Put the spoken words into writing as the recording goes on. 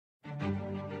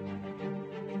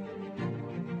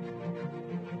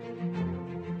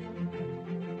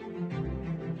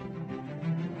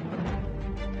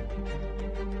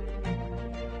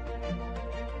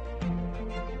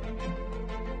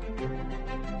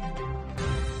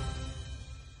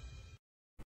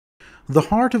The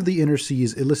heart of the inner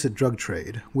sea's illicit drug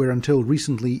trade, where until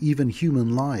recently even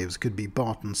human lives could be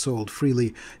bought and sold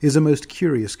freely, is a most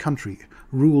curious country,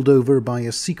 ruled over by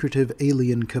a secretive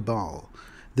alien cabal.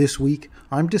 This week,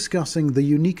 I'm discussing the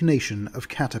unique nation of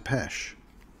Katapesh.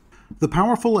 The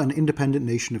powerful and independent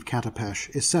nation of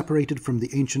Katapesh is separated from the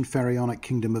ancient pharaonic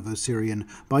kingdom of Osirian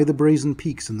by the Brazen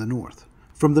Peaks in the north,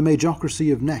 from the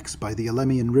Majocracy of Nex by the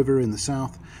Elemian River in the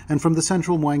south, and from the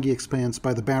central Mwangi Expanse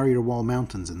by the Barrier Wall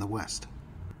Mountains in the west.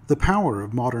 The power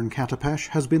of modern Katapesh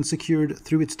has been secured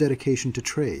through its dedication to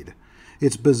trade.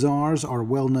 Its bazaars are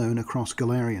well known across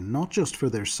Galarian, not just for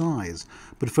their size,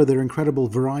 but for their incredible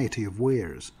variety of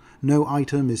wares. No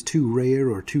item is too rare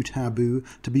or too taboo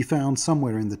to be found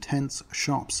somewhere in the tents,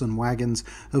 shops, and wagons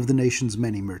of the nation's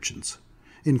many merchants.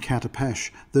 In Katapesh,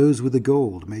 those with the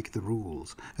gold make the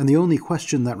rules, and the only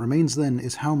question that remains then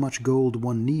is how much gold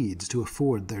one needs to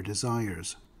afford their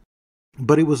desires.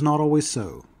 But it was not always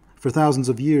so. For thousands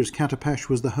of years, Katapesh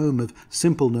was the home of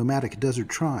simple nomadic desert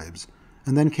tribes,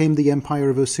 and then came the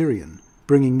Empire of Osirian,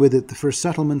 bringing with it the first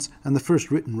settlements and the first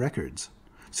written records.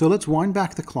 So let's wind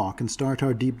back the clock and start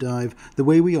our deep dive the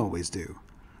way we always do,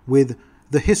 with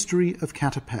the history of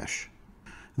Katapesh.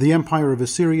 The Empire of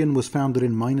Osirian was founded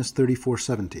in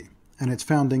 -3470, and its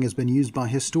founding has been used by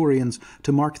historians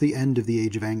to mark the end of the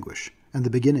Age of Anguish and the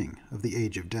beginning of the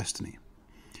Age of Destiny.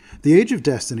 The Age of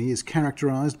Destiny is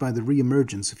characterized by the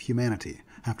re-emergence of humanity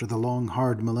after the long,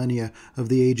 hard millennia of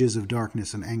the ages of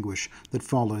darkness and anguish that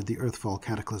followed the Earthfall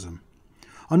cataclysm.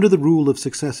 Under the rule of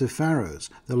successive pharaohs,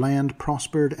 the land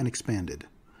prospered and expanded.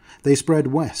 They spread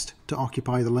west to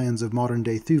occupy the lands of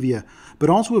modern-day Thuvia,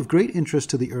 but also of great interest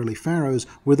to the early pharaohs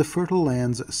were the fertile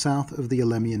lands south of the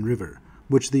Elemian River,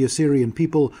 which the Osirian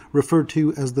people referred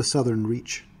to as the Southern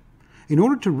Reach. In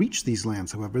order to reach these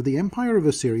lands, however, the Empire of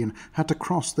Osirian had to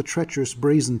cross the treacherous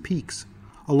Brazen Peaks.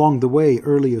 Along the way,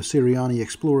 early Osiriani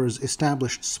explorers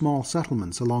established small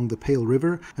settlements along the Pale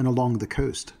River and along the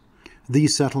coast.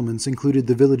 These settlements included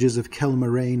the villages of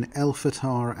Kelmarain, El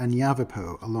Fatar, and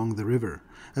Yavipo along the river,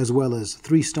 as well as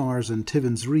Three Stars and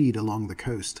Tivens Reed along the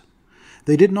coast.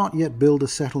 They did not yet build a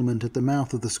settlement at the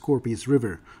mouth of the Scorpius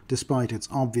River, despite its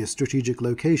obvious strategic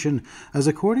location, as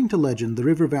according to legend the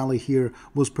river valley here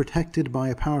was protected by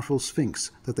a powerful sphinx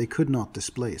that they could not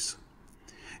displace.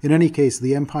 In any case,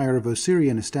 the Empire of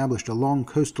Osirian established a long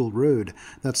coastal road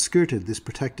that skirted this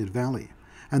protected valley,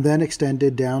 and then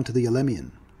extended down to the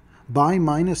Elemian. By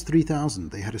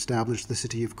 -3000, they had established the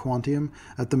city of Quantium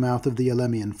at the mouth of the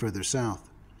Elemian further south.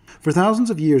 For thousands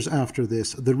of years after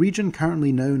this, the region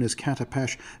currently known as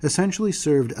Katapesh essentially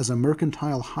served as a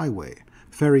mercantile highway,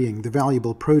 ferrying the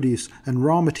valuable produce and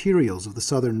raw materials of the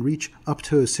southern reach up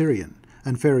to Osirian,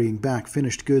 and ferrying back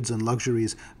finished goods and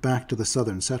luxuries back to the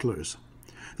southern settlers.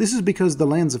 This is because the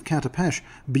lands of Katapesh,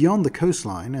 beyond the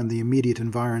coastline and the immediate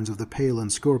environs of the Pale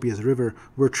and Scorpius River,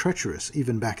 were treacherous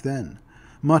even back then.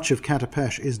 Much of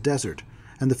Katapesh is desert,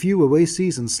 and the few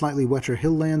oases and slightly wetter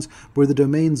hilllands were the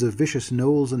domains of vicious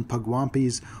gnolls and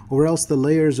pugwampis, or else the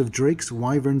lairs of drakes,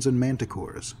 wyverns, and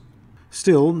manticores.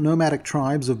 Still, nomadic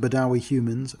tribes of Badawi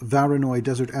humans, Varanoi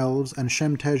desert elves, and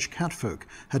Shemtej catfolk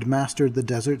had mastered the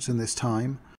deserts in this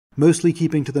time, mostly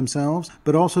keeping to themselves,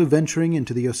 but also venturing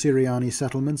into the Osiriani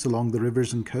settlements along the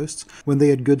rivers and coasts when they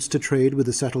had goods to trade with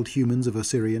the settled humans of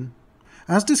Osirian.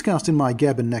 As discussed in my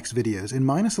Geb and Nex videos, in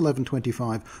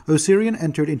 -1125, Osirian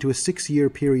entered into a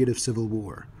 6-year period of civil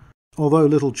war. Although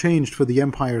little changed for the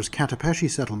Empire's Katapeshi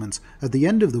settlements, at the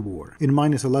end of the war, in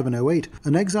 -1108,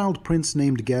 an exiled prince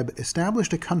named Geb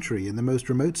established a country in the most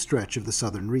remote stretch of the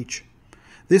southern reach.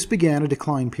 This began a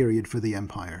decline period for the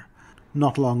Empire.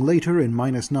 Not long later, in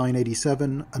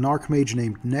 -987, an archmage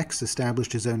named Nex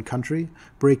established his own country,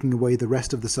 breaking away the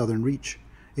rest of the southern reach.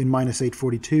 In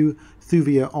 -842,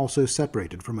 Thuvia also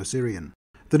separated from Osirian.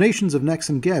 The nations of Nex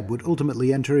and Geb would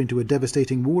ultimately enter into a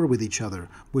devastating war with each other,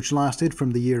 which lasted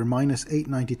from the year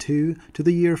 -892 to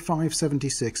the year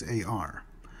 576 AR.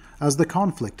 As the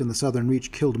conflict in the southern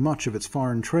reach killed much of its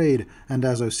foreign trade, and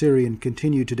as Osirian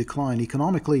continued to decline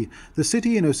economically, the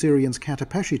city in Osirian's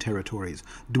Katapeshi territories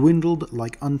dwindled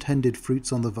like untended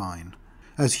fruits on the vine.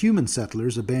 As human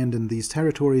settlers abandoned these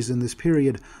territories in this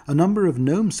period, a number of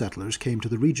gnome settlers came to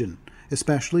the region,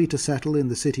 especially to settle in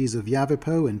the cities of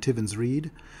Yavipo and Tivens Reed,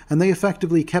 and they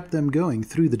effectively kept them going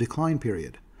through the decline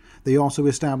period. They also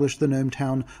established the gnome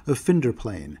town of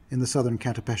Finderplain in the southern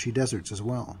Katapeshi deserts as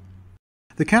well.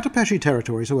 The Katapeshi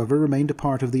territories, however, remained a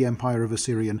part of the Empire of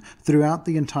Osirian throughout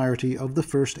the entirety of the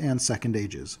First and Second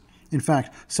Ages. In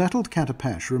fact, settled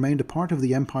Katapesh remained a part of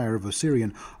the Empire of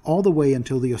Osirian all the way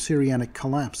until the Osirianic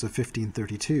collapse of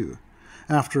 1532.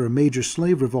 After a major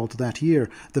slave revolt that year,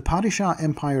 the Padishah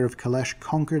Empire of Kalesh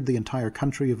conquered the entire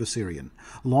country of Osirian,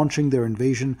 launching their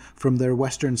invasion from their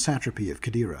western satrapy of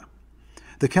Qadira.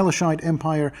 The Keleshite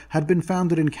Empire had been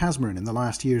founded in Kazmern in the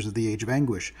last years of the Age of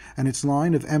Anguish, and its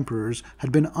line of emperors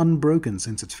had been unbroken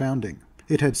since its founding.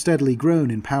 It had steadily grown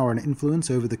in power and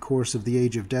influence over the course of the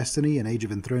Age of Destiny and Age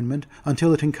of Enthronement,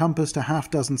 until it encompassed a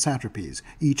half-dozen satrapies,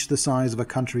 each the size of a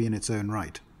country in its own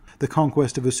right. The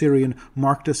conquest of Osirian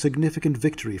marked a significant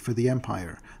victory for the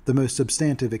empire, the most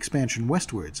substantive expansion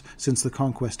westwards since the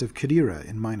conquest of Qadira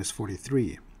in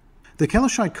 -43. The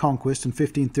Keleshite conquest in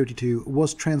 1532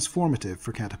 was transformative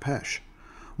for Katapesh.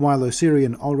 While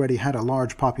Osirian already had a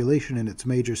large population in its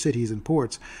major cities and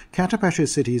ports,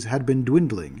 Katapesh's cities had been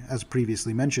dwindling, as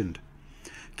previously mentioned.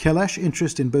 Kalesh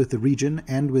interest in both the region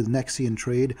and with Nexian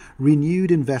trade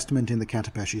renewed investment in the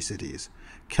Katapeshi cities.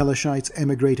 Kaleshites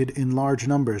emigrated in large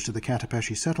numbers to the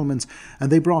Katapeshi settlements, and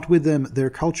they brought with them their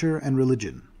culture and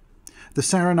religion. The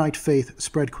Saranite faith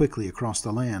spread quickly across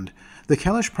the land. The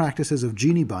Kalesh practices of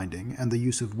genie binding and the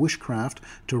use of wishcraft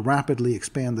to rapidly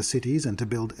expand the cities and to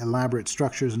build elaborate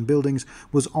structures and buildings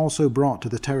was also brought to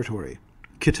the territory.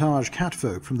 Kitaj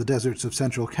catfolk from the deserts of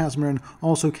central Kazmern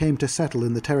also came to settle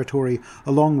in the territory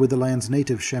along with the land's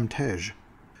native Shemtej.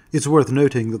 It's worth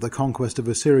noting that the conquest of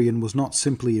Osirian was not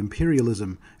simply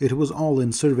imperialism, it was all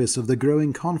in service of the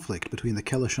growing conflict between the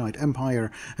Keleshite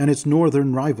Empire and its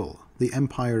northern rival, the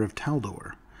Empire of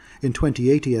Taldor. In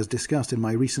 2080, as discussed in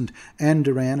my recent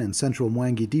Andoran and Central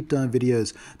Mwangi deep dive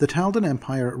videos, the Taldan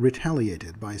Empire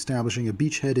retaliated by establishing a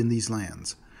beachhead in these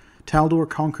lands. Taldor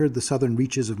conquered the southern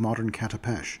reaches of modern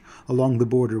Katapesh, along the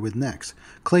border with Nex,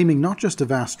 claiming not just a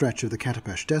vast stretch of the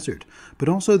Katapesh Desert, but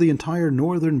also the entire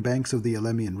northern banks of the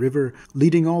Elemian River,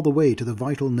 leading all the way to the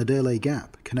vital Nadele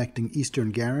Gap, connecting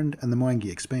eastern Garand and the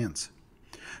Mwangi Expanse.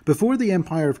 Before the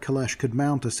Empire of Kalesh could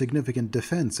mount a significant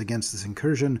defense against this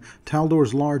incursion,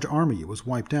 Taldor's large army was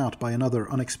wiped out by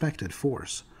another unexpected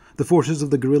force, the forces of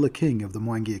the guerrilla king of the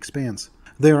Mwangi Expanse.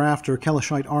 Thereafter,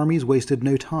 Keleshite armies wasted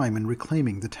no time in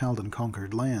reclaiming the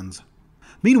Taldan-conquered lands.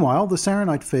 Meanwhile, the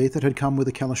Saranite faith that had come with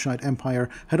the Keleshite Empire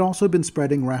had also been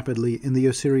spreading rapidly in the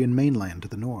Osirian mainland to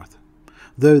the north.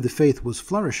 Though the faith was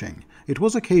flourishing, it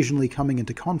was occasionally coming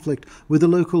into conflict with the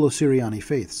local Osiriani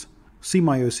faiths. See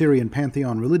my Osirian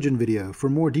Pantheon religion video for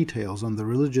more details on the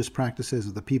religious practices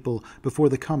of the people before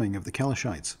the coming of the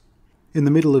Keleshites. In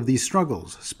the middle of these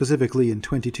struggles, specifically in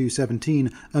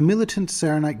 2217, a militant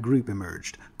Saranite group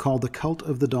emerged, called the Cult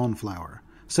of the Dawnflower,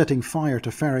 setting fire to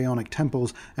pharaonic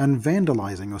temples and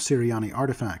vandalizing Osiriani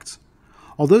artifacts.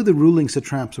 Although the ruling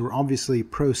satraps were obviously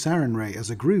pro-Sarenrae as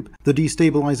a group, the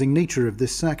destabilizing nature of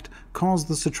this sect caused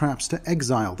the satraps to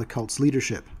exile the cult's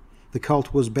leadership. The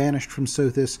cult was banished from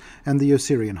Sothis and the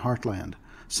Osirian heartland.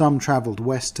 Some traveled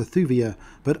west to Thuvia,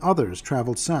 but others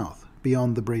traveled south,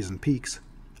 beyond the Brazen Peaks.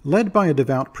 Led by a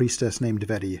devout priestess named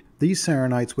Vedi, these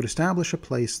Saranites would establish a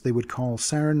place they would call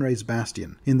Sarenrae's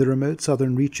Bastion in the remote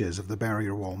southern reaches of the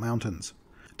Barrier Wall Mountains.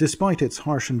 Despite its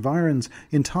harsh environs,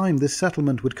 in time this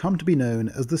settlement would come to be known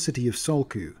as the city of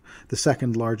Solku, the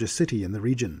second largest city in the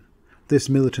region. This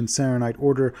militant Saranite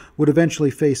order would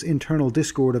eventually face internal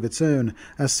discord of its own,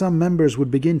 as some members would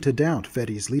begin to doubt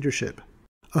Vedi's leadership.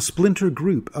 A splinter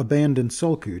group abandoned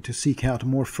Solku to seek out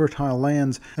more fertile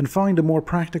lands and find a more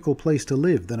practical place to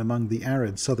live than among the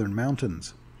arid southern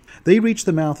mountains. They reached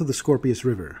the mouth of the Scorpius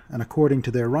River, and according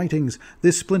to their writings,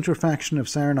 this splinter faction of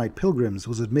Saranite pilgrims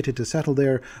was admitted to settle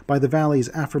there by the valley's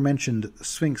aforementioned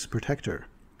Sphinx protector.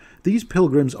 These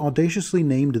pilgrims audaciously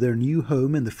named their new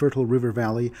home in the fertile river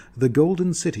valley the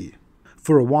Golden City.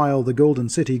 For a while, the Golden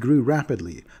City grew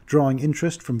rapidly, drawing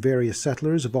interest from various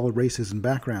settlers of all races and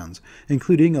backgrounds,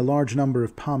 including a large number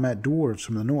of Pamet dwarves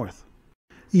from the north.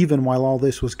 Even while all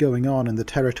this was going on in the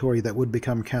territory that would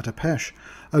become Katapesh,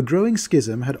 a growing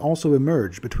schism had also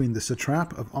emerged between the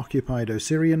satrap of occupied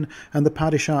Osirian and the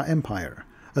Padishah Empire,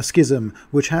 a schism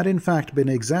which had in fact been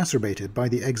exacerbated by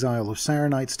the exile of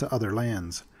Saranites to other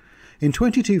lands. In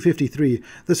 2253,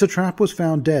 the satrap was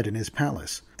found dead in his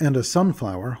palace, and a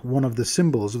sunflower, one of the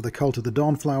symbols of the cult of the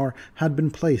Dawnflower, had been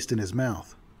placed in his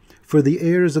mouth. For the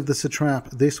heirs of the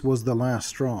satrap, this was the last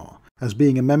straw, as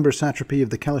being a member satrapy of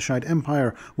the Keleshite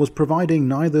Empire was providing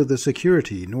neither the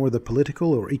security nor the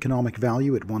political or economic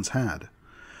value it once had.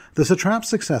 The satrap's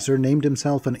successor named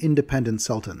himself an independent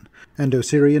sultan, and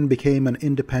Osirian became an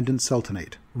independent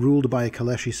sultanate, ruled by a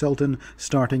Kaleshi sultan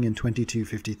starting in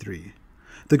 2253.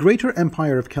 The greater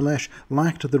empire of Kalesh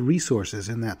lacked the resources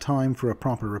in that time for a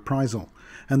proper reprisal,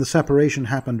 and the separation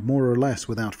happened more or less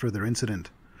without further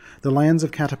incident. The lands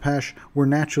of Katapesh were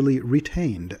naturally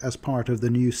retained as part of the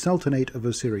new Sultanate of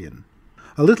Osirian.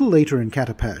 A little later in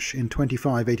Katapesh, in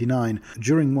 2589,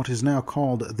 during what is now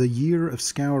called the Year of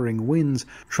Scouring Winds,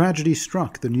 tragedy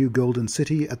struck the new Golden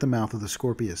City at the mouth of the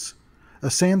Scorpius.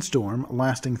 A sandstorm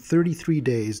lasting 33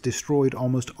 days destroyed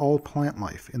almost all plant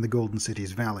life in the Golden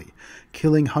City's valley,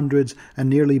 killing hundreds and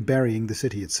nearly burying the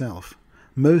city itself.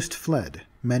 Most fled,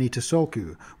 many to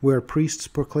Solku, where priests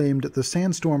proclaimed the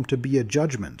sandstorm to be a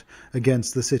judgment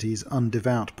against the city's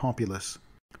undevout populace.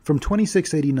 From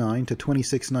 2689 to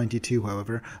 2692,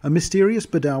 however, a mysterious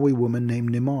Badawi woman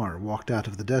named Nimar walked out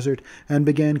of the desert and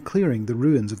began clearing the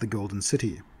ruins of the Golden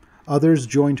City. Others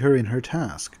joined her in her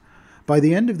task. By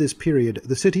the end of this period,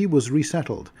 the city was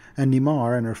resettled, and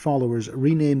Nimar and her followers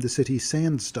renamed the city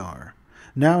Sandstar.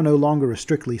 Now no longer a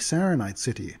strictly Saronite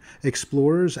city,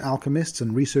 explorers, alchemists,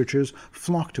 and researchers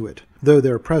flocked to it, though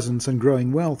their presence and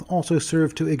growing wealth also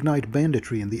served to ignite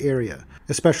banditry in the area,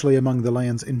 especially among the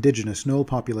land's indigenous Knoll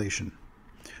population.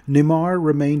 Nimar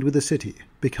remained with the city,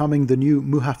 becoming the new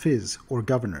Muhafiz, or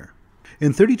governor.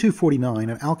 In 3249,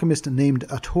 an alchemist named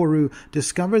Atoru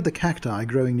discovered the cacti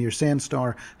growing near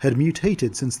Sandstar had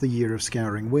mutated since the Year of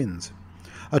Scouring Winds.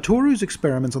 Atoru's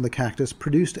experiments on the cactus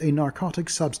produced a narcotic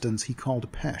substance he called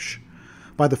pesh.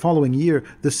 By the following year,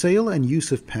 the sale and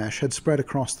use of pesh had spread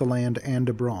across the land and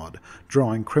abroad,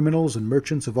 drawing criminals and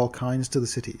merchants of all kinds to the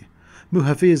city.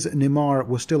 Muhafiz Nimar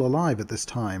was still alive at this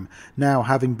time, now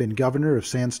having been governor of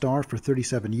Sandstar for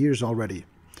 37 years already.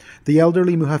 The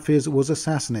elderly Muhafiz was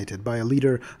assassinated by a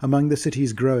leader among the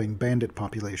city's growing bandit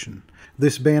population.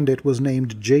 This bandit was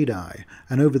named Jedi,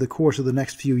 and over the course of the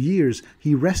next few years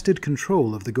he wrested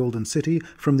control of the Golden City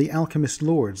from the alchemist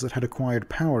lords that had acquired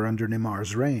power under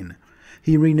Nimar's reign.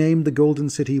 He renamed the Golden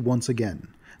City once again,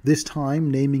 this time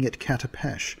naming it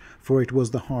Katapesh, for it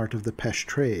was the heart of the Pesh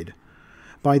trade.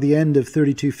 By the end of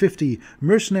 3250,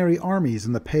 mercenary armies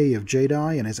in the pay of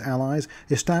Jedi and his allies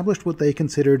established what they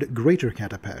considered Greater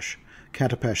Katapesh.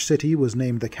 Katapesh City was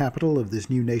named the capital of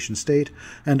this new nation-state,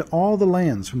 and all the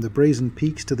lands from the Brazen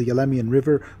Peaks to the Elemian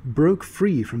River broke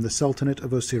free from the Sultanate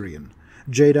of Osirian.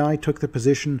 Jedi took the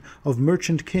position of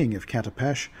Merchant King of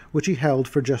Katapesh, which he held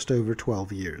for just over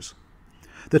 12 years.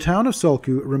 The town of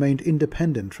Solku remained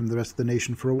independent from the rest of the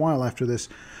nation for a while after this.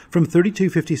 From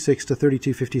 3256 to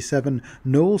 3257,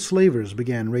 Knoll slavers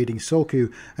began raiding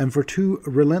Solku, and for 2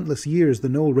 relentless years the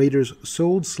Knoll raiders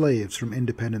sold slaves from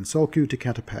independent Solku to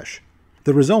Katapesh.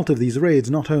 The result of these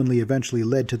raids not only eventually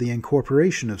led to the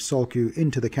incorporation of Solku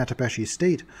into the Katapeshi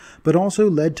state, but also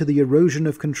led to the erosion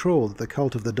of control that the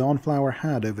cult of the Dawnflower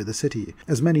had over the city,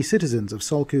 as many citizens of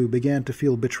Solku began to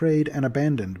feel betrayed and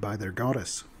abandoned by their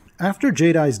goddess. After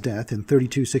Jedi's death in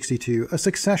 3262, a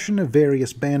succession of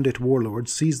various bandit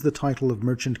warlords seized the title of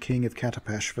Merchant King of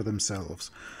Katapesh for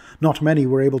themselves. Not many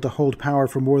were able to hold power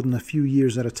for more than a few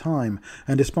years at a time,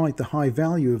 and despite the high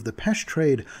value of the Pesh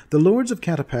trade, the lords of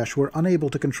Katapesh were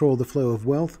unable to control the flow of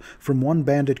wealth from one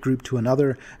bandit group to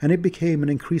another, and it became an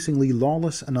increasingly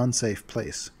lawless and unsafe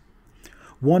place.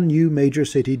 One new major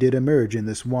city did emerge in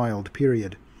this wild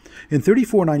period. In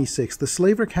 3496, the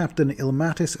slaver captain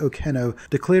Ilmatis Okeno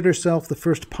declared herself the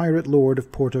first pirate lord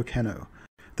of Port Okeno.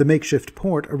 The makeshift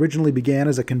port originally began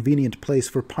as a convenient place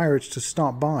for pirates to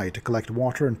stop by to collect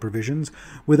water and provisions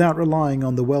without relying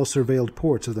on the well-surveilled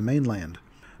ports of the mainland.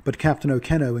 But Captain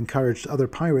Okeno encouraged other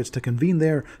pirates to convene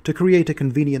there to create a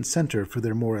convenient center for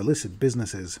their more illicit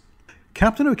businesses.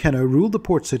 Captain Okeno ruled the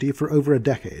port city for over a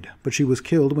decade, but she was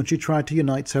killed when she tried to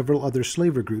unite several other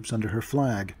slaver groups under her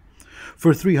flag.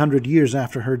 For 300 years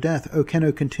after her death,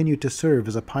 Okeno continued to serve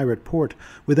as a pirate port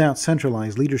without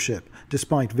centralized leadership,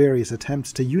 despite various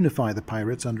attempts to unify the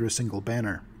pirates under a single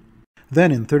banner.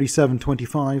 Then in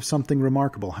 3725, something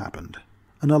remarkable happened.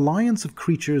 An alliance of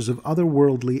creatures of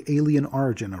otherworldly alien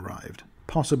origin arrived,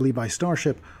 possibly by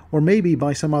starship, or maybe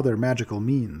by some other magical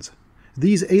means.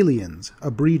 These aliens,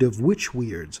 a breed of witch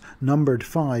weirds, numbered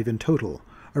 5 in total,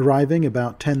 arriving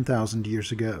about 10,000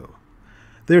 years ago.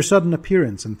 Their sudden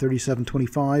appearance in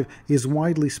 3725 is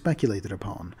widely speculated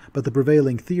upon, but the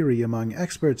prevailing theory among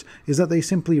experts is that they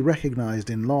simply recognized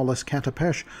in lawless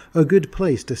Katapesh a good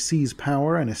place to seize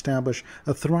power and establish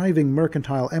a thriving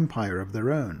mercantile empire of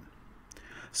their own.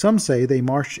 Some say they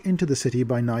marched into the city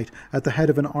by night at the head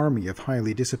of an army of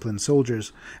highly disciplined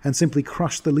soldiers, and simply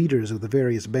crushed the leaders of the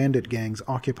various bandit gangs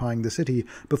occupying the city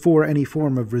before any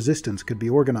form of resistance could be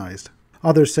organized.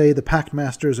 Others say the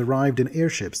Pactmasters arrived in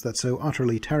airships that so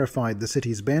utterly terrified the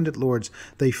city's bandit lords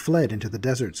they fled into the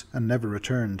deserts and never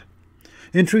returned.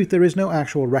 In truth, there is no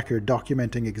actual record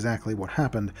documenting exactly what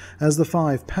happened, as the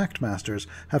 5 Pactmasters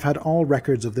have had all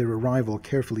records of their arrival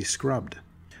carefully scrubbed.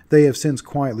 They have since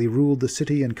quietly ruled the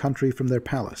city and country from their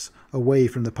palace, away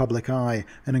from the public eye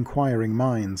and inquiring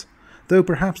minds. though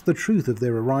perhaps the truth of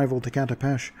their arrival to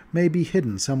Katapesh may be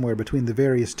hidden somewhere between the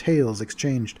various tales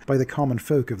exchanged by the common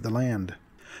folk of the land.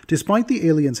 Despite the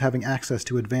aliens having access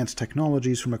to advanced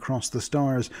technologies from across the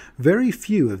stars, very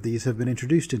few of these have been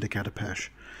introduced into Katapesh,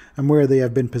 and where they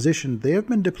have been positioned, they have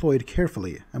been deployed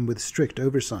carefully and with strict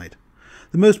oversight.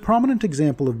 The most prominent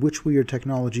example of witch weird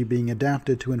technology being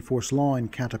adapted to enforce law in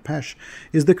Katapesh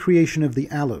is the creation of the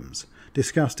alums.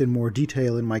 Discussed in more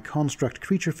detail in my construct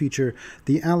creature feature,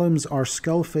 the alums are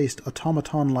skull-faced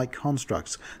automaton-like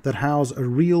constructs that house a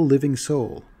real living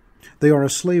soul. They are a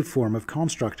slave form of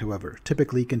construct, however,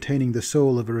 typically containing the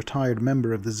soul of a retired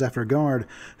member of the Zephyr Guard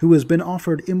who has been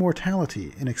offered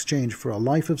immortality in exchange for a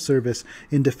life of service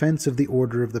in defense of the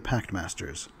Order of the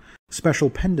Pactmasters. Special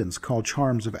pendants called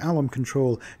Charms of Alum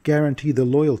Control guarantee the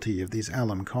loyalty of these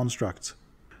alum constructs.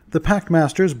 The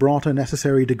Pactmasters brought a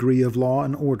necessary degree of law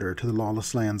and order to the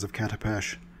lawless lands of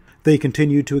Katapesh. They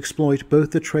continued to exploit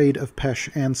both the trade of Pesh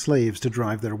and slaves to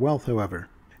drive their wealth, however.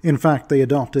 In fact, they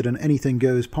adopted an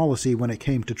anything-goes policy when it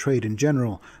came to trade in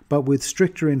general, but with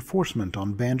stricter enforcement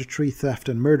on banditry, theft,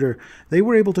 and murder, they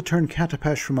were able to turn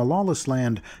Katapesh from a lawless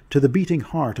land to the beating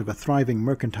heart of a thriving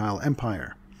mercantile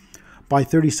empire. By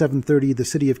 3730, the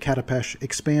city of Katapesh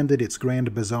expanded its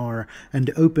grand bazaar and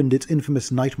opened its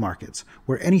infamous night markets,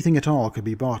 where anything at all could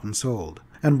be bought and sold.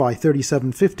 And by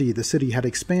 3750, the city had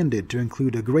expanded to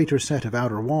include a greater set of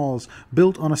outer walls,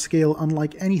 built on a scale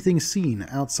unlike anything seen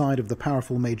outside of the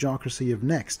powerful magocracy of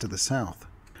Nex to the south.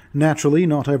 Naturally,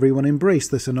 not everyone embraced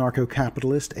this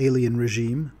anarcho-capitalist alien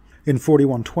regime. In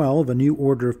 4112, a new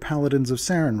order of paladins of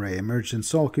Sarenrae emerged in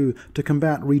Solku to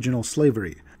combat regional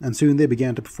slavery, and soon they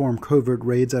began to perform covert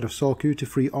raids out of Solku to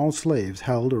free all slaves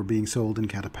held or being sold in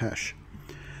Katapesh.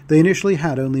 They initially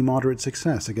had only moderate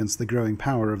success against the growing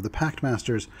power of the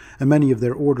Pactmasters, and many of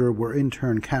their order were in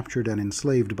turn captured and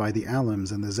enslaved by the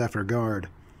Alums and the Zephyr Guard.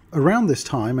 Around this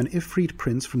time, an Ifrit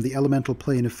prince from the elemental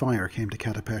plane of fire came to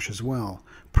Katapesh as well.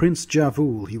 Prince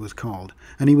Javul, he was called,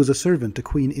 and he was a servant to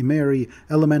Queen Imeri,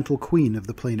 elemental queen of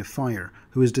the plane of fire,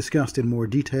 who is discussed in more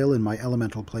detail in my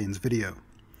elemental planes video.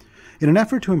 In an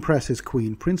effort to impress his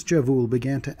queen, Prince Javul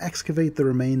began to excavate the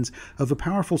remains of a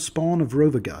powerful spawn of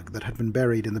Rovagug that had been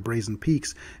buried in the Brazen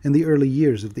Peaks in the early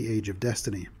years of the Age of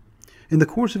Destiny. In the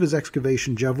course of his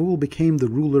excavation, Javul became the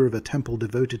ruler of a temple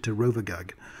devoted to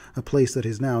Rovagug, a place that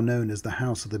is now known as the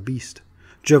House of the Beast.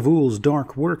 Javul's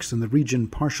dark works in the region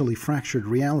partially fractured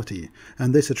reality,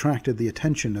 and this attracted the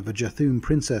attention of a Jathum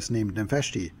princess named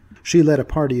Nefeshti. She led a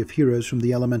party of heroes from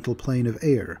the elemental plane of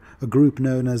air, a group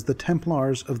known as the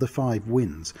Templars of the Five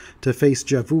Winds, to face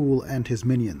Javul and his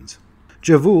minions.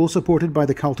 Javul, supported by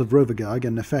the cult of Rovagug,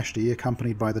 and Nefeshti,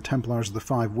 accompanied by the Templars of the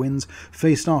Five Winds,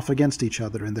 faced off against each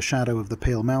other in the shadow of the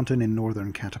Pale Mountain in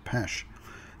northern Katapesh.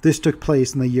 This took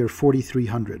place in the year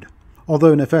 4300.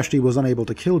 Although Nefeshti was unable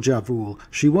to kill Javul,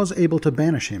 she was able to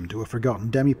banish him to a forgotten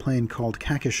demiplane called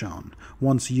Kakishan,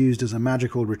 once used as a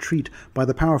magical retreat by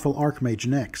the powerful Archmage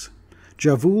Nex.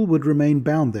 Javul would remain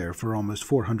bound there for almost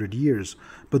 400 years,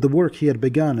 but the work he had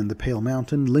begun in the Pale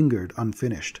Mountain lingered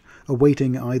unfinished,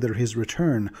 awaiting either his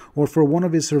return or for one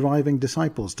of his surviving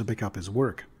disciples to pick up his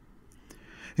work.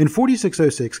 In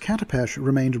 4606, Katapesh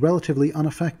remained relatively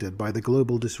unaffected by the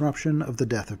global disruption of the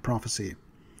Death of Prophecy.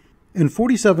 In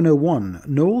 4701,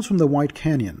 gnolls from the White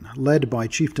Canyon, led by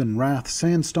Chieftain Wrath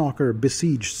Sandstalker,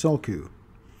 besieged Solku.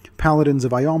 Paladins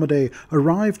of Iomedae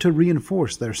arrived to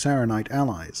reinforce their Sarenite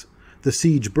allies. The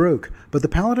siege broke, but the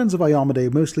Paladins of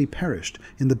Iomedae mostly perished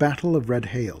in the Battle of Red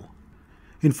Hail.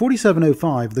 In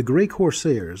 4705, the Grey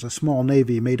Corsairs, a small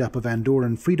navy made up of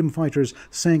Andorran freedom fighters,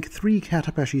 sank 3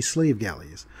 Katapeshi slave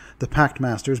galleys. The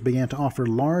Pactmasters began to offer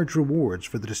large rewards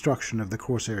for the destruction of the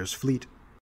Corsairs' fleet.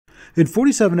 In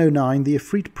 4709, the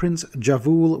Ifrit Prince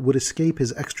Javul would escape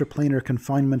his extraplanar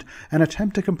confinement and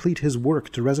attempt to complete his work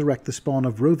to resurrect the spawn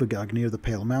of Rovagug near the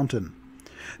Pale Mountain.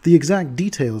 The exact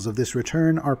details of this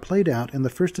return are played out in the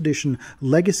first edition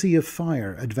Legacy of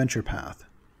Fire adventure path.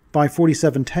 By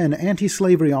 4710,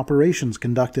 anti-slavery operations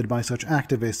conducted by such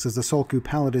activists as the Solku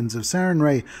Paladins of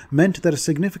Sarenrae meant that a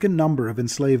significant number of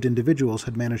enslaved individuals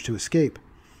had managed to escape.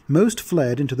 Most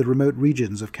fled into the remote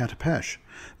regions of Katapesh.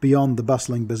 Beyond the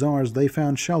bustling bazaars, they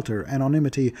found shelter,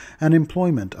 anonymity, and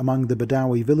employment among the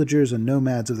Badawi villagers and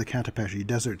nomads of the Katapeshi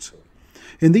deserts.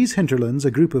 In these hinterlands,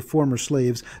 a group of former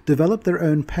slaves developed their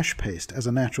own pesh paste as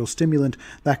a natural stimulant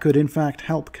that could in fact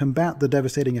help combat the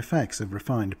devastating effects of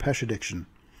refined pesh addiction.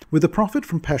 With the profit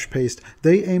from pesh paste,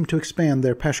 they aimed to expand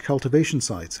their pesh cultivation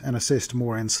sites and assist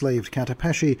more enslaved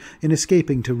Katapeshi in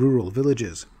escaping to rural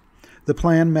villages. The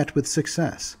plan met with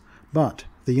success, but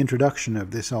the introduction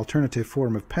of this alternative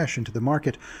form of pesh into the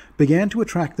market began to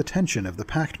attract the attention of the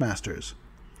Pactmasters.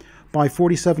 By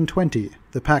 4720,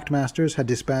 the Pactmasters had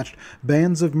dispatched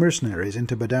bands of mercenaries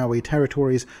into Badawi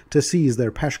territories to seize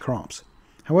their pesh crops.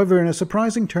 However, in a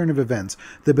surprising turn of events,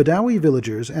 the Badawi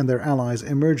villagers and their allies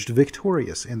emerged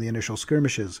victorious in the initial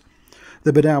skirmishes.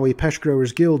 The Badawi Pesh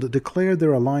Growers Guild declared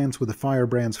their alliance with the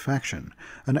Firebrands faction,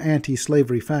 an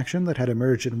anti-slavery faction that had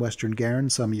emerged in Western Garin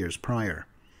some years prior.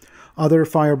 Other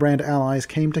Firebrand allies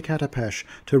came to Katapesh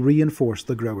to reinforce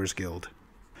the Growers Guild.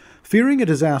 Fearing a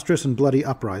disastrous and bloody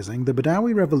uprising, the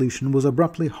Badawi revolution was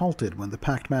abruptly halted when the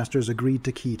Pactmasters agreed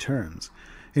to key terms.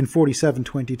 In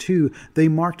 4722, they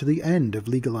marked the end of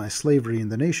legalized slavery in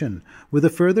the nation, with a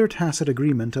further tacit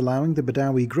agreement allowing the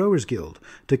Badawi Growers Guild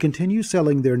to continue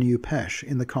selling their new pesh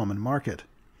in the common market.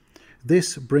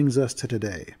 This brings us to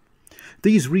today.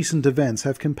 These recent events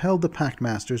have compelled the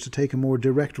Pactmasters to take a more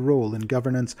direct role in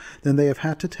governance than they have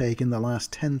had to take in the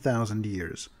last 10,000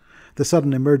 years. The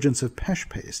sudden emergence of pesh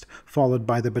paste, followed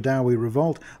by the Badawi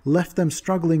revolt, left them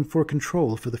struggling for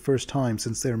control for the first time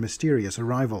since their mysterious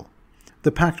arrival.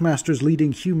 The Pactmasters'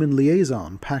 leading human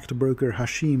liaison, pact broker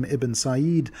Hashim ibn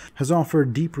Said, has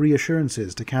offered deep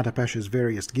reassurances to Katapesh's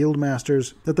various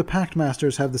guildmasters that the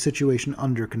Pactmasters have the situation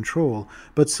under control,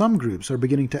 but some groups are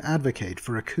beginning to advocate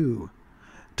for a coup.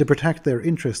 To protect their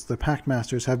interests, the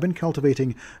Pactmasters have been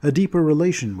cultivating a deeper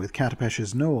relation with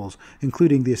Katapesh's gnolls,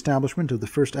 including the establishment of the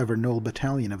first-ever gnoll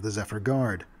battalion of the Zephyr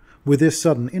Guard. With this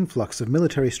sudden influx of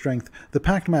military strength, the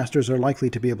Pactmasters are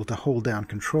likely to be able to hold down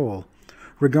control.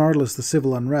 Regardless, the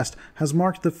civil unrest has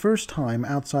marked the first time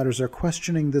outsiders are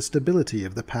questioning the stability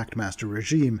of the Pactmaster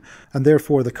regime, and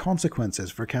therefore the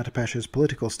consequences for Katapesh's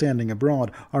political standing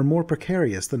abroad are more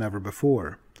precarious than ever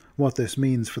before. What this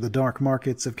means for the dark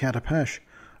markets of Katapesh,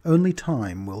 only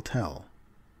time will tell.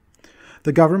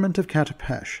 The government of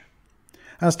Katapesh.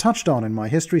 As touched on in my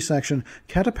history section,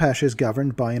 Katapesh is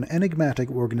governed by an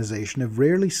enigmatic organization of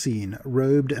rarely seen,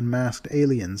 robed and masked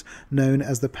aliens known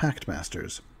as the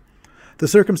Pactmasters. The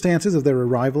circumstances of their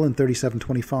arrival in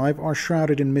 3725 are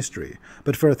shrouded in mystery,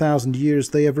 but for 1,000 years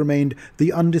they have remained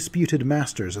the undisputed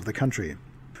masters of the country.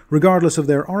 Regardless of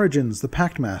their origins, the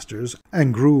Pactmasters,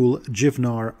 Angrul,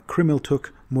 Jivnar,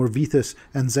 Krimiltuk, Morvithus,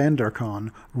 and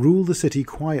Zandarkhan, rule the city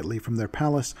quietly from their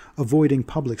palace, avoiding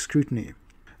public scrutiny.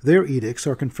 Their edicts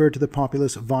are conferred to the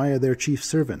populace via their chief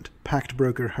servant, pact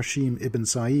broker Hashim ibn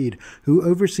Said, who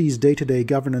oversees day-to-day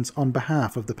governance on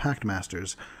behalf of the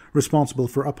Pactmasters, responsible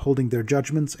for upholding their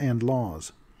judgments and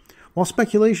laws. While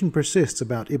speculation persists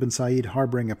about Ibn Said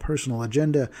harboring a personal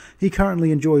agenda, he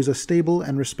currently enjoys a stable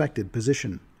and respected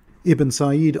position. Ibn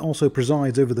Said also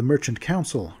presides over the Merchant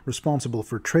Council, responsible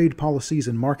for trade policies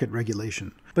and market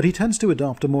regulation, but he tends to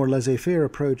adopt a more laissez-faire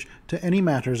approach to any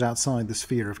matters outside the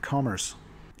sphere of commerce.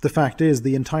 The fact is,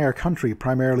 the entire country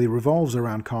primarily revolves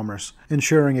around commerce,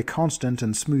 ensuring a constant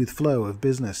and smooth flow of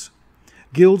business.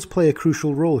 Guilds play a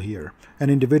crucial role here,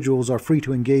 and individuals are free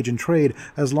to engage in trade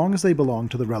as long as they belong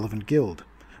to the relevant guild.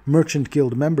 Merchant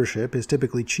guild membership is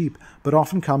typically cheap, but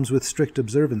often comes with strict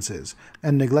observances,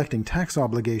 and neglecting tax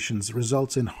obligations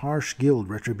results in harsh guild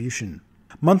retribution.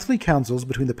 Monthly councils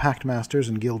between the Pactmasters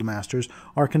and Guildmasters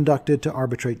are conducted to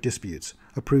arbitrate disputes,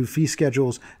 approve fee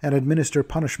schedules, and administer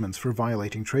punishments for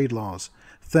violating trade laws.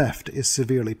 Theft is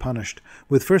severely punished,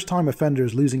 with first-time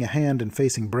offenders losing a hand and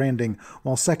facing branding,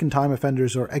 while second-time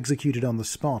offenders are executed on the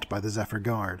spot by the Zephyr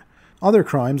Guard. Other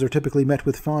crimes are typically met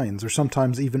with fines, or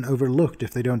sometimes even overlooked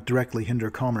if they don't directly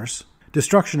hinder commerce.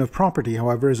 Destruction of property,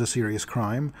 however, is a serious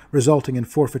crime, resulting in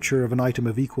forfeiture of an item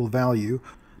of equal value.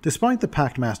 Despite the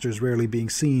Pactmasters rarely being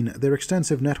seen, their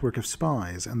extensive network of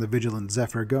spies and the vigilant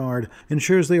Zephyr Guard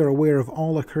ensures they are aware of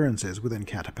all occurrences within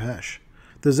Katapesh.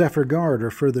 The Zephyr Guard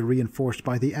are further reinforced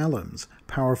by the Alums,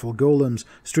 powerful golems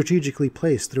strategically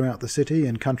placed throughout the city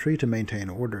and country to maintain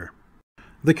order.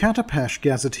 The Katapesh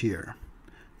Gazetteer.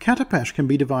 Katapesh can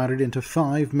be divided into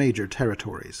 5 major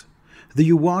territories. The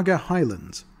Uwaga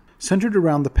Highlands, centered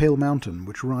around the Pale Mountain,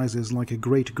 which rises like a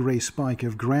great grey spike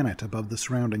of granite above the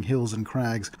surrounding hills and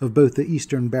crags of both the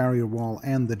eastern barrier wall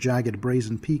and the jagged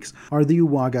brazen peaks, are the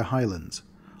Uwaga Highlands.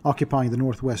 Occupying the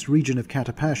northwest region of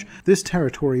Katapesh, this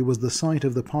territory was the site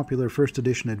of the popular first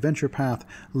edition adventure path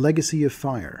Legacy of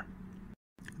Fire.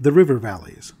 The River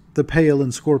Valleys. The Pale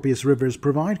and Scorpius rivers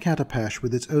provide Katapesh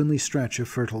with its only stretch of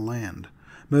fertile land.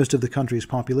 Most of the country's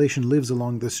population lives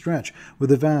along this stretch, with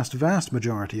the vast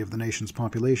majority of the nation's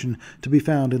population to be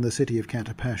found in the city of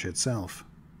Katapesh itself.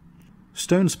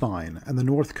 Stonespine and the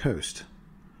North Coast.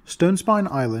 Stonespine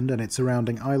Island and its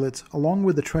surrounding islets, along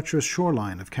with the treacherous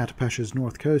shoreline of Katapesh's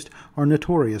north coast, are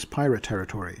notorious pirate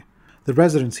territory. The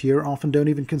residents here often don't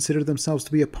even consider themselves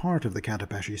to be a part of the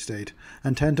Katapeshi state,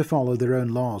 and tend to follow their own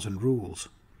laws and rules.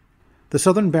 The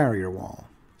Southern Barrier Wall.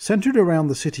 Centered around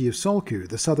the city of Solku,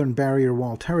 the southern barrier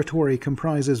wall territory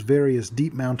comprises various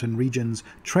deep mountain regions,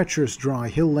 treacherous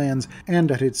dry hilllands,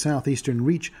 and at its southeastern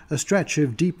reach, a stretch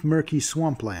of deep murky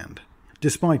swampland.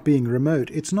 Despite being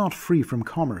remote, it's not free from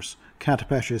commerce.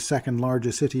 Katapesh's second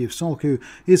largest city of Solku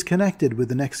is connected with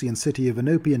the Nexian city of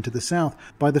Enopian to the south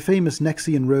by the famous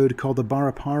Nexian road called the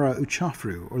Barapara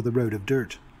Uchafru, or the Road of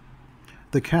Dirt.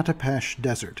 The Katapesh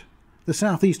Desert. The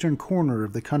southeastern corner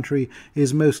of the country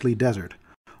is mostly desert.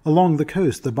 Along the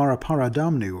coast, the Barapara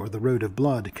Damnu, or the Road of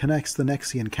Blood, connects the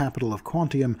Nexian capital of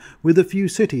Quantium with a few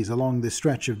cities along this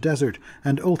stretch of desert,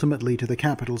 and ultimately to the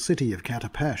capital city of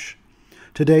Katapesh.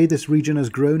 Today this region has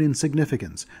grown in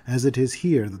significance, as it is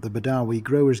here that the Badawi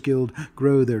Growers Guild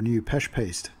grow their new pesh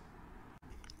paste.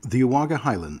 The Uwaga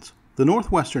Highlands. The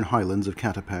northwestern highlands of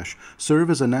Katapesh serve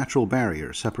as a natural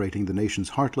barrier separating the nation's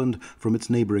heartland from its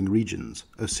neighboring regions,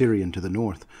 Osirian to the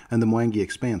north and the Mwangi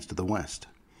Expanse to the west.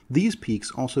 These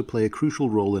peaks also play a crucial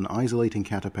role in isolating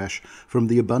Katapesh from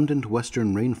the abundant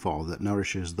western rainfall that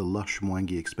nourishes the lush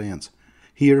Mwangi Expanse.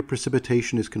 Here,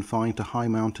 precipitation is confined to high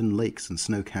mountain lakes and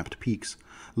snow-capped peaks,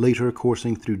 later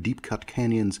coursing through deep-cut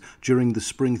canyons during the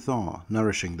spring thaw,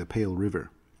 nourishing the Pale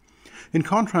River. In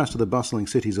contrast to the bustling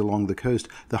cities along the coast,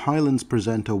 the highlands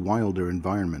present a wilder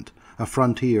environment, a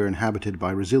frontier inhabited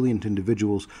by resilient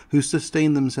individuals who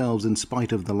sustain themselves in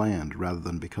spite of the land rather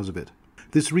than because of it.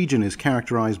 This region is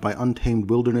characterized by untamed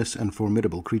wilderness and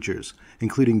formidable creatures,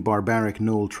 including barbaric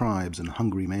knoll tribes and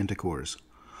hungry manticores.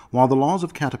 While the laws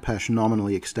of Katapesh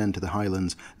nominally extend to the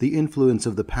highlands, the influence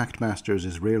of the Pactmasters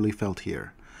is rarely felt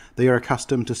here. They are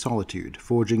accustomed to solitude,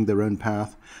 forging their own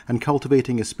path, and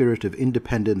cultivating a spirit of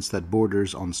independence that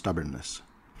borders on stubbornness.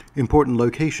 Important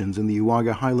locations in the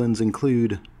Uwaga Highlands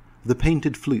include the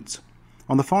Painted Flutes.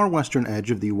 On the far western edge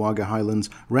of the Uwaga Highlands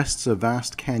rests a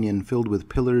vast canyon filled with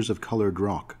pillars of colored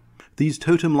rock. These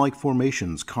totem-like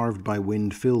formations carved by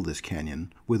wind fill this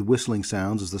canyon, with whistling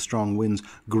sounds as the strong winds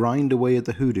grind away at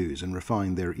the hoodoos and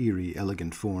refine their eerie,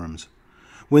 elegant forms.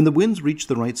 When the winds reach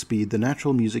the right speed, the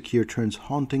natural music here turns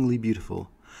hauntingly beautiful.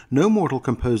 No mortal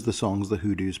composed the songs the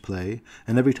hoodoos play,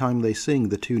 and every time they sing,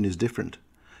 the tune is different.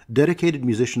 Dedicated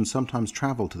musicians sometimes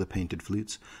travel to the Painted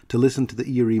Flutes to listen to the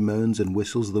eerie moans and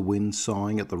whistles of the wind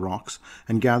sawing at the rocks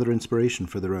and gather inspiration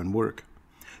for their own work.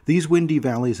 These windy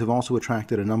valleys have also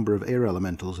attracted a number of air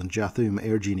elementals and Jathum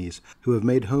air genies who have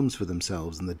made homes for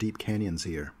themselves in the deep canyons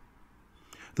here.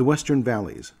 The Western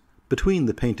Valleys. Between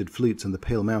the Painted Flutes and the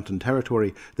Pale Mountain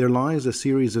territory, there lies a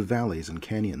series of valleys and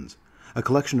canyons, a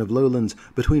collection of lowlands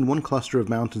between one cluster of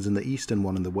mountains in the east and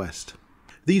one in the west.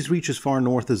 These reach as far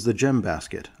north as the Gem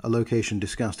Basket, a location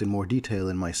discussed in more detail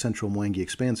in my Central Mwangi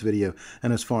Expanse video,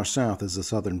 and as far south as the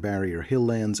Southern Barrier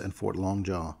Hilllands and Fort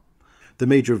Longjaw. The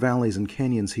major valleys and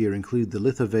canyons here include the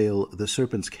Litha Vale, the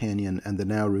Serpent's Canyon, and the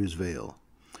Nauru's Vale.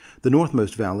 The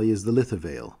northmost valley is the Litha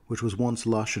Vale, which was once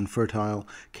lush and fertile,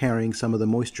 carrying some of the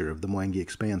moisture of the Mwangi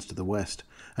Expanse to the west,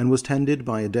 and was tended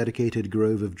by a dedicated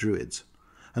grove of druids.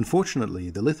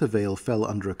 Unfortunately, the Litha Vale fell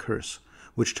under a curse,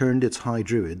 which turned its high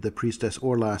druid, the priestess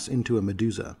Orlas, into a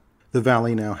Medusa. The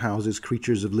valley now houses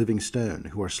creatures of living stone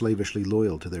who are slavishly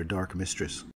loyal to their dark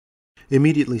mistress.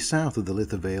 Immediately south of the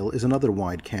Litha Vale is another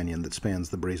wide canyon that spans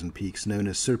the Brazen Peaks, known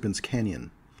as Serpent's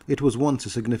Canyon. It was once a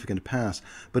significant pass,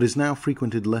 but is now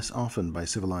frequented less often by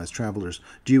civilized travelers,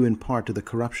 due in part to the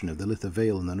corruption of the Litha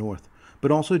Vale in the north,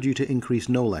 but also due to increased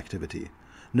knoll activity.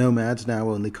 Nomads now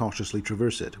only cautiously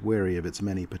traverse it, wary of its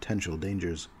many potential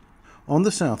dangers. On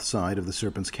the south side of the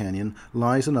Serpent's Canyon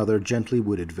lies another gently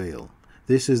wooded vale.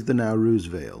 This is the Nauru's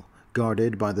Vale,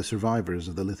 guarded by the survivors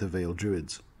of the Litha Vale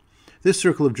druids. This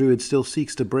circle of druids still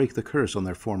seeks to break the curse on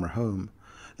their former home.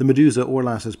 The Medusa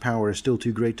Orlas's power is still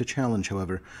too great to challenge,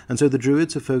 however, and so the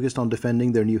druids have focused on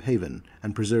defending their new haven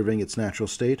and preserving its natural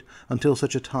state until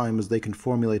such a time as they can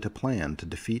formulate a plan to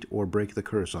defeat or break the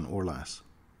curse on Orlas.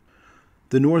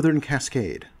 The Northern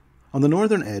Cascade. On the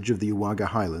northern edge of the Uwaga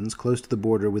Highlands, close to the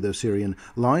border with Osirian,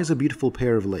 lies a beautiful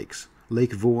pair of lakes,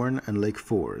 Lake Vorn and Lake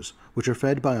Fors, which are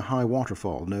fed by a high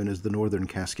waterfall known as the Northern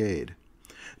Cascade.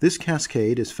 This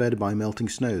cascade is fed by melting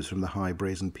snows from the high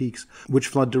Brazen Peaks, which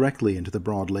flood directly into the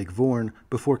broad Lake Vorn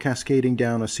before cascading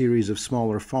down a series of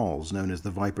smaller falls known as the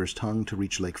Viper's Tongue to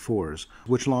reach Lake Fors,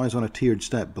 which lies on a tiered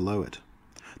step below it.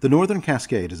 The Northern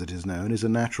Cascade, as it is known, is a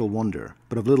natural wonder,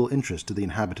 but of little interest to the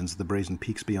inhabitants of the Brazen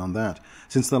Peaks beyond that,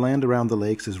 since the land around the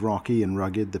lakes is rocky and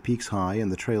rugged, the peaks high,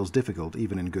 and the trails difficult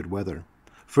even in good weather.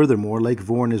 Furthermore, Lake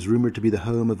Vorn is rumored to be the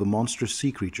home of a monstrous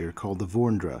sea creature called the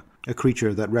Vorndra, a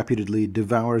creature that reputedly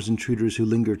devours intruders who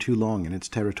linger too long in its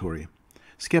territory.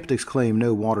 Skeptics claim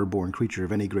no waterborne creature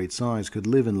of any great size could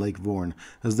live in Lake Vorn,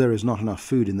 as there is not enough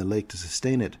food in the lake to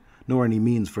sustain it, nor any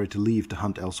means for it to leave to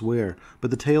hunt elsewhere,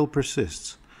 but the tale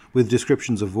persists, with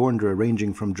descriptions of Vorndra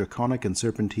ranging from draconic and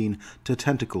serpentine to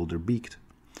tentacled or beaked.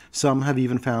 Some have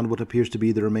even found what appears to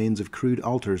be the remains of crude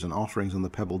altars and offerings on the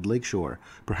pebbled lakeshore,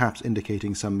 perhaps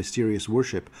indicating some mysterious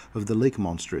worship of the lake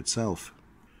monster itself.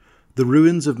 The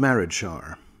ruins of Mirage.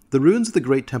 The ruins of the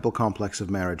great temple complex of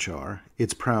Mirage,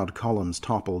 its proud columns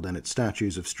toppled and its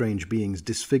statues of strange beings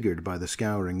disfigured by the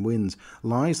scouring winds,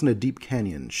 lies in a deep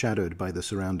canyon shadowed by the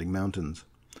surrounding mountains.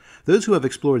 Those who have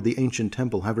explored the ancient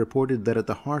temple have reported that at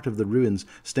the heart of the ruins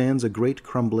stands a great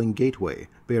crumbling gateway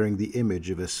bearing the image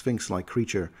of a sphinx-like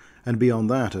creature, and beyond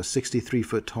that a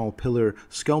 63-foot-tall pillar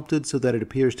sculpted so that it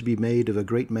appears to be made of a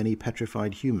great many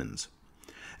petrified humans.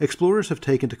 Explorers have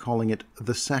taken to calling it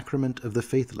the Sacrament of the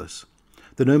Faithless.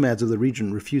 The nomads of the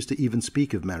region refuse to even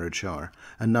speak of Mirage,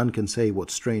 and none can say what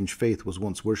strange faith was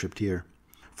once worshipped here.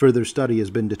 Further study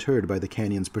has been deterred by the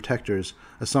canyon's protectors,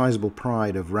 a sizable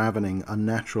pride of ravening,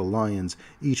 unnatural lions,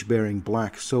 each bearing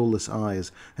black, soulless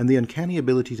eyes, and the uncanny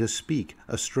ability to speak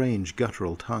a strange,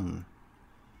 guttural tongue.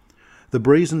 The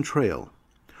Brazen Trail.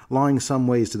 Lying some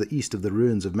ways to the east of the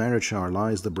ruins of Mirage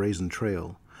lies the Brazen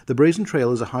Trail. The Brazen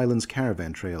Trail is a Highlands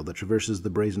caravan trail that traverses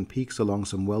the Brazen Peaks along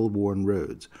some well-worn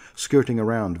roads, skirting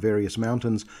around various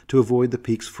mountains to avoid the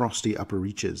peaks' frosty upper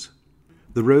reaches.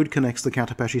 The road connects the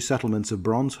Katapesh settlements of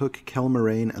Bronze Hook,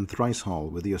 Kelmoraine, and Thrice-Hall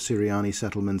with the Osiriani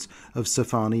settlements of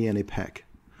Safani and Ipek.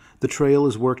 The trail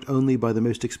is worked only by the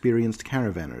most experienced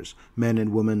caravanners, men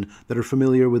and women that are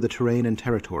familiar with the terrain and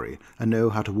territory and know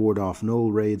how to ward off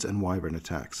gnoll raids and wyvern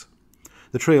attacks.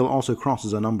 The trail also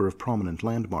crosses a number of prominent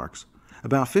landmarks.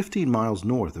 About 15 miles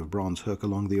north of Bronze Hook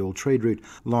along the old trade route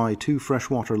lie two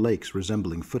freshwater lakes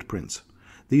resembling footprints.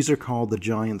 These are called the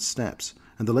Giant Steps,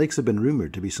 and the lakes have been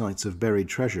rumored to be sites of buried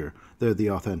treasure, though the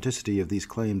authenticity of these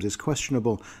claims is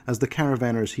questionable, as the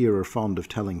caravanners here are fond of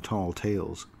telling tall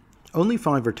tales. Only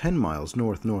 5 or 10 miles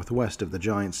north-northwest of the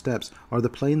Giant Steps are the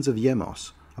plains of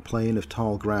Yemos, a plain of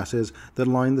tall grasses that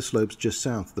line the slopes just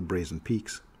south of the Brazen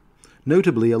Peaks.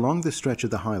 Notably, along this stretch of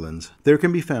the highlands, there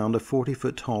can be found a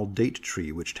 40-foot-tall date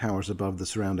tree which towers above the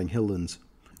surrounding hilllands.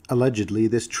 Allegedly,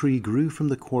 this tree grew from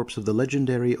the corpse of the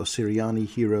legendary Osiriani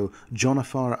hero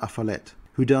Jonafar Afalet,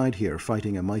 who died here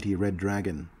fighting a mighty red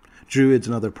dragon. Druids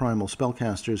and other primal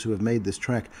spellcasters who have made this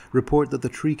trek report that the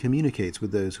tree communicates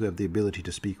with those who have the ability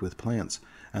to speak with plants,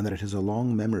 and that it has a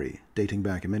long memory, dating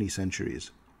back many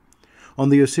centuries. On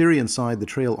the Osirian side, the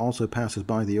trail also passes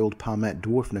by the old Pamet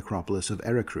dwarf necropolis of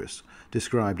Ericrus,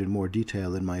 described in more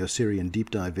detail in my Osirian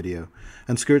deep dive video,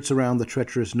 and skirts around the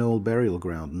treacherous gnoll burial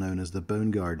ground known as the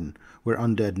Bone Garden, where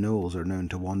undead gnolls are known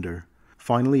to wander.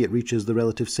 Finally, it reaches the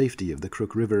relative safety of the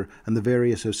Crook River and the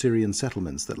various Osirian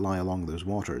settlements that lie along those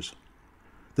waters.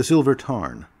 The Silver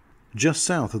Tarn. Just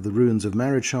south of the ruins of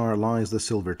Mirage lies the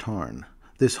Silver Tarn.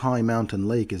 This high mountain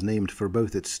lake is named for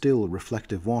both its still,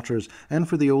 reflective waters and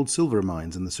for the old silver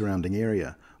mines in the surrounding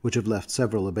area, which have left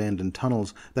several abandoned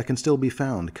tunnels that can still be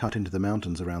found cut into the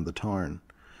mountains around the tarn.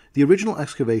 The original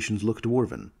excavations look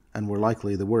dwarven, and were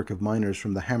likely the work of miners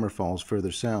from the Hammer Falls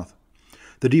further south.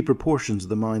 The deeper portions of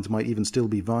the mines might even still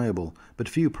be viable, but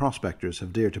few prospectors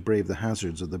have dared to brave the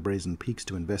hazards of the Brazen Peaks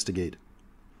to investigate.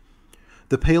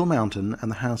 The Pale Mountain and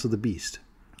the House of the Beast.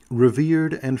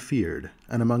 Revered and feared,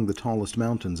 and among the tallest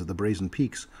mountains of the Brazen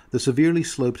Peaks, the severely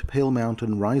sloped Pale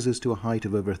Mountain rises to a height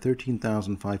of over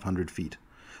 13,500 feet.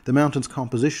 The mountain's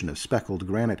composition of speckled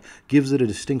granite gives it a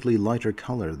distinctly lighter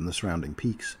color than the surrounding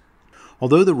peaks.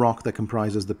 Although the rock that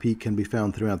comprises the peak can be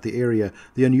found throughout the area,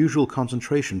 the unusual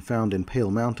concentration found in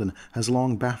Pale Mountain has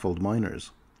long baffled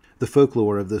miners. The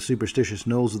folklore of the superstitious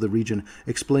gnolls of the region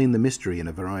explain the mystery in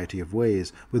a variety of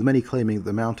ways, with many claiming that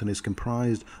the mountain is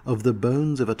comprised of the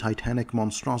bones of a titanic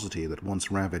monstrosity that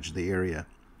once ravaged the area.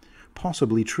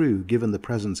 Possibly true, given the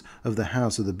presence of the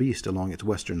House of the Beast along its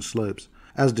western slopes.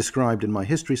 As described in my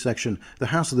history section, the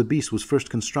House of the Beast was first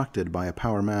constructed by a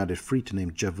power-mad Ifrit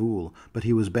named Javul, but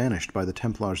he was banished by the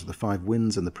Templars of the Five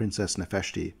Winds and the Princess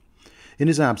Nefeshti. In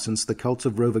his absence, the cults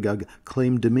of Rovagug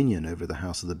claimed dominion over the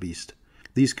House of the Beast.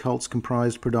 These cults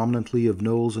comprised predominantly of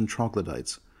gnolls and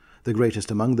troglodytes. The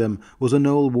greatest among them was a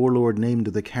gnoll warlord named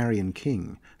the Carrion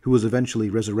King, who was eventually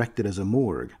resurrected as a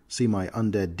Morg, see my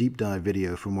Undead Deep Dive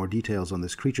video for more details on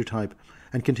this creature type,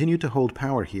 and continued to hold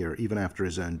power here even after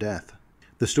his own death.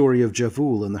 The story of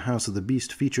Javul and the House of the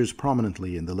Beast features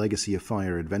prominently in the Legacy of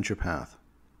Fire adventure path.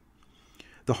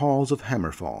 The Halls of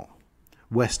Hammerfall.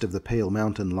 West of the Pale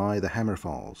Mountain lie the Hammer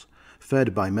Falls.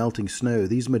 Fed by melting snow,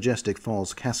 these majestic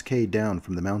falls cascade down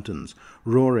from the mountains,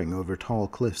 roaring over tall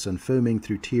cliffs and foaming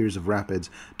through tiers of rapids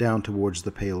down towards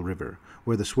the Pale River,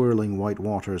 where the swirling white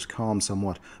waters calm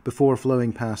somewhat before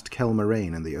flowing past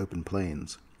Kelmoraine and the open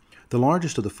plains. The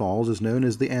largest of the falls is known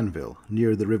as the Anvil,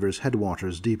 near the river's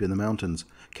headwaters deep in the mountains,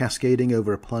 cascading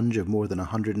over a plunge of more than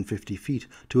 150 feet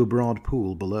to a broad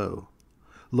pool below.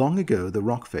 Long ago, the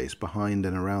rock face behind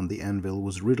and around the Anvil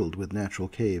was riddled with natural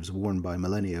caves worn by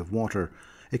millennia of water,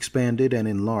 expanded and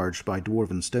enlarged by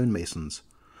dwarven stonemasons.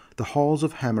 The halls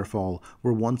of Hammerfall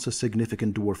were once a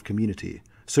significant dwarf community,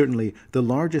 certainly the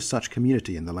largest such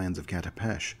community in the lands of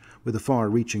Katapesh, with a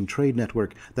far-reaching trade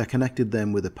network that connected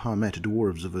them with the Pamet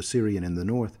dwarves of Osirian in the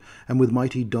north and with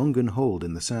mighty Dongan Hold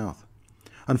in the south.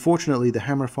 Unfortunately, the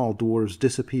Hammerfall dwarves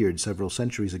disappeared several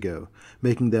centuries ago,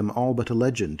 making them all but a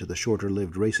legend to the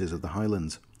shorter-lived races of the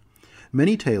Highlands.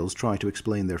 Many tales try to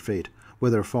explain their fate,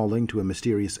 whether falling to a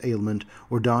mysterious ailment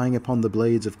or dying upon the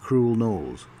blades of cruel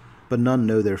gnolls, but none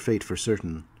know their fate for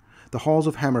certain. The halls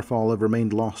of Hammerfall have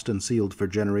remained lost and sealed for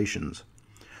generations.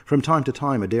 From time to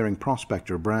time, a daring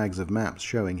prospector brags of maps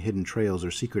showing hidden trails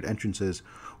or secret entrances,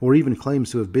 or even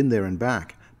claims to have been there and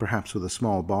back, perhaps with a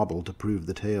small bauble to prove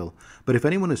the tale. But if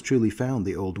anyone has truly found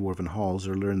the old dwarven halls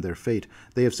or learned their fate,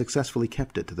 they have successfully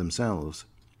kept it to themselves.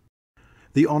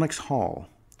 The Onyx Hall.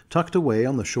 Tucked away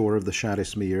on the shore of the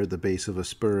Shadismere, at the base of a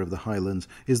spur of the Highlands,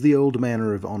 is the old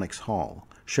manor of Onyx Hall,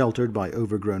 sheltered by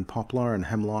overgrown poplar and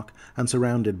hemlock and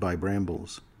surrounded by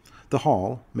brambles. The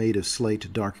hall, made of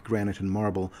slate, dark granite and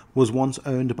marble, was once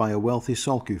owned by a wealthy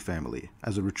Salku family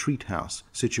as a retreat house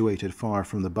situated far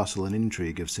from the bustle and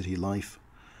intrigue of city life.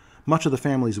 Much of the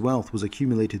family's wealth was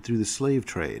accumulated through the slave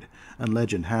trade, and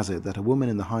legend has it that a woman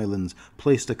in the Highlands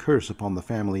placed a curse upon the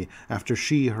family after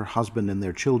she, her husband, and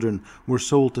their children were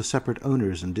sold to separate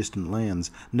owners in distant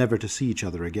lands, never to see each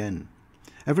other again.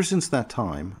 Ever since that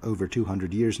time, over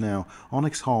 200 years now,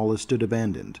 Onyx Hall has stood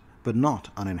abandoned, but not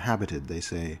uninhabited, they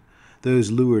say.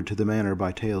 Those lured to the manor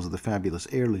by tales of the fabulous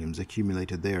heirlooms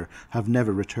accumulated there have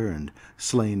never returned,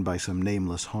 slain by some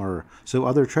nameless horror, so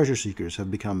other treasure seekers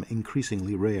have become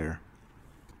increasingly rare.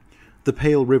 The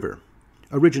Pale River.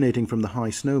 Originating from the high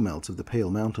snowmelts of the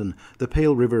Pale Mountain, the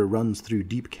Pale River runs through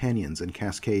deep canyons and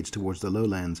cascades towards the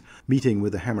lowlands, meeting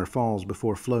with the Hammer Falls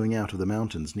before flowing out of the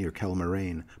mountains near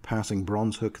Kelmoraine, passing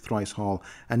Bronzehook, Thrice Hall,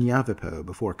 and Yavipo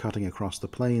before cutting across the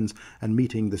plains and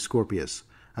meeting the Scorpius,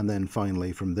 and then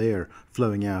finally from there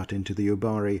flowing out into the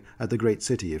Ubari at the great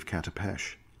city of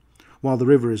Katapesh. While the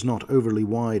river is not overly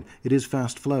wide, it is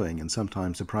fast-flowing and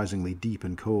sometimes surprisingly deep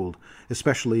and cold,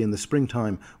 especially in the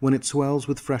springtime when it swells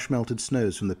with fresh-melted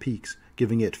snows from the peaks,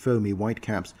 giving it foamy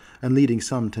whitecaps and leading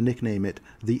some to nickname it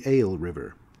the Ale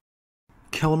River.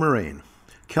 Kelmoraine.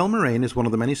 Kelmoraine is one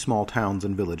of the many small towns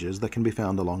and villages that can be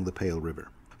found along the Pale River,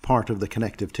 part of the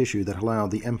connective tissue that allowed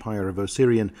the Empire of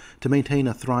Osirian to maintain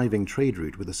a thriving trade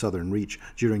route with the southern reach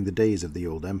during the days of the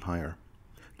Old Empire.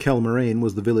 Kelmoraine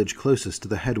was the village closest to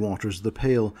the headwaters of the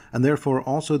Pale, and therefore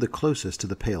also the closest to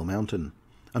the Pale Mountain.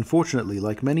 Unfortunately,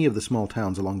 like many of the small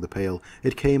towns along the Pale,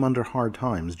 it came under hard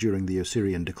times during the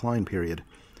Osirian decline period,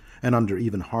 and under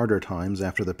even harder times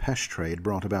after the Pesh trade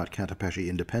brought about Katapeshi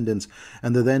independence,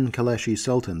 and the then Kaleshi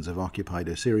sultans of occupied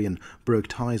Osirian broke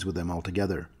ties with them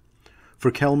altogether. For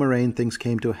Kelmoraine, things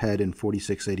came to a head in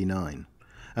 4689.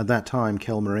 At that time,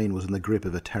 Kelmoraine was in the grip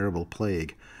of a terrible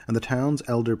plague, and the town's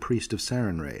elder priest of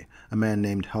Sarenrae, a man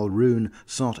named Halrune,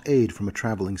 sought aid from a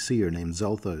traveling seer named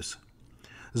Zalthos.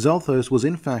 Zalthos was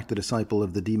in fact a disciple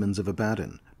of the demons of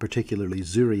Abaddon, particularly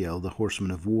Zuriel, the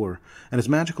horseman of war, and his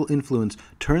magical influence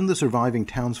turned the surviving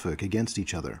townsfolk against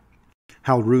each other.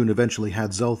 Halrune eventually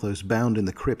had Zalthos bound in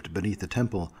the crypt beneath the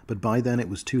temple, but by then it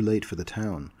was too late for the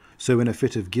town. So in a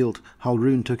fit of guilt,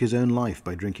 Halrune took his own life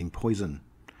by drinking poison.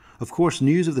 Of course,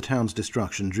 news of the town's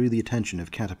destruction drew the attention of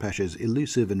Katapesh's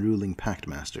elusive and ruling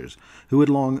Pactmasters, who had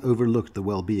long overlooked the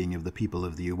well-being of the people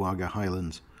of the Uwaga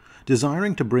Highlands.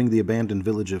 Desiring to bring the abandoned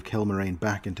village of Kelmoraine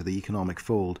back into the economic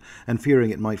fold, and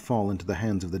fearing it might fall into the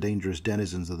hands of the dangerous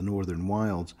denizens of the northern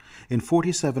wilds, in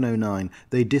 4709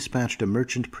 they dispatched a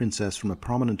merchant princess from a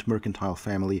prominent mercantile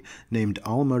family named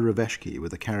Alma Raveshki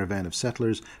with a caravan of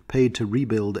settlers paid to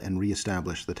rebuild and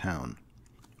re-establish the town.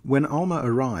 When Alma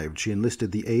arrived, she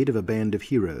enlisted the aid of a band of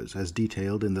heroes, as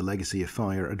detailed in the Legacy of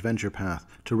Fire adventure path,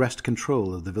 to wrest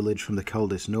control of the village from the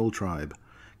Kuldis Knoll tribe.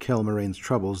 Kelmoraine's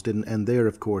troubles didn't end there,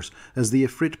 of course, as the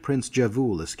Ifrit Prince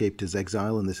Javul escaped his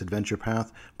exile in this adventure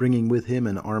path, bringing with him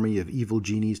an army of evil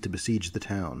genies to besiege the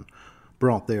town,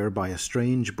 brought there by a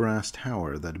strange brass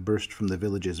tower that burst from the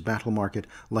village's battle market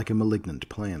like a malignant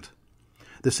plant.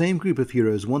 The same group of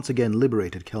heroes once again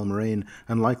liberated Kelmoraine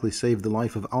and likely saved the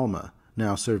life of Alma,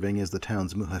 now serving as the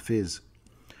town's muhafiz.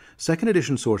 Second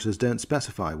edition sources don't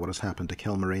specify what has happened to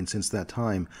Kelmarain since that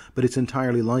time, but it's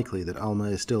entirely likely that Alma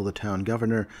is still the town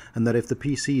governor, and that if the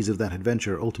PCs of that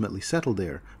adventure ultimately settled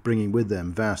there, bringing with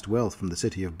them vast wealth from the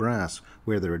city of Brass,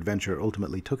 where their adventure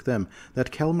ultimately took them,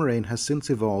 that Kelmarain has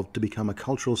since evolved to become a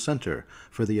cultural center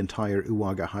for the entire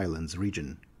Uaga Highlands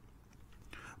region.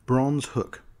 Bronze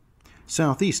Hook.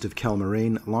 Southeast of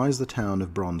Kelmarain lies the town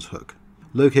of Bronze Hook.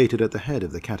 Located at the head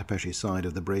of the Katapesh side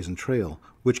of the Brazen Trail,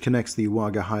 which connects the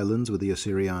Uaga Highlands with the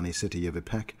Osiriani city of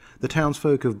Ipek, the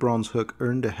townsfolk of Bronze Hook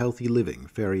earned a healthy living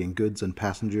ferrying goods and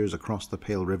passengers across the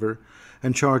Pale River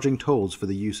and charging tolls for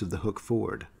the use of the Hook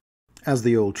Ford. As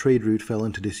the old trade route fell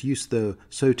into disuse, though,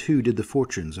 so too did the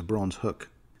fortunes of Bronze Hook.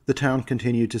 The town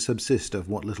continued to subsist of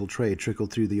what little trade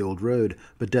trickled through the old road,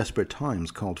 but desperate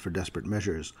times called for desperate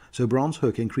measures, so Bronze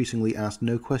Hook increasingly asked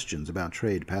no questions about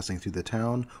trade passing through the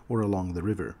town or along the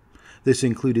river. This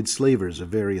included slavers of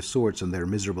various sorts and their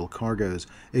miserable cargoes,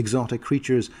 exotic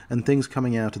creatures, and things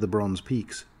coming out of the Bronze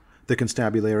Peaks. The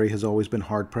constabulary has always been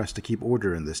hard-pressed to keep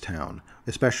order in this town,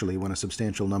 especially when a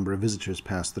substantial number of visitors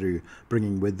pass through,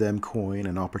 bringing with them coin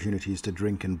and opportunities to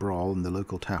drink and brawl in the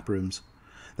local taprooms.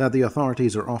 That the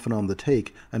authorities are often on the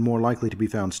take and more likely to be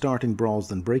found starting brawls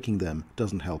than breaking them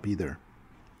doesn't help either.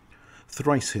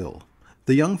 Thricehill.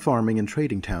 The young farming and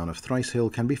trading town of Thricehill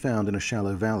can be found in a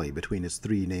shallow valley between its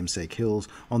three namesake hills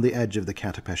on the edge of the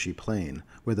Katapesh plain,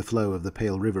 where the flow of the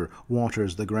Pale River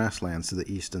waters the grasslands to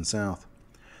the east and south.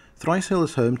 Thricehill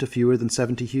is home to fewer than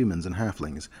 70 humans and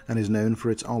halflings, and is known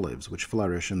for its olives, which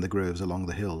flourish in the groves along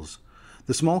the hills.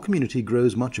 The small community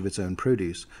grows much of its own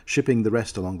produce, shipping the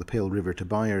rest along the Pale River to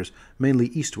buyers, mainly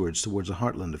eastwards towards the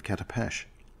heartland of Katapesh.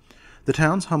 The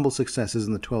town's humble successes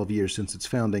in the 12 years since its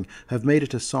founding have made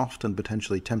it a soft and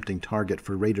potentially tempting target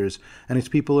for raiders, and its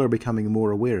people are becoming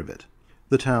more aware of it.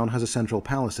 The town has a central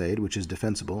palisade, which is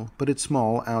defensible, but it's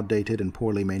small, outdated, and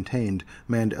poorly maintained,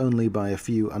 manned only by a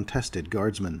few untested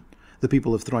guardsmen. The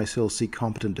people of Thricehill seek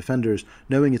competent defenders,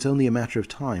 knowing it's only a matter of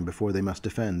time before they must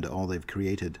defend all they've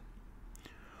created.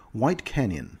 White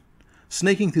Canyon.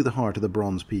 Snaking through the heart of the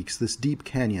Bronze Peaks, this deep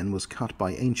canyon was cut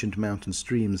by ancient mountain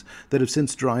streams that have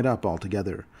since dried up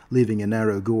altogether, leaving a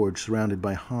narrow gorge surrounded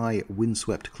by high,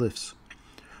 windswept cliffs.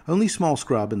 Only small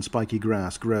scrub and spiky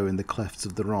grass grow in the clefts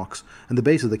of the rocks, and the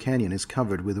base of the canyon is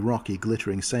covered with rocky,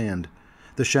 glittering sand.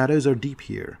 The shadows are deep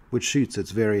here, which suits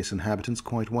its various inhabitants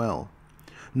quite well.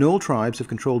 Knoll tribes have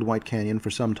controlled White Canyon for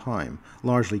some time,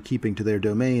 largely keeping to their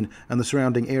domain and the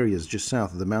surrounding areas just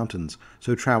south of the mountains,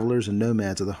 so travelers and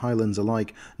nomads of the highlands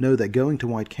alike know that going to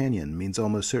White Canyon means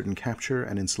almost certain capture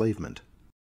and enslavement.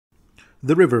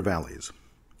 The River Valleys.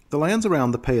 The lands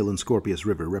around the Pale and Scorpius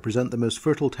River represent the most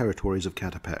fertile territories of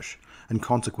Katapesh, and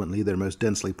consequently their most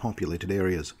densely populated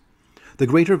areas. The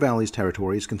Greater Valleys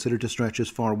territory is considered to stretch as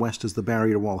far west as the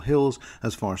Barrier Wall Hills,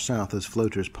 as far south as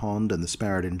Floater's Pond and the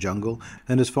Sparadin Jungle,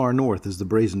 and as far north as the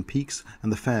Brazen Peaks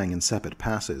and the Fang and Sepet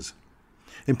Passes.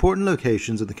 Important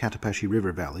locations in the Katapesh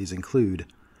River valleys include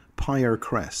Pyre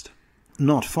Crest.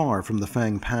 Not far from the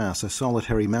Fang Pass, a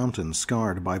solitary mountain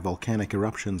scarred by volcanic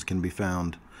eruptions can be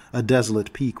found, a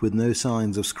desolate peak with no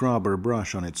signs of scrub or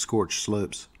brush on its scorched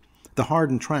slopes. The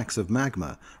hardened tracks of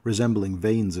magma, resembling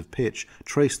veins of pitch,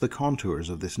 trace the contours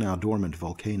of this now dormant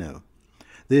volcano.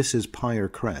 This is Pyre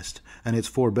Crest, and its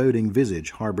foreboding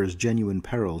visage harbors genuine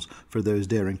perils for those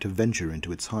daring to venture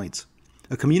into its heights.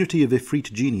 A community of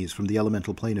Ifrit genies from the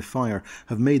elemental plane of fire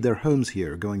have made their homes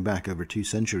here going back over 2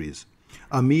 centuries.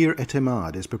 Amir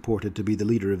Etemad is purported to be the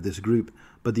leader of this group,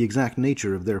 but the exact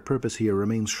nature of their purpose here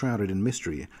remains shrouded in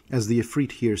mystery, as the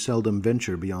Ifrit here seldom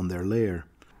venture beyond their lair.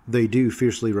 They do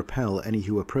fiercely repel any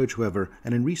who approach, however,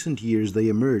 and in recent years they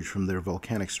emerge from their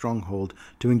volcanic stronghold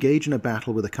to engage in a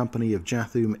battle with a company of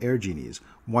Jathum air genies,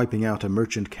 wiping out a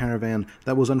merchant caravan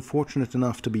that was unfortunate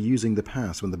enough to be using the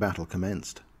pass when the battle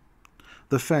commenced.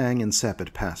 The Fang and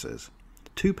Sepet Passes.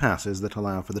 2 passes that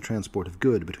allow for the transport of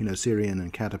good between Osirian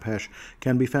and Katapesh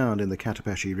can be found in the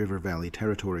Katapesh River Valley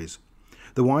territories.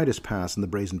 The widest pass in the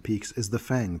Brazen Peaks is the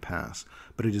Fang Pass,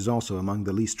 but it is also among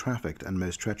the least trafficked and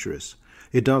most treacherous.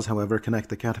 It does, however, connect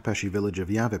the Katapesh village of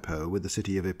Yavipo with the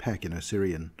city of Ipek in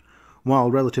Osirian.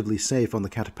 While relatively safe on the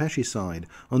Katapesh side,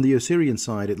 on the Osirian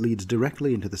side it leads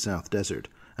directly into the South Desert,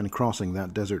 and crossing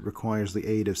that desert requires the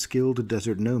aid of skilled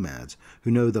desert nomads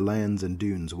who know the lands and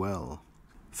dunes well.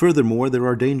 Furthermore, there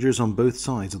are dangers on both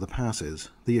sides of the passes,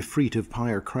 the Ifrit of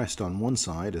Pyre Crest on one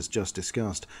side, as just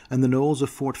discussed, and the knolls of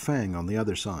Fort Fang on the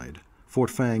other side. Fort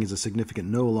Fang is a significant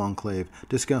knoll enclave,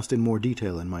 discussed in more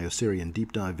detail in my Osirian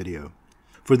deep dive video.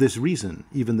 For this reason,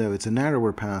 even though it's a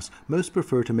narrower pass, most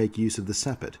prefer to make use of the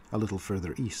Sepet, a little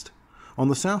further east. On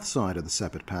the south side of the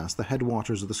Sepet Pass, the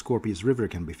headwaters of the Scorpius River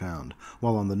can be found,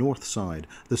 while on the north side,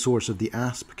 the source of the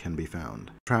Asp can be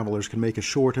found. Travelers can make a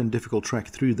short and difficult trek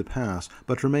through the pass,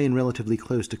 but remain relatively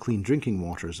close to clean drinking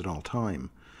waters at all time.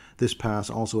 This pass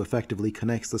also effectively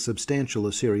connects the substantial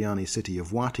Assyriani city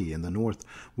of Wati in the north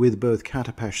with both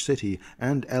Katapesh city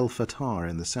and El Fatar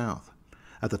in the south.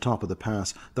 At the top of the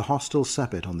pass, the hostile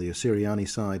Sepet on the Assyriani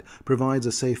side provides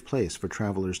a safe place for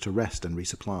travelers to rest and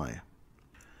resupply.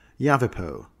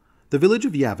 Yavipo. The village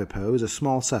of Yavipo is a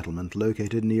small settlement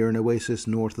located near an oasis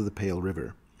north of the Pale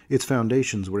River. Its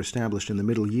foundations were established in the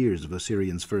middle years of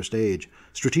Assyrian's First Age,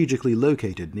 strategically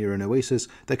located near an oasis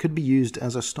that could be used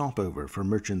as a stopover for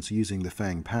merchants using the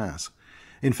Fang Pass.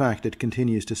 In fact, it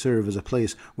continues to serve as a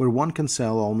place where one can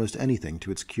sell almost anything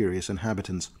to its curious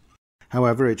inhabitants.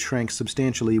 However, it shrank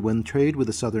substantially when trade with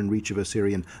the southern reach of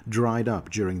Assyrian dried up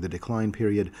during the decline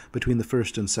period between the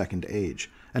First and Second Age,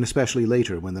 and especially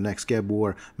later when the next Geb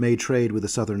War made trade with the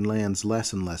southern lands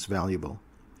less and less valuable.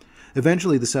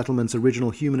 Eventually, the settlement's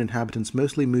original human inhabitants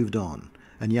mostly moved on,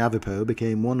 and Yavipo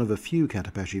became one of a few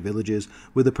Katapeshi villages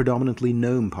with a predominantly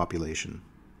gnome population.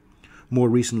 More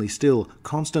recently still,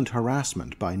 constant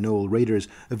harassment by Gnoll raiders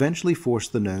eventually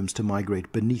forced the gnomes to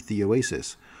migrate beneath the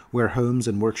oasis, where homes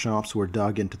and workshops were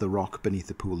dug into the rock beneath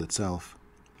the pool itself.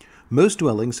 Most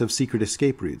dwellings have secret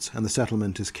escape routes, and the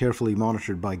settlement is carefully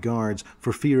monitored by guards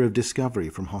for fear of discovery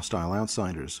from hostile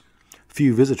outsiders.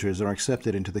 Few visitors are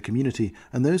accepted into the community,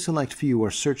 and those select few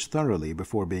are searched thoroughly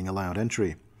before being allowed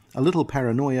entry. A little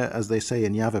paranoia, as they say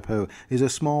in Yavipo, is a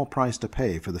small price to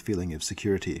pay for the feeling of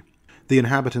security. The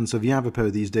inhabitants of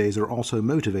Yavipo these days are also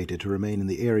motivated to remain in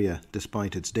the area,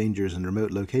 despite its dangers and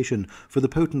remote location, for the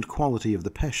potent quality of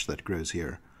the pesh that grows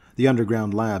here. The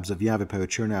underground labs of Yavipo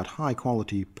churn out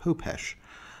high-quality popesh,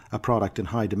 a product in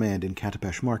high demand in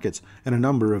Katapesh markets, and a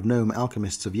number of gnome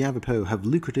alchemists of Yavipo have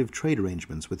lucrative trade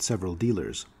arrangements with several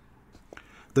dealers.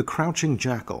 The Crouching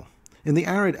Jackal. In the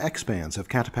arid expanse of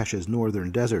Katapesh's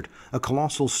northern desert, a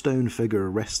colossal stone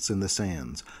figure rests in the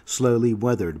sands, slowly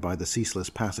weathered by the ceaseless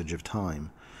passage of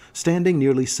time. Standing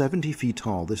nearly 70 feet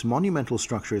tall, this monumental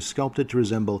structure is sculpted to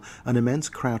resemble an immense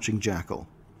crouching jackal.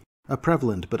 A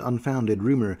prevalent but unfounded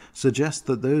rumor suggests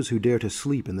that those who dare to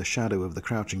sleep in the shadow of the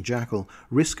crouching jackal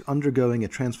risk undergoing a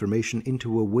transformation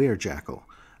into a were-jackal,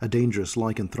 a dangerous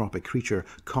lycanthropic creature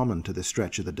common to this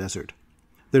stretch of the desert.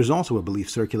 There's also a belief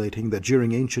circulating that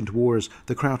during ancient wars,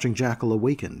 the crouching jackal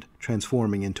awakened,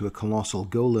 transforming into a colossal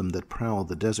golem that prowled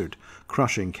the desert,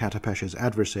 crushing Katapesh's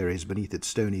adversaries beneath its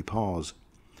stony paws.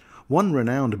 One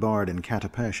renowned bard in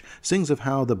Katapesh sings of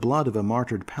how the blood of a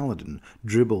martyred paladin,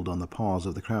 dribbled on the paws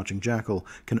of the crouching jackal,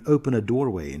 can open a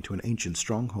doorway into an ancient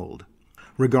stronghold.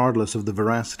 Regardless of the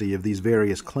veracity of these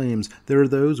various claims, there are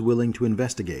those willing to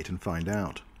investigate and find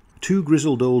out. Two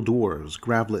grizzled old dwarves,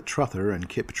 Gravlet Truther and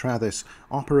Kip Trathis,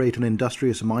 operate an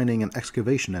industrious mining and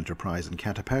excavation enterprise in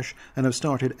Katapesh and have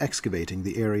started excavating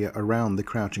the area around the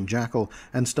crouching jackal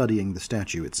and studying the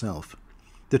statue itself.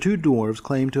 The two dwarves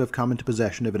claim to have come into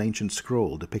possession of an ancient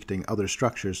scroll depicting other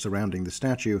structures surrounding the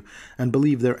statue, and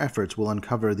believe their efforts will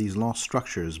uncover these lost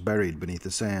structures buried beneath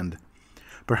the sand.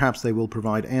 Perhaps they will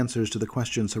provide answers to the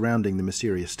questions surrounding the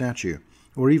mysterious statue,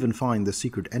 or even find the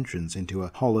secret entrance into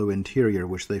a hollow interior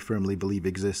which they firmly believe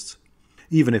exists.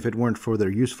 Even if it weren't for their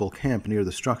useful camp near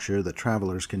the structure that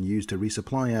travelers can use to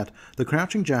resupply at, the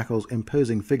crouching jackal's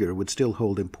imposing figure would still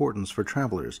hold importance for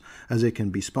travelers, as it can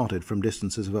be spotted from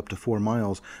distances of up to 4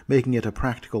 miles, making it a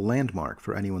practical landmark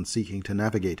for anyone seeking to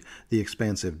navigate the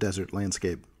expansive desert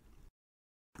landscape.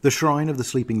 The Shrine of the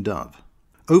Sleeping Dove.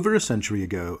 Over a century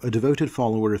ago, a devoted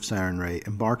follower of Sarenrae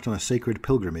embarked on a sacred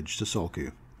pilgrimage to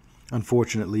Solku.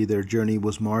 Unfortunately, their journey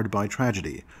was marred by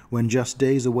tragedy, when just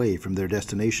days away from their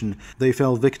destination, they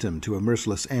fell victim to a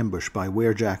merciless ambush by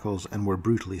were-jackals and were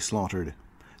brutally slaughtered.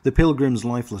 The pilgrims'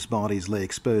 lifeless bodies lay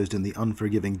exposed in the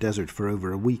unforgiving desert for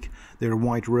over a week, their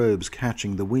white robes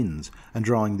catching the winds and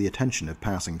drawing the attention of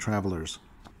passing travelers.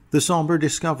 The somber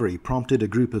discovery prompted a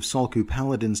group of Solku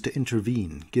paladins to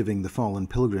intervene, giving the fallen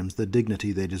pilgrims the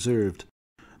dignity they deserved.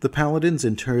 The paladins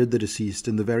interred the deceased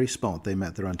in the very spot they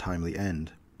met their untimely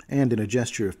end, and in a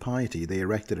gesture of piety they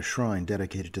erected a shrine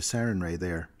dedicated to Sarenrae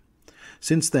there.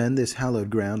 Since then, this hallowed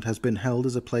ground has been held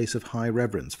as a place of high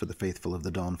reverence for the faithful of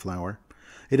the Dawnflower.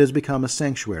 It has become a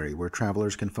sanctuary where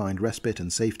travelers can find respite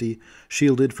and safety,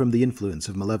 shielded from the influence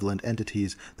of malevolent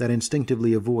entities that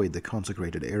instinctively avoid the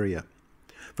consecrated area.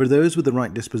 For those with the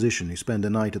right disposition who spend a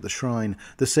night at the shrine,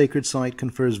 the sacred site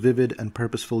confers vivid and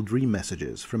purposeful dream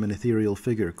messages from an ethereal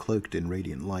figure cloaked in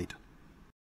radiant light.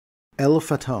 El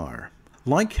Fatar.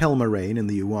 Like Helmarain in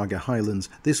the Uaga Highlands,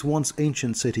 this once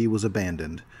ancient city was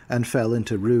abandoned and fell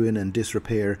into ruin and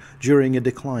disrepair during a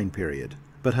decline period,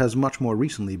 but has much more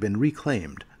recently been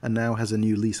reclaimed and now has a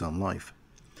new lease on life.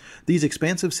 These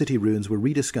expansive city ruins were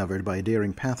rediscovered by a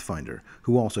daring Pathfinder,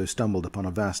 who also stumbled upon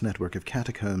a vast network of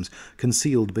catacombs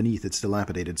concealed beneath its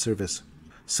dilapidated surface.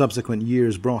 Subsequent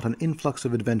years brought an influx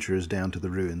of adventurers down to the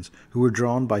ruins, who were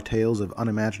drawn by tales of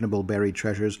unimaginable buried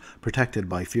treasures protected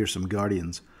by fearsome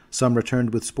guardians. Some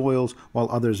returned with spoils, while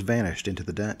others vanished into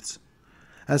the depths.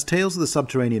 As tales of the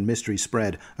subterranean mystery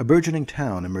spread, a burgeoning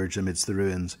town emerged amidst the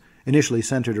ruins. Initially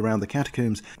centered around the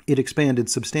catacombs, it expanded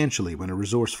substantially when a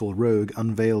resourceful rogue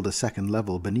unveiled a second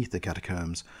level beneath the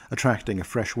catacombs, attracting a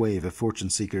fresh wave of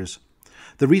fortune-seekers.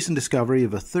 The recent discovery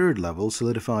of a third level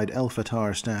solidified El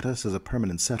Fatar's status as a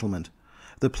permanent settlement.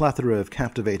 The plethora of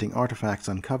captivating artifacts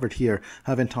uncovered here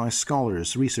have enticed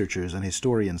scholars, researchers, and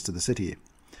historians to the city.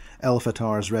 El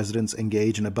Fatar's residents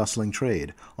engage in a bustling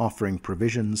trade, offering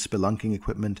provisions, spelunking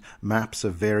equipment, maps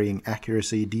of varying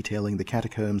accuracy detailing the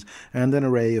catacombs, and an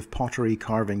array of pottery,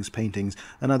 carvings, paintings,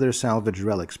 and other salvaged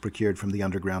relics procured from the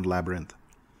underground labyrinth.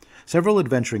 Several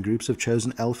adventuring groups have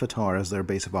chosen El Fatar as their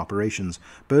base of operations,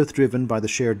 both driven by the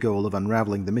shared goal of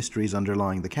unraveling the mysteries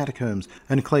underlying the catacombs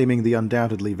and claiming the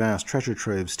undoubtedly vast treasure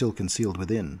trove still concealed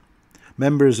within.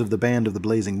 Members of the Band of the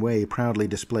Blazing Way proudly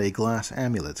display glass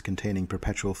amulets containing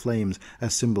perpetual flames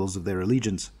as symbols of their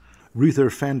allegiance. Ruther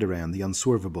Fanderan, the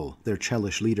Unswervable, their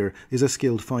Chelish leader, is a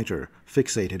skilled fighter,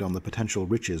 fixated on the potential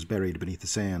riches buried beneath the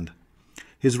sand.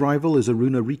 His rival is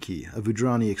Aruna Riki, a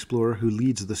Vudrani explorer who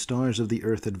leads the Stars of the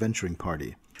Earth adventuring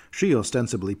party. She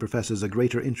ostensibly professes a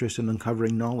greater interest in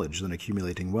uncovering knowledge than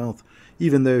accumulating wealth,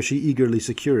 even though she eagerly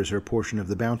secures her portion of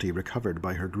the bounty recovered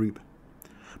by her group.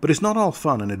 But it's not all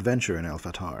fun and adventure in El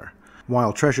Fatar.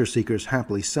 While treasure seekers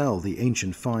happily sell the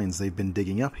ancient finds they've been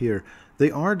digging up here,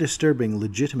 they are disturbing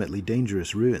legitimately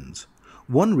dangerous ruins.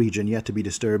 One region yet to be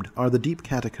disturbed are the deep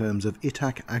catacombs of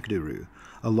Itak Agduru,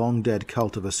 a long-dead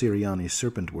cult of Assyriani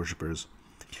serpent worshippers.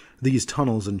 These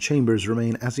tunnels and chambers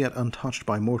remain as yet untouched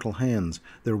by mortal hands,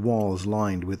 their walls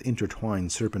lined with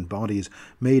intertwined serpent bodies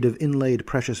made of inlaid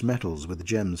precious metals with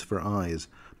gems for eyes,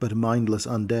 but mindless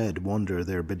undead wander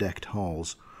their bedecked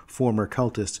halls, former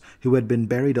cultists who had been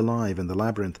buried alive in the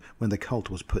labyrinth when the cult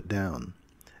was put down.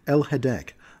 El Hedek,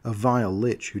 a vile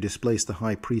lich who displaced the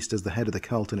high priest as the head of the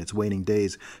cult in its waning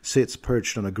days, sits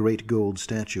perched on a great gold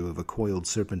statue of a coiled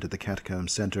serpent at the catacomb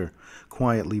center,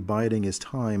 quietly biding his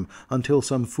time until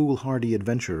some foolhardy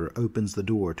adventurer opens the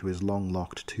door to his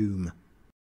long-locked tomb.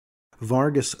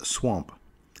 Vargas Swamp.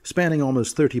 Spanning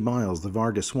almost 30 miles, the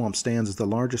Vargas Swamp stands as the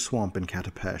largest swamp in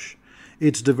Katapesh.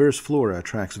 Its diverse flora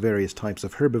attracts various types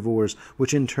of herbivores,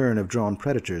 which in turn have drawn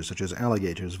predators such as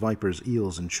alligators, vipers,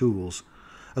 eels, and chouls.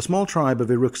 A small tribe of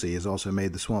Iruxi has also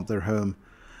made the swamp their home.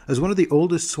 As one of the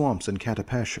oldest swamps in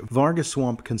Katapesh, Vargas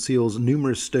Swamp conceals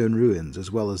numerous stone ruins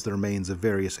as well as the remains of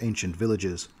various ancient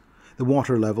villages. The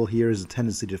water level here has a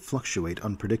tendency to fluctuate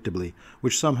unpredictably,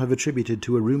 which some have attributed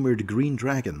to a rumored green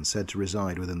dragon said to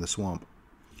reside within the swamp.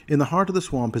 In the heart of the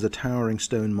swamp is a towering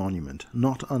stone monument,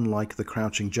 not unlike the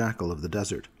crouching jackal of the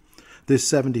desert. This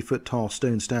 70-foot-tall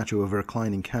stone statue of a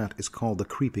reclining cat is called the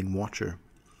Creeping Watcher.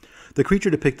 The creature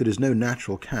depicted is no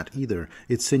natural cat either.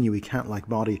 Its sinewy cat-like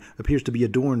body appears to be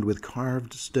adorned with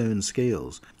carved stone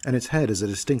scales, and its head has a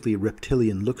distinctly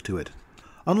reptilian look to it.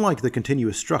 Unlike the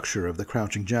continuous structure of the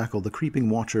crouching jackal, the Creeping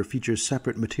Watcher features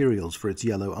separate materials for its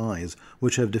yellow eyes,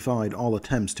 which have defied all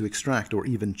attempts to extract or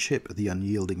even chip the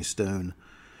unyielding stone.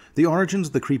 The origins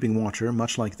of the Creeping Watcher,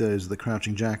 much like those of the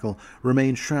crouching jackal,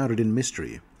 remain shrouded in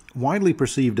mystery. Widely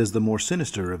perceived as the more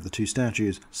sinister of the two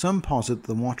statues, some posit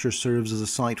the Watcher serves as a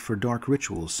site for dark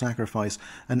rituals, sacrifice,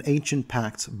 and ancient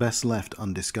pacts best left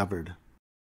undiscovered.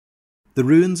 The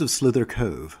ruins of Slither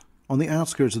Cove. On the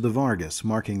outskirts of the Vargas,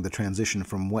 marking the transition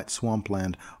from wet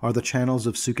swampland, are the channels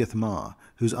of Suketh Ma,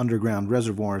 whose underground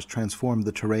reservoirs transform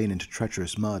the terrain into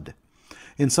treacherous mud.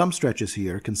 In some stretches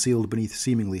here, concealed beneath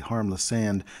seemingly harmless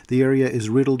sand, the area is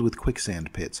riddled with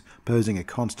quicksand pits, posing a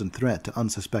constant threat to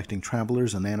unsuspecting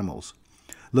travelers and animals.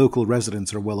 Local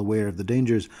residents are well aware of the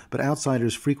dangers, but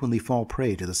outsiders frequently fall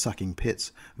prey to the sucking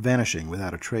pits, vanishing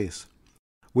without a trace.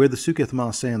 Where the Suketh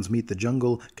Ma sands meet the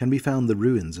jungle can be found the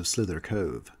ruins of Slither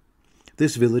Cove.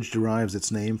 This village derives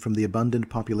its name from the abundant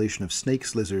population of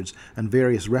snakes, lizards, and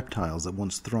various reptiles that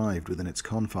once thrived within its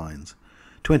confines.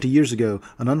 20 years ago,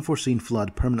 an unforeseen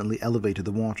flood permanently elevated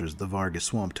the waters of the Vargas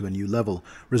Swamp to a new level,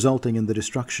 resulting in the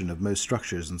destruction of most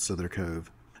structures in Slither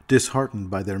Cove. Disheartened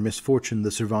by their misfortune,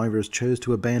 the survivors chose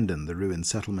to abandon the ruined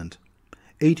settlement.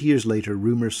 8 years later,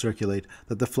 rumors circulate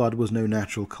that the flood was no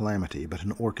natural calamity, but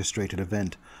an orchestrated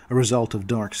event, a result of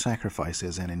dark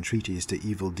sacrifices and entreaties to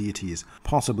evil deities,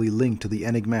 possibly linked to the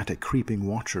enigmatic creeping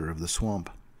watcher of the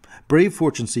swamp. Brave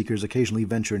fortune-seekers occasionally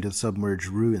venture into the submerged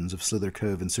ruins of Slither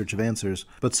Cove in search of answers,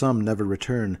 but some never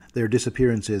return, their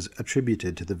disappearances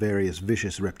attributed to the various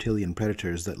vicious reptilian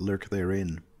predators that lurk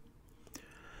therein.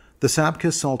 The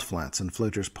Sabka Salt Flats and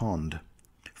Floater's Pond.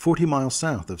 40 miles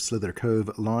south of Slither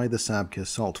Cove lie the Sabka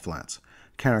Salt Flats,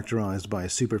 characterized by a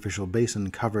superficial basin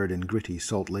covered in gritty,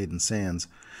 salt-laden sands.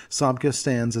 Sabka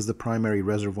stands as the primary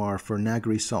reservoir for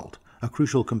Nagri salt, a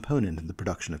crucial component in the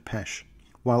production of pesh.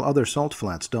 While other salt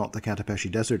flats dot the Katapesh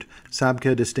Desert,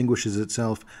 Sabka distinguishes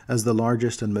itself as the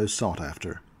largest and most sought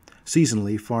after.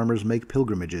 Seasonally, farmers make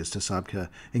pilgrimages to Sabka,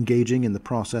 engaging in the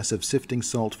process of sifting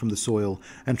salt from the soil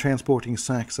and transporting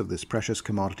sacks of this precious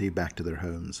commodity back to their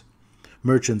homes.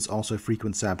 Merchants also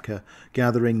frequent Sabka,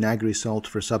 gathering Nagri salt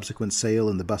for subsequent sale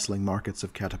in the bustling markets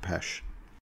of Katapesh.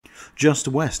 Just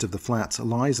west of the flats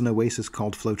lies an oasis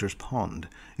called Floater's Pond.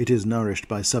 It is nourished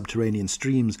by subterranean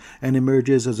streams and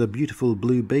emerges as a beautiful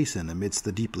blue basin amidst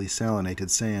the deeply salinated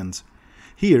sands.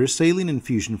 Here, saline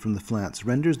infusion from the flats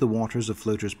renders the waters of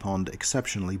Floater's Pond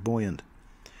exceptionally buoyant.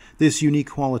 This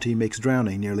unique quality makes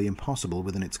drowning nearly impossible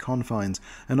within its confines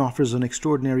and offers an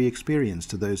extraordinary experience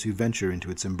to those who venture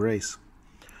into its embrace.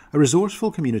 A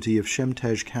resourceful community of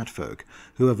Shemtej catfolk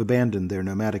who have abandoned their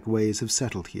nomadic ways have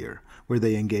settled here, where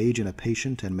they engage in a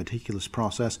patient and meticulous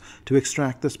process to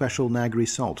extract the special Nagri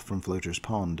salt from Floater's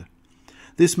Pond.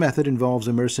 This method involves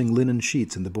immersing linen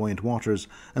sheets in the buoyant waters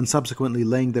and subsequently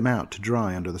laying them out to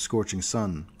dry under the scorching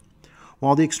sun.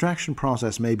 While the extraction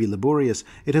process may be laborious,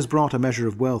 it has brought a measure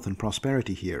of wealth and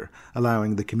prosperity here,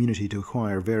 allowing the community to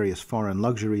acquire various foreign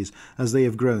luxuries as they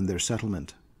have grown their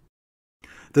settlement.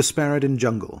 The Sparadin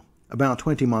Jungle. About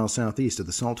 20 miles southeast of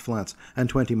the Salt Flats and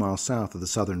 20 miles south of the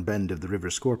southern bend of the River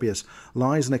Scorpius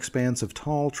lies an expanse of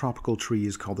tall tropical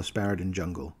trees called the Sparadin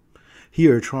Jungle.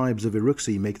 Here tribes of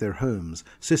Iruxi make their homes,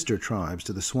 sister tribes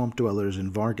to the swamp dwellers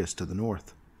in Vargas to the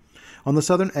north. On the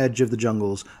southern edge of the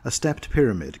jungles, a stepped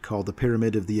pyramid called the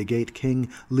Pyramid of the Agate King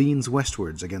leans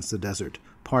westwards against the desert,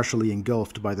 partially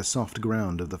engulfed by the soft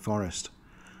ground of the forest.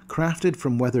 Crafted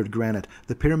from weathered granite,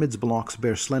 the pyramid's blocks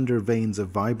bear slender veins of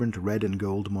vibrant red and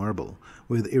gold marble,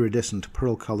 with iridescent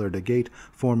pearl-colored agate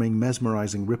forming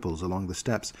mesmerizing ripples along the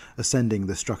steps, ascending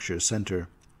the structure's center.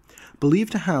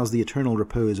 Believed to house the eternal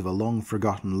repose of a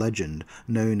long-forgotten legend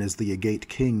known as the Agate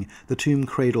King, the tomb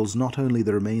cradles not only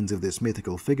the remains of this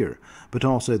mythical figure, but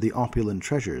also the opulent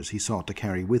treasures he sought to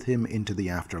carry with him into the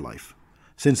afterlife.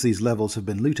 Since these levels have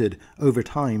been looted, over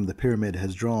time the pyramid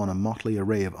has drawn a motley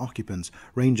array of occupants,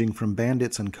 ranging from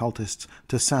bandits and cultists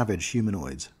to savage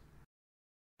humanoids.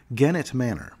 Gennet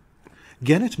Manor.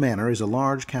 Gennet Manor is a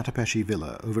large Katapeshi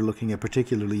villa overlooking a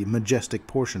particularly majestic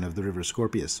portion of the River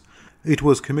Scorpius. It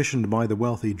was commissioned by the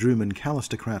wealthy Druman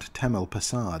calistocrat Temel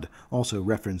Pasad, also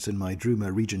referenced in my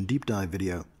Druma region deep dive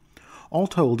video. All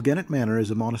told, Gennet Manor is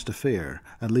a modest affair,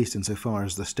 at least insofar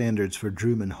as the standards for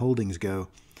Druman holdings go.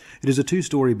 It is a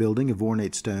two-story building of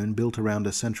ornate stone built around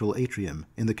a central atrium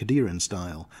in the Kadiran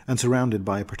style and surrounded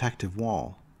by a protective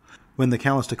wall. When the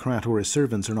calistocrat or his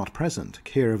servants are not present,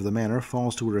 care of the manor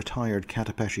falls to a retired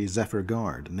Katapeshi Zephyr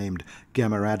guard named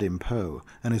Gamaradim Po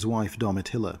and his wife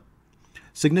Domitilla.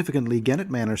 Significantly, Gennet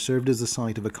Manor served as the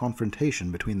site of a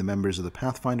confrontation between the members of the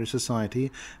Pathfinder Society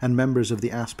and members of the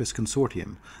Aspis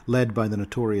Consortium, led by the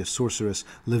notorious sorceress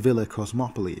Livilla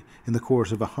Cosmopoli, in the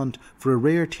course of a hunt for a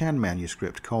rare Tian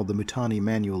manuscript called the Mutani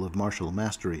Manual of Martial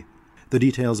Mastery. The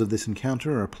details of this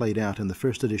encounter are played out in the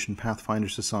first edition Pathfinder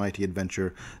Society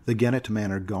adventure, The Gennet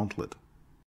Manor Gauntlet.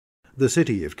 The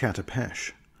city of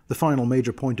Katapesh. The final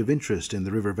major point of interest in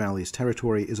the River Valley's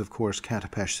territory is of course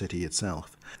Katapesh city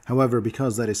itself. However,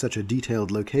 because that is such a detailed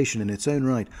location in its own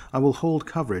right, I will hold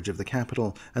coverage of the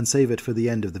capital and save it for the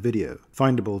end of the video,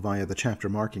 findable via the chapter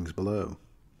markings below.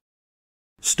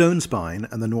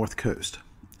 Stonespine and the North Coast.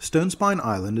 Stonespine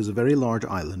Island is a very large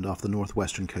island off the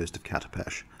northwestern coast of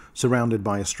Katapesh, surrounded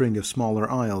by a string of smaller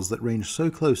isles that range so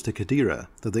close to Kadira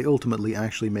that they ultimately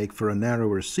actually make for a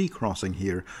narrower sea crossing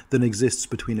here than exists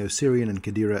between Osirian and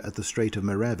Kadira at the Strait of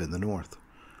Merev in the north.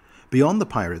 Beyond the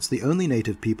pirates, the only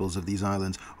native peoples of these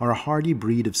islands are a hardy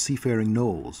breed of seafaring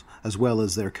gnolls, as well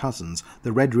as their cousins, the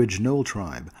Redridge Gnoll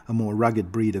tribe, a more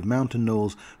rugged breed of mountain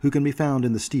gnolls who can be found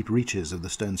in the steep reaches of the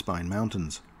Stonespine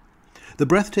Mountains. The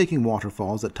breathtaking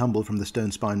waterfalls that tumble from the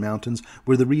Stonespine Mountains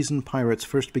were the reason pirates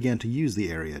first began to use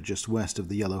the area just west of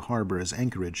the Yellow Harbor as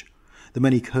anchorage. The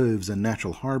many coves and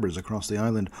natural harbors across the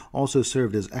island also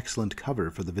served as excellent cover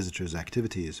for the visitors'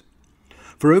 activities.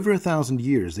 For over 1,000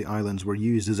 years, the islands were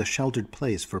used as a sheltered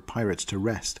place for pirates to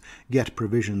rest, get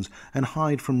provisions, and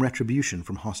hide from retribution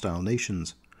from hostile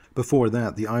nations. Before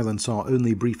that, the island saw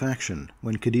only brief action,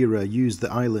 when Kadira used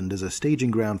the island as a staging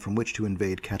ground from which to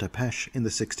invade Katapesh in the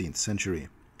 16th century.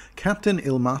 Captain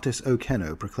Ilmatis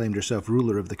Okeno proclaimed herself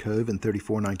ruler of the cove in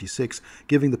 3496,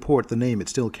 giving the port the name it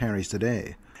still carries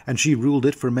today, and she ruled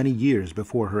it for many years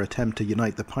before her attempt to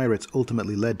unite the pirates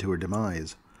ultimately led to her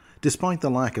demise. Despite the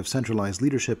lack of centralized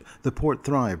leadership, the port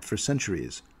thrived for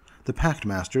centuries. The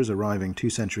Pactmasters, arriving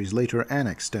 2 centuries later,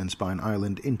 annexed Stonespine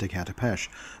Island into Katapesh,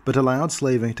 but allowed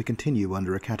slaving to continue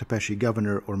under a Katapeshi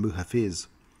governor or muhafiz.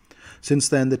 Since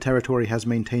then, the territory has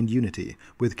maintained unity,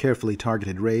 with carefully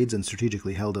targeted raids and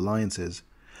strategically held alliances.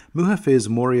 Muhafiz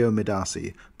Morio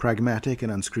Midasi, pragmatic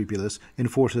and unscrupulous,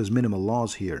 enforces minimal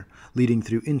laws here, leading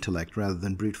through intellect rather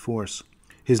than brute force.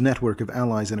 His network of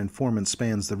allies and informants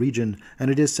spans the region, and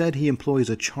it is said he employs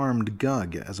a charmed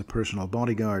Gug as a personal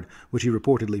bodyguard, which he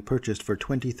reportedly purchased for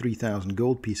 23,000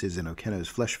 gold pieces in Okeno's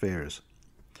flesh fairs.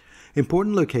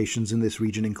 Important locations in this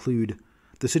region include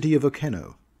the city of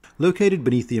Okeno. Located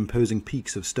beneath the imposing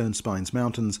peaks of Stonespine's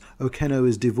mountains, Okeno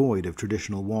is devoid of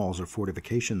traditional walls or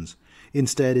fortifications.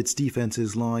 Instead, its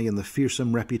defenses lie in the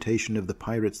fearsome reputation of the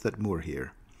pirates that moor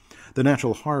here. The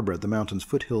natural harbor at the mountain's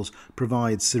foothills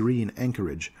provides serene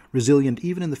anchorage, resilient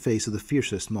even in the face of the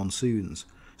fiercest monsoons.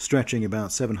 Stretching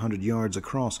about 700 yards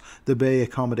across, the bay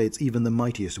accommodates even the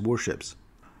mightiest warships.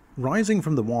 Rising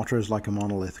from the waters like a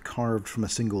monolith carved from a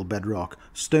single bedrock,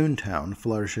 Stonetown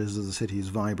flourishes as the city's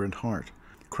vibrant heart.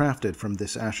 Crafted from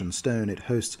this ashen stone, it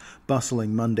hosts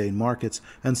bustling mundane markets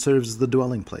and serves as the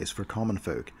dwelling place for common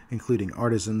folk, including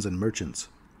artisans and merchants.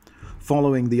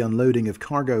 Following the unloading of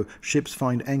cargo, ships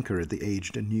find anchor at the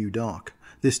aged New Dock.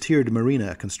 This tiered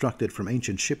marina, constructed from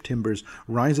ancient ship timbers,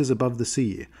 rises above the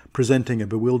sea, presenting a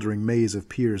bewildering maze of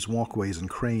piers, walkways, and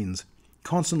cranes.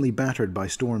 Constantly battered by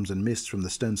storms and mists from the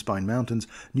Stonespine Mountains,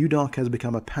 New Dock has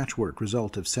become a patchwork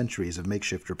result of centuries of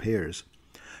makeshift repairs.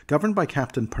 Governed by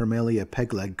Captain Parmelia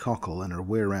Pegleg Cockle and her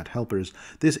were-rat helpers,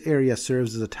 this area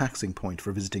serves as a taxing point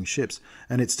for visiting ships,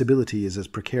 and its stability is as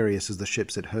precarious as the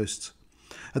ships it hosts.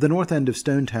 At the north end of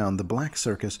Stonetown, the Black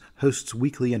Circus hosts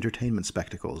weekly entertainment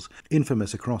spectacles,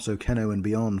 infamous across Okeno and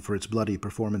beyond for its bloody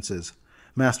performances.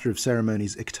 Master of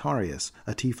Ceremonies Ictarius,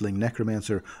 a tiefling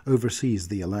necromancer, oversees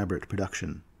the elaborate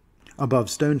production. Above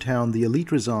Stonetown, the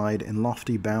elite reside in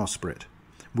lofty Bowsprit.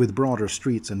 With broader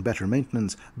streets and better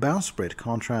maintenance, Bowsprit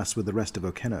contrasts with the rest of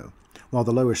Okeno. While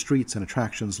the lower streets and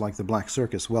attractions like the Black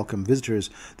Circus welcome visitors,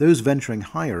 those venturing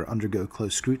higher undergo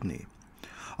close scrutiny.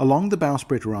 Along the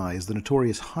Bowsprit Rise, the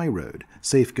notorious High Road,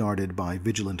 safeguarded by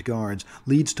vigilant guards,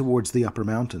 leads towards the upper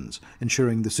mountains,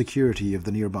 ensuring the security of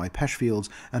the nearby Peshfields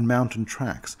and mountain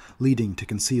tracks leading to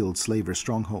concealed slaver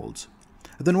strongholds.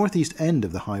 At the northeast end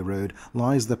of the High Road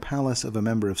lies the palace of a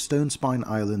member of Stonespine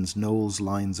Island's Knowles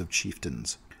lines of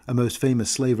chieftains, a most famous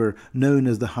slaver known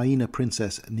as the Hyena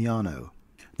Princess Niano.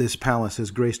 This palace is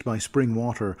graced by spring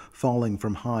water falling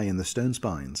from high in the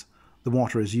Stonespines. The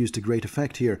water is used to great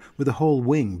effect here, with a whole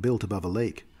wing built above a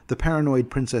lake. The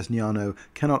paranoid Princess Niano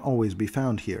cannot always be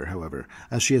found here, however,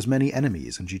 as she has many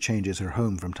enemies and she changes her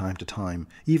home from time to time,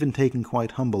 even taking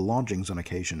quite humble lodgings on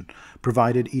occasion,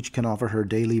 provided each can offer her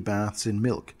daily baths in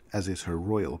milk, as is her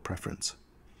royal preference.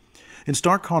 In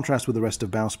stark contrast with the rest of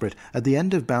Bowsprit, at the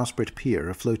end of Bowsprit Pier,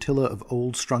 a flotilla of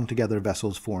old strung-together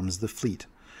vessels forms the fleet.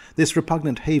 This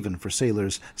repugnant haven for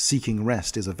sailors seeking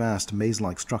rest is a vast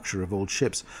maze-like structure of old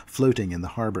ships floating in the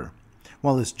harbor.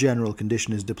 While its general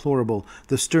condition is deplorable,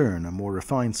 the stern, a more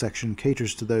refined section,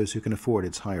 caters to those who can afford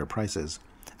its higher prices.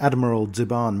 Admiral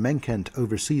Ziban Menkent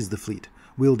oversees the fleet,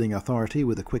 wielding authority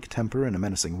with a quick temper and a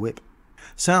menacing whip.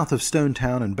 South of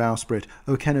Stonetown and Bowsprit,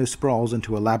 Okeno sprawls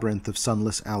into a labyrinth of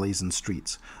sunless alleys and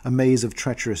streets, a maze of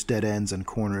treacherous dead ends and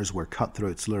corners where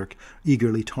cutthroats lurk,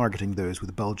 eagerly targeting those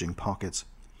with bulging pockets.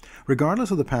 Regardless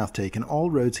of the path taken,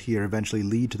 all roads here eventually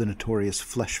lead to the notorious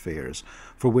flesh fairs,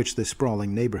 for which this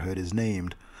sprawling neighborhood is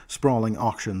named, sprawling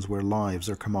auctions where lives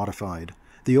are commodified.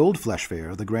 The old flesh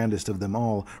fair, the grandest of them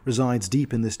all, resides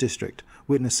deep in this district,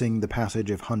 witnessing the passage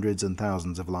of hundreds and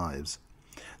thousands of lives.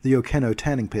 The Okeno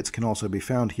tanning pits can also be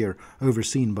found here,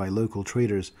 overseen by local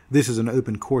traders. This is an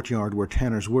open courtyard where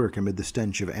tanners work amid the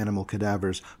stench of animal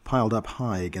cadavers piled up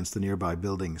high against the nearby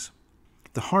buildings.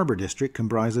 The Harbor District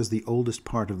comprises the oldest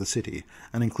part of the city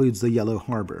and includes the Yellow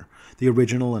Harbor, the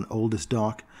original and oldest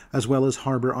dock, as well as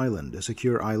Harbor Island, a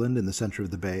secure island in the center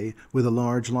of the bay with a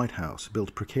large lighthouse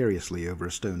built precariously over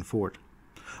a stone fort.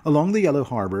 Along the Yellow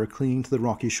Harbor, clinging to the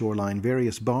rocky shoreline,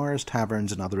 various bars,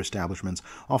 taverns, and other establishments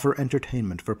offer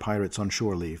entertainment for pirates on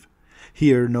shore leave.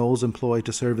 Here, gnolls employed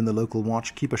to serve in the local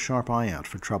watch keep a sharp eye out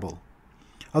for trouble.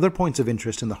 Other points of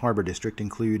interest in the harbour district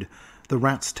include the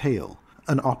Rat's Tail,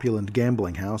 an opulent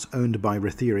gambling house owned by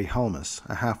Rethiri Halmas,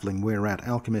 a halfling were-rat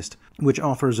alchemist, which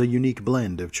offers a unique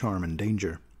blend of charm and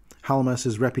danger. Halmas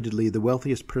is reputedly the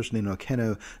wealthiest person in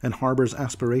Okeno and harbours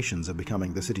aspirations of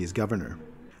becoming the city's governor.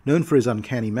 Known for his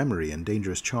uncanny memory and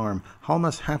dangerous charm,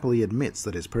 Halmas happily admits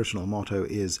that his personal motto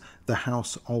is, "The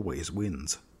house always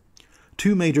wins."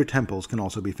 2 major temples can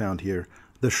also be found here.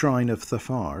 The Shrine of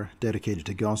Thafar, dedicated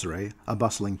to Gosre, a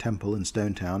bustling temple in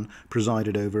Stonetown,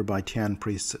 presided over by Tian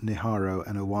priests Niharo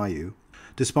and Owayu.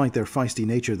 Despite their feisty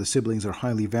nature, the siblings are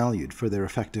highly valued for their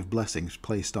effective blessings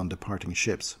placed on departing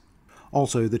ships.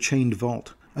 Also, the Chained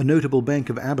Vault, a notable bank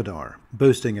of Abadar,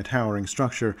 boasting a towering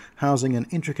structure housing an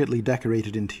intricately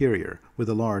decorated interior with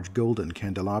a large golden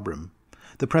candelabrum.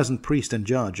 The present priest and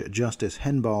judge, Justice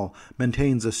Henball,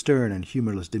 maintains a stern and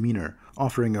humorless demeanor,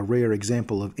 offering a rare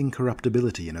example of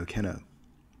incorruptibility in Okeno.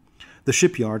 The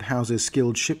shipyard houses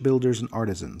skilled shipbuilders and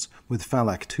artisans, with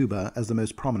Falak Tuba as the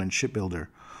most prominent shipbuilder,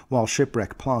 while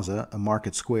Shipwreck Plaza, a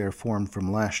market square formed from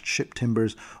lashed ship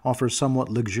timbers, offers somewhat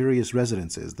luxurious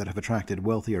residences that have attracted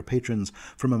wealthier patrons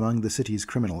from among the city's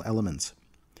criminal elements.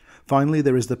 Finally,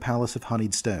 there is the Palace of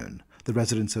Honeyed Stone, the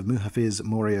residence of Muhafiz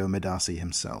Morio Medasi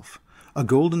himself. A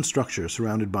golden structure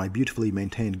surrounded by beautifully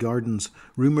maintained gardens,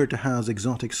 rumored to house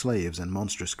exotic slaves and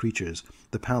monstrous creatures,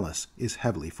 the palace is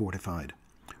heavily fortified.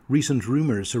 Recent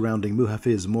rumors surrounding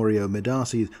Muhafiz Morio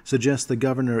Medasi suggest the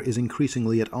governor is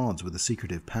increasingly at odds with the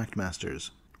secretive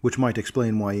Pactmasters, which might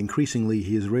explain why increasingly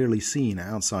he is rarely seen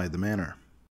outside the manor.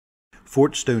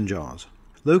 Fort Stonejaws.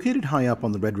 Located high up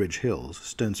on the Red Ridge Hills,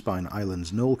 Stonespine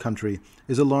Island's Knoll country,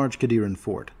 is a large Kadiran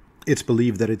fort. It's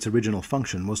believed that its original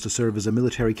function was to serve as a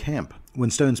military camp,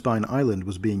 when Stonespine Island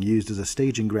was being used as a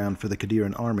staging ground for the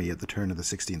Kadiran army at the turn of the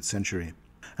 16th century.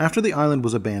 After the island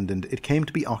was abandoned, it came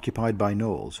to be occupied by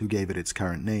gnolls, who gave it its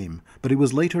current name, but it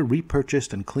was later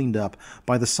repurchased and cleaned up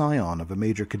by the scion of a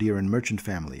major Kadiran merchant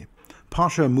family.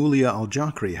 Pasha Mulia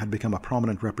al-Jakri had become a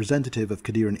prominent representative of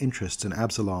Kadiran interests in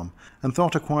Absalom, and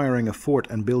thought acquiring a fort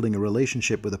and building a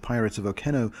relationship with the pirates of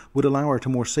Okeno would allow her to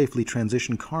more safely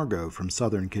transition cargo from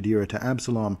southern Kadira to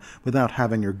Absalom without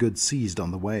having her goods seized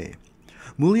on the way.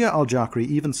 Mulia al-Jakri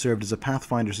even served as a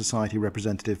Pathfinder Society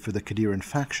representative for the Kadiran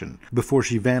faction, before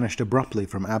she vanished abruptly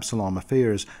from Absalom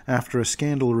affairs after a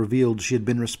scandal revealed she had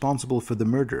been responsible for the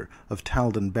murder of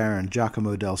Taldan Baron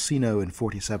Giacomo Dalcino in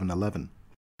 4711.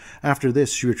 After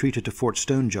this, she retreated to Fort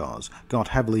Stonejaws, got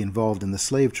heavily involved in the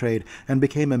slave trade, and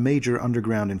became a major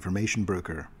underground information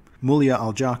broker. Mulia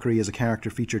al-Jakri is a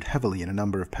character featured heavily in a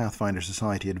number of Pathfinder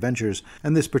Society adventures,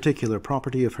 and this particular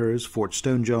property of hers, Fort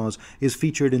Stonejaws, is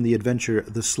featured in the adventure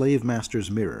The Slave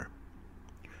Master's Mirror.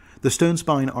 The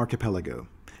Stonespine Archipelago.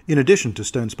 In addition to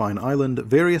Stonespine Island,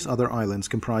 various other islands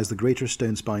comprise the Greater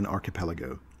Stonespine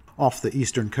Archipelago. Off the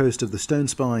eastern coast of the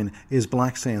Stonespine is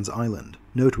Black Sands Island,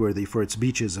 noteworthy for its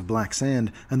beaches of black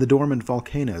sand and the dormant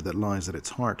volcano that lies at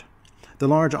its heart. The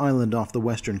large island off the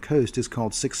western coast is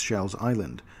called Six Shells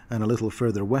Island, and a little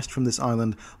further west from this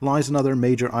island lies another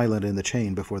major island in the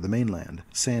chain before the mainland,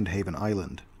 Sandhaven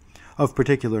Island. Of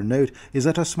particular note is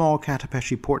that a small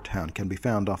Katapesh port town can be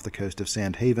found off the coast of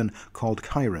Sandhaven called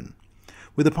Chiron.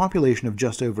 With a population of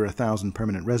just over 1,000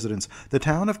 permanent residents, the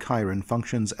town of Chiron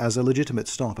functions as a legitimate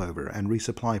stopover and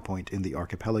resupply point in the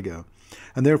archipelago,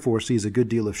 and therefore sees a good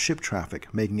deal of ship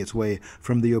traffic making its way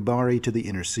from the Obari to the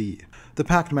inner sea. The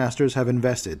Pactmasters have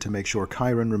invested to make sure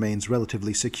Chiron remains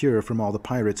relatively secure from all the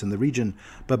pirates in the region,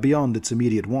 but beyond its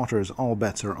immediate waters all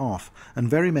bets are off, and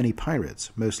very many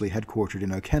pirates, mostly headquartered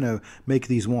in Okeno, make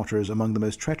these waters among the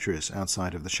most treacherous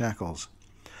outside of the Shackles.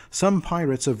 Some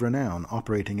pirates of renown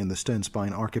operating in the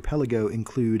Stonespine Archipelago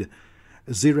include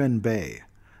Ziren Bey.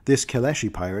 This Keleshi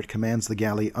pirate commands the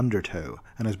galley Undertow,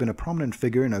 and has been a prominent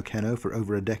figure in Okeno for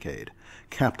over a decade.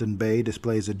 Captain Bey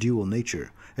displays a dual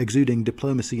nature, exuding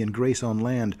diplomacy and grace on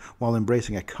land while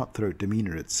embracing a cutthroat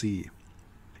demeanor at sea.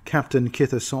 Captain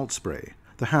Kitha Saltspray,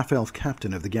 the half-elf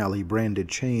captain of the galley Branded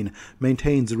Chain,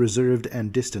 maintains a reserved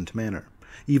and distant manner,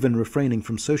 even refraining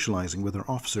from socializing with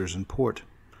her officers in port.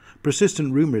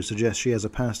 Persistent rumors suggest she has a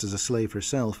past as a slave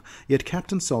herself, yet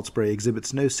Captain Saltspray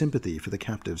exhibits no sympathy for the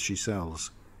captives she sells.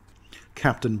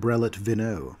 Captain Brelet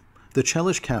Vinot. The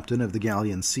Chelish captain of the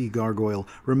galleon Sea Gargoyle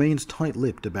remains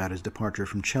tight-lipped about his departure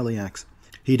from Cheliax.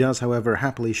 He does, however,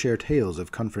 happily share tales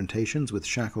of confrontations with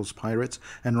Shackles pirates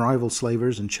and rival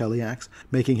slavers in Cheliax,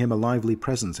 making him a lively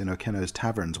presence in Okeno's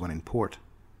taverns when in port.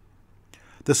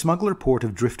 The smuggler port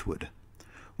of Driftwood.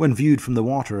 When viewed from the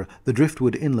water, the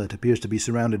Driftwood Inlet appears to be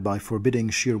surrounded by forbidding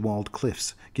sheer-walled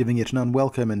cliffs, giving it an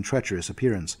unwelcome and treacherous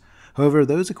appearance. However,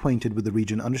 those acquainted with the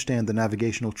region understand the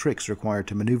navigational tricks required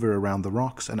to maneuver around the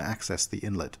rocks and access the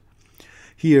inlet.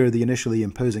 Here, the initially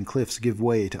imposing cliffs give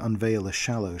way to unveil a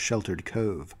shallow, sheltered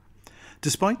cove.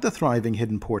 Despite the thriving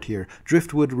hidden port here,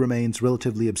 driftwood remains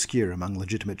relatively obscure among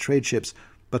legitimate trade ships,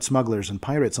 but smugglers and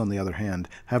pirates, on the other hand,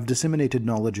 have disseminated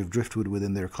knowledge of driftwood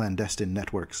within their clandestine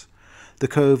networks. The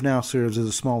cove now serves as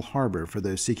a small harbor for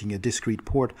those seeking a discreet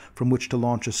port from which to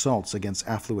launch assaults against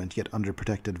affluent yet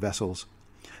underprotected vessels.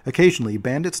 Occasionally,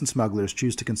 bandits and smugglers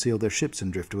choose to conceal their ships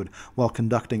in driftwood while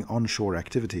conducting onshore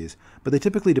activities, but they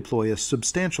typically deploy a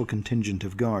substantial contingent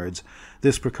of guards.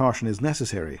 This precaution is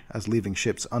necessary, as leaving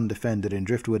ships undefended in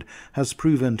driftwood has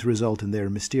proven to result in their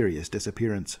mysterious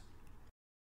disappearance.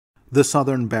 The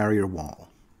Southern Barrier Wall.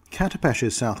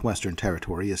 Katapesh's southwestern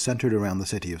territory is centered around the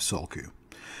city of Solku.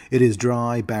 It is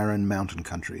dry, barren mountain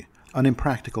country, an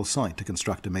impractical site to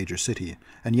construct a major city,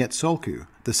 and yet Solku,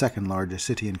 the second largest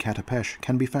city in Katapesh,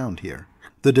 can be found here.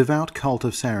 The devout cult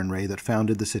of Sarenrae that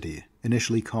founded the city,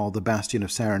 initially called the Bastion of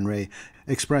Sarenrae,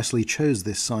 expressly chose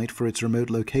this site for its remote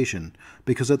location,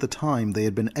 because at the time they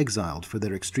had been exiled for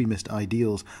their extremist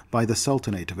ideals by the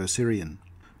Sultanate of Osirian.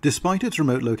 Despite its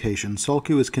remote location,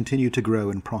 Solku has continued to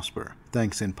grow and prosper,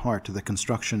 thanks in part to the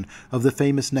construction of the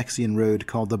famous Nexian road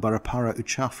called the Barapara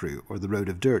Uchafru, or the Road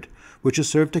of Dirt, which has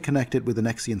served to connect it with the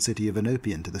Nexian city of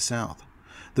Enopian to the south.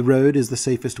 The road is the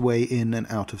safest way in and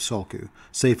out of Solku,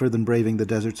 safer than braving the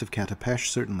deserts of Katapesh,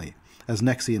 certainly, as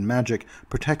Nexian magic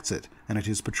protects it, and it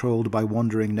is patrolled by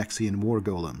wandering Nexian war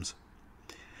golems.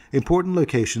 Important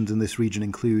locations in this region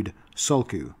include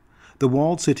Solku. The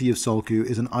walled city of Solku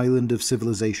is an island of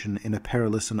civilization in a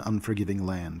perilous and unforgiving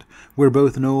land, where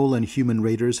both Gnoll and human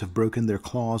raiders have broken their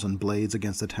claws and blades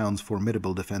against the town's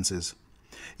formidable defenses.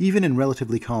 Even in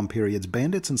relatively calm periods,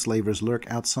 bandits and slavers lurk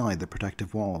outside the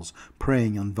protective walls,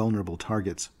 preying on vulnerable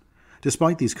targets.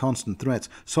 Despite these constant threats,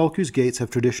 Solku's gates have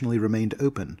traditionally remained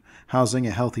open, housing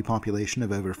a healthy population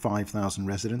of over 5,000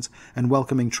 residents and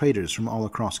welcoming traders from all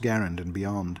across Garand and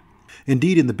beyond.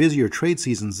 Indeed, in the busier trade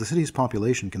seasons, the city's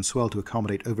population can swell to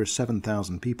accommodate over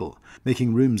 7,000 people,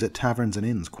 making rooms at taverns and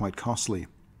inns quite costly.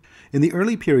 In the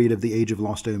early period of the Age of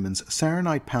Lost Omens,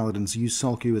 Sarenite paladins used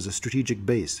Solku as a strategic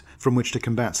base from which to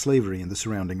combat slavery in the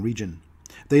surrounding region.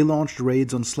 They launched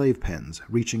raids on slave pens,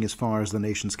 reaching as far as the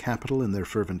nation's capital in their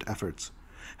fervent efforts.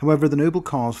 However, the noble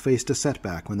cause faced a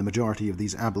setback when the majority of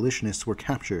these abolitionists were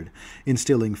captured,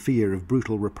 instilling fear of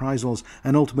brutal reprisals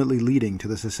and ultimately leading to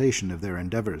the cessation of their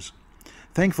endeavors.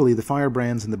 Thankfully, the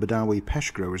firebrands in the Badawi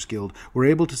Pesh Growers Guild were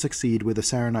able to succeed where the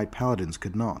Sarenite paladins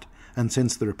could not, and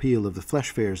since the repeal of the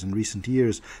flesh fairs in recent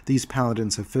years, these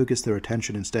paladins have focused their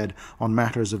attention instead on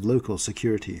matters of local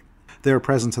security. Their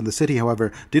presence in the city,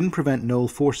 however, didn't prevent Gnoll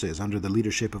forces under the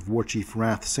leadership of Warchief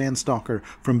Wrath Sandstalker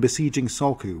from besieging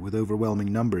Solku with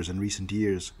overwhelming numbers in recent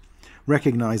years.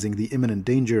 Recognizing the imminent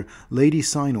danger, Lady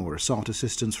Sinor sought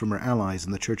assistance from her allies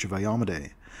in the Church of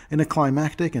Iomedae. In a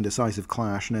climactic and decisive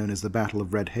clash known as the Battle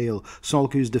of Red Hail,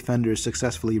 Solku's defenders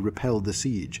successfully repelled the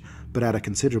siege, but at a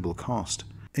considerable cost,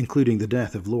 including the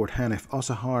death of Lord Hanif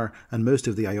Ossahar and most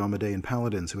of the Iomedaean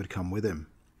paladins who had come with him.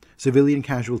 Civilian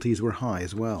casualties were high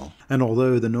as well, and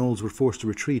although the Gnolls were forced to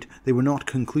retreat, they were not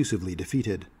conclusively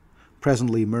defeated.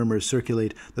 Presently, murmurs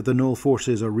circulate that the Gnoll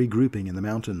forces are regrouping in the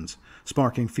mountains,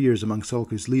 sparking fears among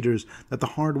Solku's leaders that the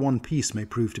hard-won peace may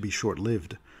prove to be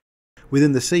short-lived.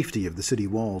 Within the safety of the city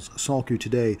walls, Solku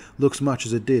today looks much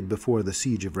as it did before the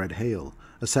Siege of Red Hail,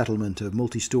 a settlement of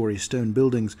multi-story stone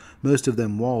buildings, most of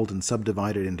them walled and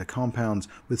subdivided into compounds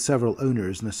with several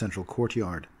owners in a central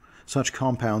courtyard. Such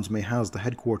compounds may house the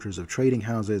headquarters of trading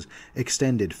houses,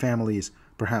 extended families,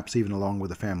 perhaps even along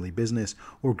with a family business,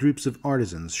 or groups of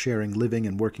artisans sharing living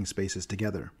and working spaces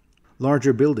together.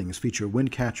 Larger buildings feature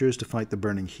wind catchers to fight the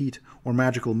burning heat, or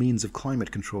magical means of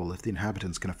climate control if the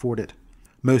inhabitants can afford it.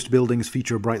 Most buildings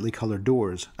feature brightly colored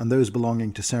doors, and those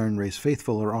belonging to Sarenrae's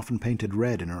faithful are often painted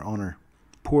red in her honor.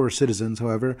 Poorer citizens,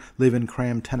 however, live in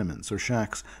crammed tenements or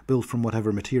shacks built from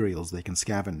whatever materials they can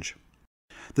scavenge.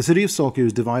 The city of Solku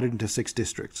is divided into 6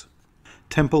 districts.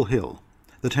 Temple Hill.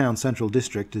 The town's central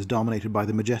district is dominated by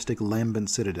the majestic lambent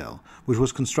citadel, which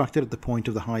was constructed at the point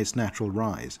of the highest natural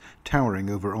rise, towering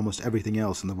over almost everything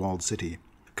else in the walled city.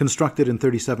 Constructed in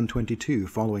 3722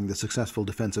 following the successful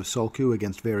defense of Solku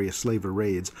against various slaver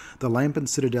raids, the lambent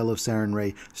citadel of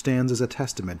Sarenrae stands as a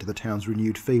testament to the town's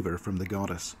renewed favor from the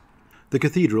goddess. The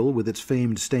cathedral, with its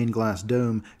famed stained-glass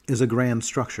dome, is a grand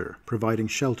structure, providing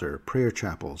shelter, prayer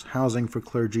chapels, housing for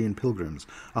clergy and pilgrims,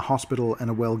 a hospital, and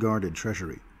a well-guarded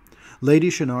treasury. Lady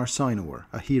Shinar Sinor,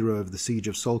 a hero of the Siege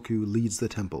of Solku, leads the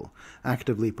temple,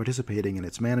 actively participating in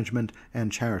its management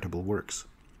and charitable works.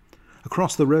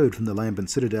 Across the road from the lambent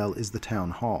citadel is the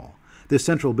town hall, This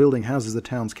central building houses the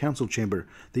town's council chamber,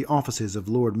 the offices of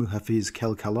Lord Muhafiz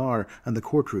Kelkalar, and the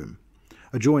courtroom.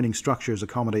 Adjoining structures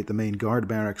accommodate the main guard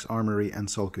barracks, armory, and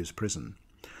Solku's prison.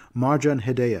 Marjan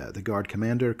Hedaya, the guard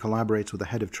commander, collaborates with the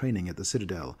head of training at the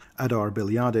citadel, Adar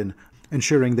Bilyadin,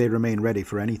 ensuring they remain ready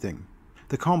for anything.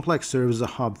 The complex serves as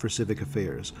a hub for civic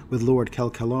affairs, with Lord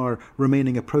Kelkalar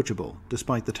remaining approachable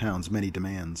despite the town's many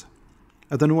demands.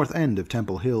 At the north end of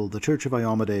Temple Hill, the Church of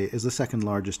Iomade is the second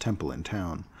largest temple in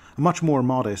town. A much more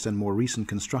modest and more recent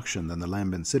construction than the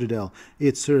Lambin Citadel,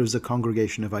 it serves a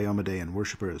congregation of Iomadean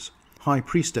worshippers. High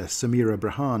Priestess Samira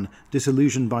Brahan,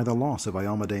 disillusioned by the loss of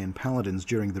Iomadean paladins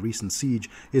during the recent siege,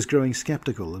 is growing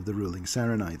skeptical of the ruling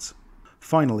Sarenites.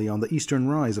 Finally, on the eastern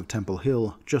rise of Temple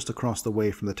Hill, just across the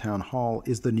way from the town hall,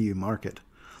 is the New Market.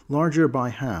 Larger by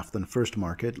half than First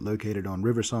Market, located on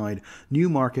Riverside, New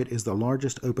Market is the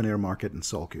largest open-air market in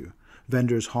Solku.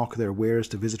 Vendors hawk their wares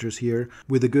to visitors here,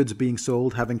 with the goods being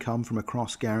sold having come from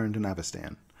across Garand and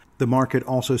Avestan. The market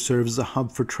also serves as a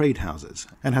hub for trade houses,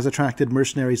 and has attracted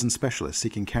mercenaries and specialists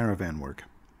seeking caravan work.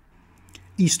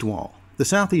 Eastwall. The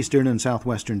southeastern and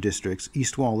southwestern districts,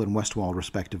 Eastwall and Westwall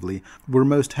respectively, were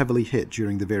most heavily hit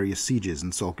during the various sieges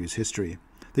in Solku's history.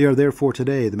 They are therefore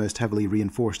today the most heavily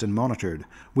reinforced and monitored,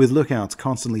 with lookouts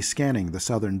constantly scanning the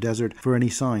southern desert for any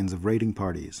signs of raiding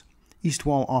parties.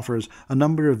 Eastwall offers a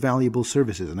number of valuable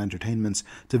services and entertainments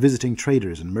to visiting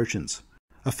traders and merchants.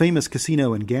 A famous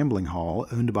casino and gambling hall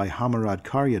owned by Hamarad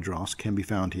Karyadros can be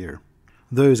found here.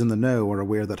 Those in the know are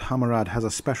aware that Hamarad has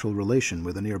a special relation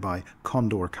with a nearby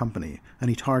Condor company, and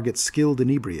he targets skilled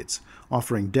inebriates,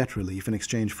 offering debt relief in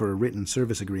exchange for a written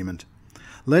service agreement.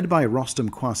 Led by Rostam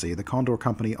Kwasi, the Condor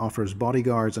company offers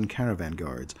bodyguards and caravan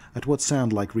guards at what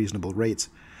sound like reasonable rates.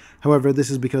 However, this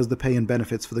is because the pay and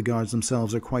benefits for the guards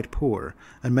themselves are quite poor,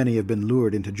 and many have been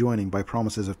lured into joining by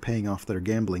promises of paying off their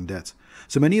gambling debts.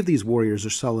 So many of these warriors are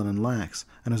sullen and lax,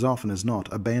 and as often as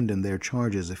not abandon their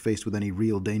charges if faced with any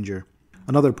real danger.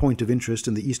 Another point of interest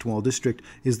in the Eastwall district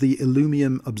is the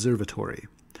Illumium Observatory,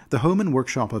 the home and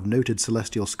workshop of noted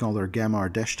celestial scholar Gamar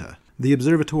Deshta. The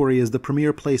observatory is the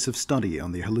premier place of study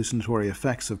on the hallucinatory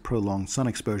effects of prolonged sun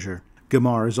exposure.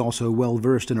 Gamar is also well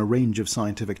versed in a range of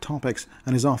scientific topics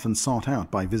and is often sought out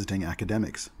by visiting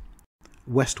academics.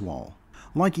 Westwall.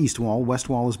 Like Eastwall,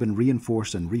 Westwall has been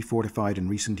reinforced and refortified in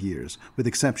recent years, with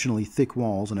exceptionally thick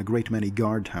walls and a great many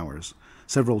guard towers.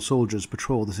 Several soldiers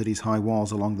patrol the city's high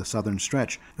walls along the southern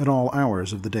stretch at all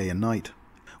hours of the day and night.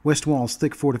 Westwall's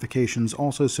thick fortifications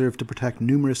also serve to protect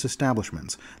numerous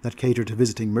establishments that cater to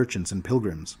visiting merchants and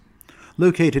pilgrims.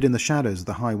 Located in the shadows of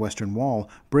the high western wall,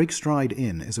 Breakstride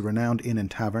Inn is a renowned inn and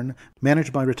tavern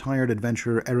managed by retired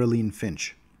adventurer Ereline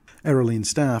Finch. Ereline's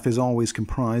staff is always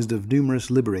comprised of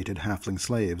numerous liberated halfling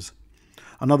slaves.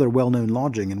 Another well-known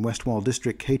lodging in Westwall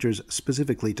district caters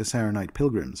specifically to Sarenite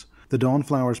pilgrims. The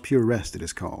Dawnflower's Pure Rest it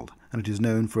is called, and it is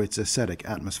known for its ascetic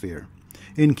atmosphere.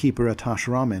 Innkeeper Atash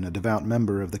Ramin, a devout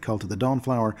member of the Cult of the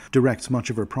Dawnflower, directs much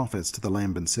of her profits to the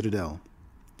Lambin Citadel.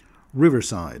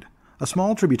 Riverside. A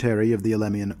small tributary of the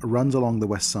Elemian runs along the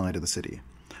west side of the city,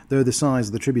 though the size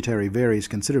of the tributary varies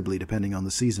considerably depending on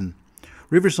the season.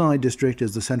 Riverside District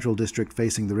is the central district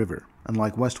facing the river, and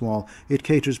like Westwall, it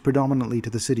caters predominantly to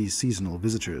the city's seasonal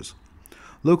visitors.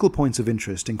 Local points of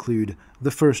interest include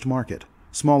the First Market.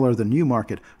 Smaller than New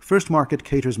Market, First Market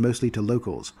caters mostly to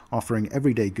locals, offering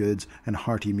everyday goods and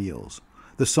hearty meals.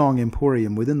 The Song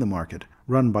Emporium within the market,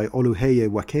 run by Oluheye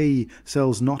Wakei,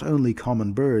 sells not only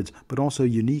common birds, but also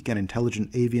unique and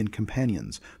intelligent avian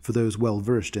companions for those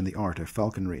well-versed in the art of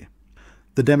falconry.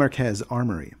 The Demarquez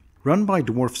Armory. Run by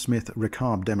dwarfsmith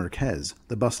Ricab Demarquez,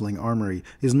 the bustling armory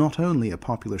is not only a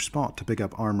popular spot to pick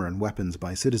up armor and weapons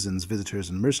by citizens,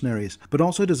 visitors, and mercenaries, but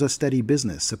also does a steady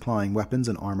business supplying weapons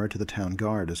and armor to the town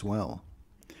guard as well.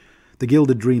 The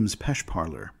Gilded Dreams Pesh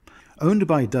Parlor. Owned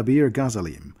by Dabir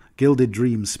Ghazalim, Gilded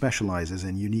Dreams specializes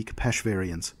in unique pesh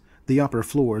variants. The upper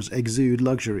floors exude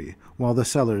luxury, while the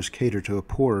cellars cater to a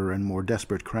poorer and more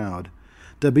desperate crowd.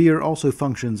 Dabir also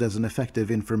functions as an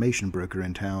effective information broker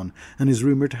in town, and is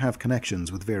rumored to have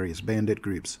connections with various bandit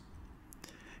groups.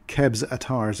 Keb's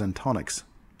Atars and Tonics.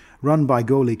 Run by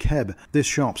Goli Keb, this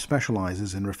shop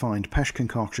specializes in refined pesh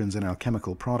concoctions and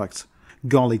alchemical products.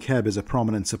 Goli Keb is a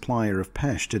prominent supplier of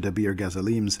pesh to Dabir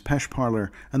Ghazalim's Pesh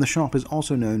Parlor, and the shop is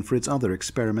also known for its other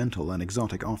experimental and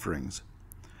exotic offerings.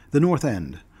 The North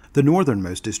End. The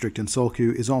northernmost district in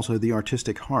Solku is also the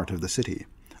artistic heart of the city.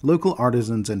 Local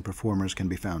artisans and performers can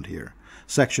be found here.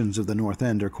 Sections of the North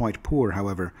End are quite poor,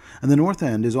 however, and the North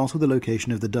End is also the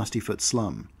location of the Dustyfoot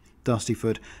slum.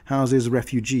 Dustyfoot houses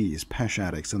refugees, pesh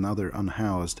addicts, and other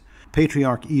unhoused.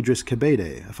 Patriarch Idris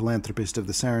Kebede, a philanthropist of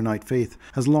the Saronite faith,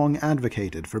 has long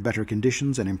advocated for better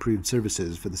conditions and improved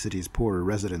services for the city's poorer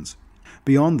residents.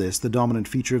 Beyond this, the dominant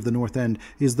feature of the North End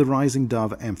is the Rising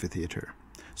Dove Amphitheatre.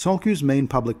 Salku's main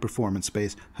public performance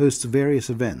space hosts various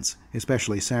events,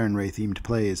 especially Sarenrae-themed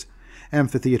plays.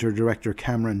 Amphitheatre director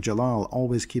Cameron Jalal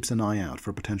always keeps an eye out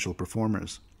for potential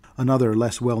performers. Another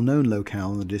less well-known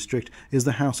locale in the district is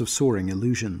the House of Soaring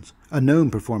Illusions, a gnome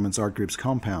performance art group's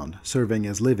compound, serving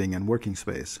as living and working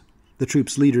space. The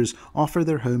troupe's leaders offer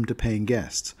their home to paying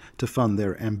guests to fund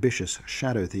their ambitious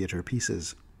shadow theatre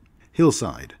pieces.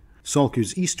 Hillside.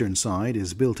 Salku's eastern side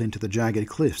is built into the jagged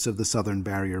cliffs of the Southern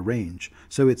Barrier Range,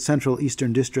 so its central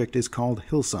eastern district is called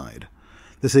Hillside.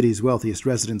 The city's wealthiest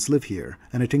residents live here,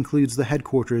 and it includes the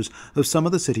headquarters of some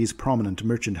of the city's prominent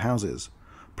merchant houses.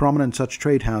 Prominent such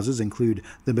trade houses include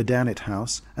the Medanit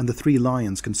House and the Three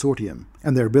Lions Consortium,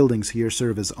 and their buildings here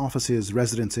serve as offices,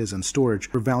 residences, and storage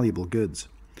for valuable goods.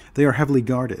 They are heavily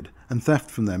guarded, and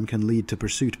theft from them can lead to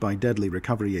pursuit by deadly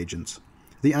recovery agents.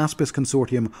 The Aspis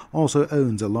Consortium also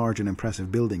owns a large and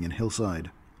impressive building in Hillside.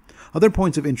 Other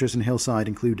points of interest in Hillside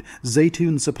include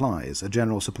Zaytoun Supplies, a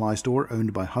general supply store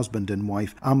owned by husband and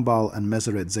wife Ambal and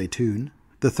Meseret Zaytoun,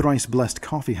 the thrice-blessed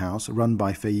coffee house run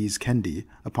by Faiz Kendi,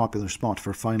 a popular spot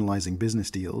for finalizing business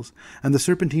deals, and the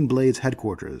Serpentine Blades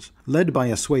headquarters. Led by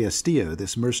Aswaya Stio,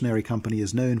 this mercenary company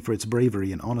is known for its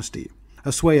bravery and honesty.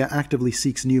 Aswaya actively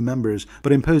seeks new members,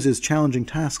 but imposes challenging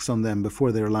tasks on them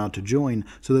before they are allowed to join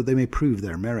so that they may prove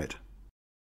their merit.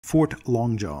 Fort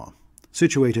Longjaw.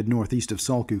 Situated northeast of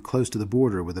Salku, close to the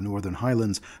border with the Northern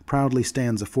Highlands, proudly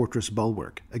stands a fortress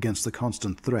bulwark against the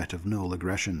constant threat of Gnoll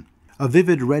aggression. A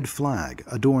vivid red flag,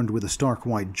 adorned with a stark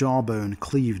white jawbone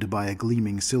cleaved by a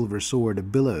gleaming silver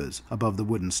sword, billows above the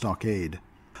wooden stockade.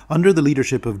 Under the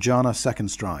leadership of Jana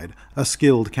Secondstride, a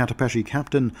skilled Katapeshi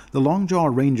captain, the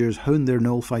Longjaw Rangers hone their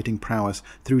Gnoll-fighting prowess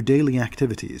through daily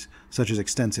activities, such as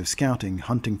extensive scouting,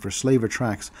 hunting for slaver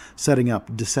tracks, setting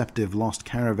up deceptive lost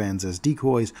caravans as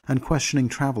decoys, and questioning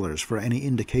travelers for any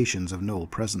indications of Gnoll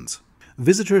presence.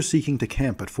 Visitors seeking to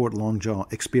camp at Fort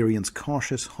Longjaw experience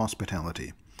cautious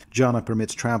hospitality. Jana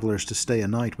permits travelers to stay a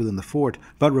night within the fort,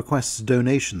 but requests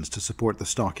donations to support the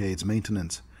stockade's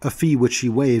maintenance, a fee which she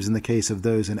waives in the case of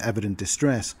those in evident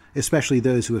distress, especially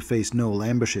those who have faced Gnoll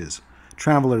ambushes.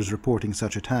 Travelers reporting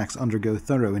such attacks undergo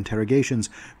thorough interrogations,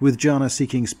 with Jana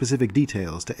seeking specific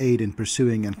details to aid in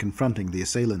pursuing and confronting the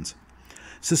assailants.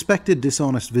 Suspected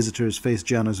dishonest visitors face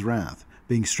Jana's wrath,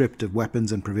 being stripped of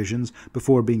weapons and provisions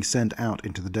before being sent out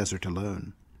into the desert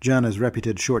alone. Jana's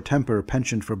reputed short temper,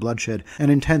 penchant for bloodshed,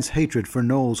 and intense hatred for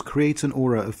Gnolls creates an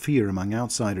aura of fear among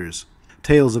outsiders.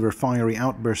 Tales of her fiery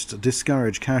outbursts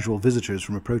discourage casual visitors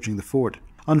from approaching the fort.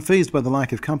 Unfazed by the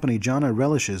lack of company, Jana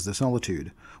relishes the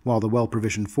solitude, while the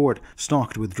well-provisioned fort,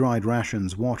 stocked with dried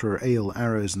rations, water, ale,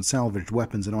 arrows, and salvaged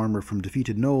weapons and armor from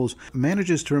defeated Gnolls,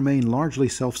 manages to remain largely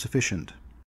self-sufficient.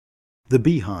 The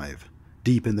Beehive.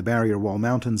 Deep in the Barrier Wall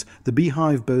Mountains, the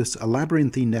Beehive boasts a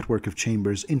labyrinthine network of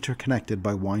chambers interconnected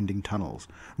by winding tunnels,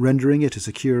 rendering it a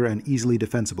secure and easily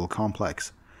defensible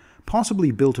complex. Possibly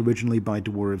built originally by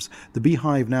dwarves, the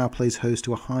Beehive now plays host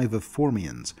to a hive of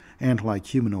Formians, ant-like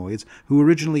humanoids who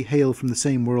originally hail from the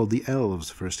same world the elves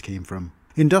first came from.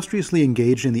 Industriously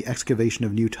engaged in the excavation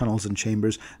of new tunnels and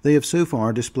chambers, they have so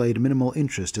far displayed minimal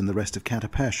interest in the rest of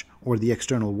Katapesh or the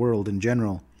external world in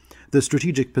general. The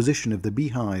strategic position of the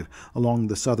Beehive along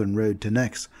the southern road to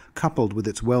Nex, coupled with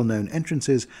its well-known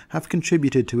entrances, have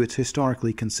contributed to its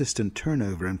historically consistent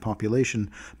turnover in population,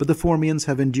 but the Formians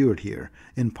have endured here,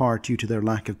 in part due to their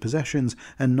lack of possessions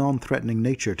and non-threatening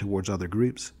nature towards other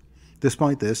groups.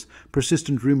 Despite this,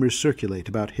 persistent rumors circulate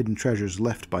about hidden treasures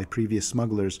left by previous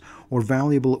smugglers, or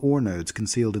valuable ore nodes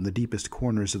concealed in the deepest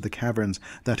corners of the caverns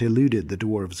that eluded the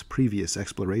dwarves' previous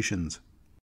explorations.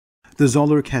 The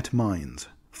Zolurket Mines.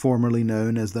 Formerly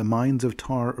known as the Mines of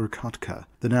Tar Urkatka,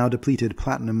 the now depleted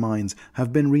platinum mines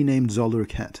have been renamed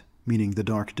Zolurket, meaning the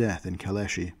Dark Death in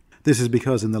Kaleshi. This is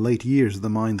because in the late years of the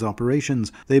mine's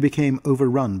operations, they became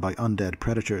overrun by undead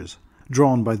predators.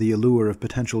 Drawn by the allure of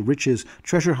potential riches,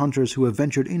 treasure hunters who have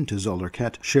ventured into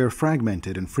Zolurket share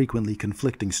fragmented and frequently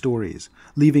conflicting stories,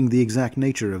 leaving the exact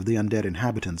nature of the undead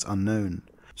inhabitants unknown.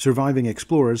 Surviving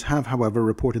explorers have, however,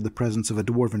 reported the presence of a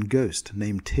dwarven ghost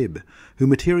named Tib, who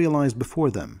materialized before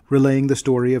them, relaying the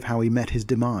story of how he met his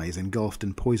demise engulfed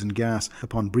in poison gas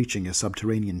upon breaching a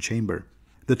subterranean chamber.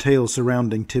 The tales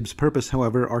surrounding Tib's purpose,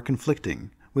 however, are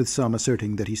conflicting, with some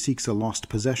asserting that he seeks a lost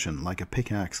possession like a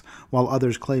pickaxe, while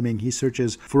others claiming he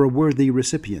searches for a worthy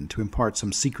recipient to impart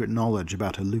some secret knowledge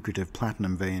about a lucrative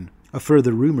platinum vein. A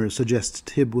further rumor suggests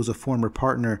Tib was a former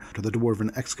partner to the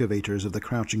dwarven excavators of the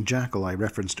Crouching Jackal I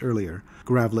referenced earlier,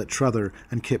 Gravlet Truther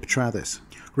and Kip Trathis.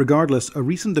 Regardless, a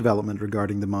recent development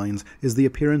regarding the mines is the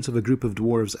appearance of a group of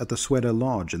dwarves at the Sweda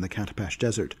Lodge in the Katapesh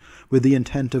Desert, with the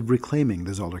intent of reclaiming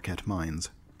the Zolderket mines.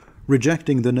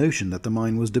 Rejecting the notion that the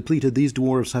mine was depleted, these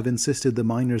dwarves have insisted the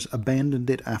miners abandoned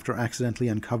it after accidentally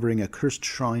uncovering a cursed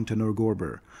shrine to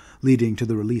Norgorber, leading to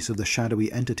the release of the shadowy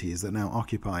entities that now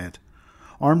occupy it.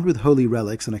 Armed with holy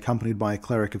relics and accompanied by a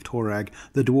cleric of Torag,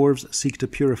 the dwarves seek to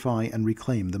purify and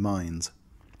reclaim the mines.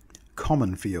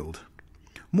 Commonfield.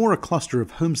 More a cluster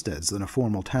of homesteads than a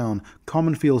formal town,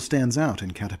 Commonfield stands out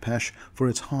in Katapesh for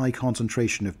its high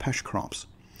concentration of pesh crops.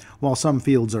 While some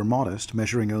fields are modest,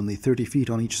 measuring only 30 feet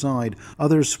on each side,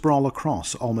 others sprawl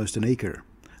across almost an acre.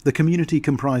 The community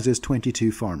comprises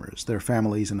 22 farmers, their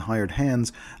families and hired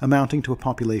hands, amounting to a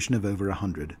population of over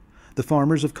 100. The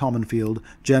farmers of Commonfield,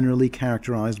 generally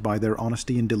characterized by their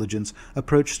honesty and diligence,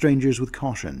 approach strangers with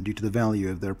caution due to the value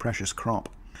of their precious crop.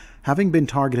 Having been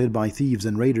targeted by thieves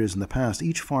and raiders in the past,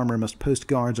 each farmer must post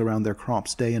guards around their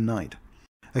crops day and night.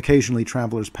 Occasionally,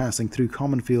 travelers passing through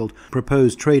Commonfield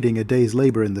propose trading a day's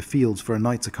labor in the fields for a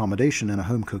night's accommodation and a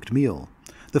home-cooked meal.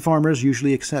 The farmers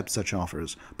usually accept such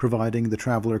offers, providing the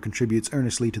traveler contributes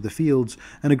earnestly to the fields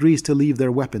and agrees to leave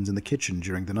their weapons in the kitchen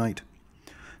during the night.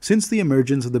 Since the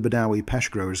emergence of the Badawi Pesh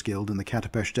Growers Guild in the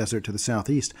Katapesh Desert to the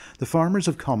southeast, the farmers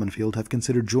of Commonfield have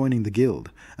considered joining the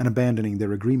guild and abandoning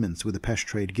their agreements with the Pesh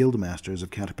Trade Guildmasters of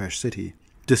Katapesh City.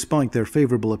 Despite their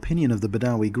favorable opinion of the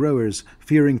Badawi growers,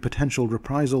 fearing potential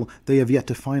reprisal, they have yet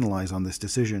to finalize on this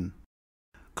decision.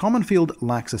 Commonfield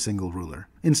lacks a single ruler.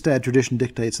 Instead, tradition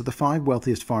dictates that the 5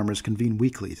 wealthiest farmers convene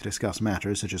weekly to discuss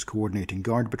matters such as coordinating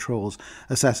guard patrols,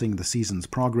 assessing the season's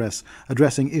progress,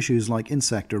 addressing issues like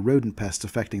insect or rodent pests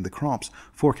affecting the crops,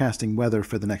 forecasting weather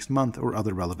for the next month, or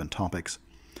other relevant topics.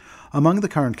 Among the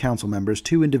current council members,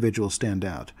 2 individuals stand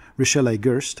out: Richelle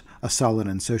Gerst, a sullen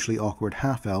and socially awkward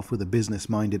half-elf with a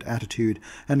business-minded attitude,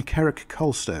 and Carrick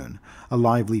Culstone, a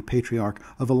lively patriarch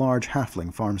of a large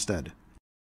halfling farmstead.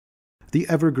 The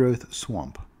Evergrowth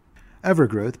Swamp.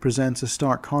 Evergrowth presents a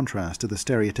stark contrast to the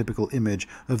stereotypical image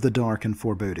of the dark and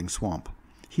foreboding swamp.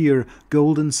 Here,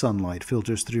 golden sunlight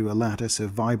filters through a lattice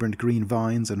of vibrant green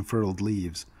vines and furled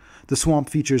leaves. The swamp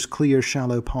features clear,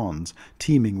 shallow ponds,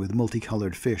 teeming with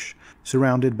multicolored fish,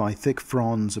 surrounded by thick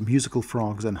fronds, musical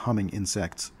frogs, and humming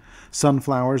insects.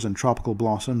 Sunflowers and tropical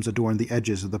blossoms adorn the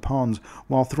edges of the ponds,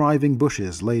 while thriving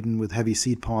bushes laden with heavy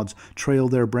seed pods trail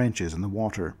their branches in the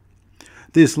water.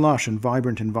 This lush and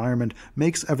vibrant environment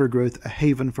makes Evergrowth a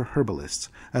haven for herbalists,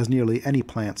 as nearly any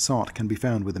plant sought can be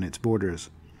found within its borders.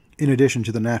 In addition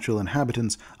to the natural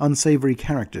inhabitants, unsavory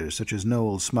characters such as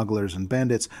gnolls, smugglers, and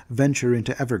bandits venture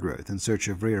into Evergrowth in search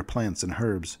of rare plants and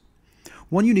herbs.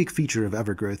 One unique feature of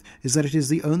Evergrowth is that it is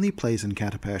the only place in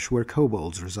Katapesh where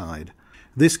kobolds reside.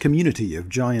 This community of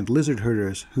giant lizard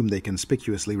herders, whom they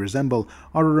conspicuously resemble,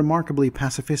 are a remarkably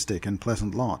pacifistic and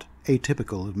pleasant lot,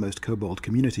 atypical of most kobold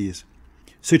communities.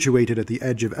 Situated at the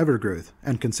edge of Evergrowth,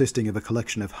 and consisting of a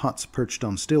collection of huts perched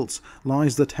on stilts,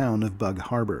 lies the town of Bug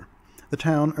Harbor. The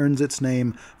town earns its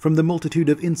name from the multitude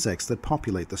of insects that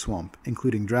populate the swamp,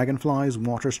 including dragonflies,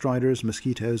 water striders,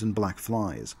 mosquitoes, and black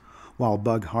flies. While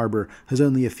Bug Harbor has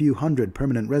only a few hundred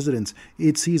permanent residents,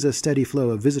 it sees a steady flow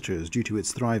of visitors due to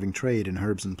its thriving trade in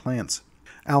herbs and plants.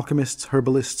 Alchemists,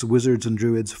 herbalists, wizards, and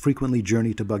druids frequently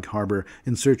journey to Bug Harbor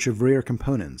in search of rare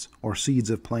components or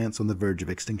seeds of plants on the verge of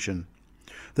extinction.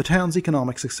 The town's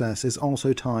economic success is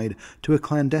also tied to a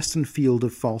clandestine field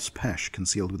of false pesh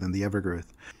concealed within the Evergrowth.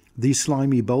 These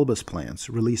slimy bulbous plants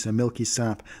release a milky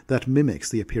sap that mimics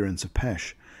the appearance of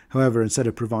pesh. However, instead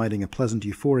of providing a pleasant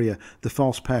euphoria, the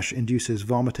false pesh induces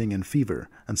vomiting and fever,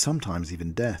 and sometimes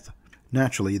even death.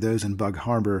 Naturally, those in Bug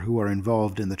Harbor who are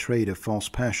involved in the trade of false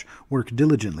pesh work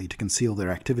diligently to conceal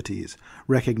their activities,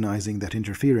 recognizing that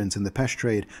interference in the pesh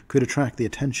trade could attract the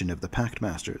attention of the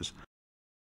Pactmasters.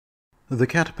 The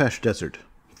Katapesh Desert.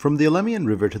 From the Elemian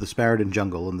River to the Sparadin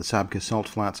Jungle and the Sabka Salt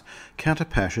Flats,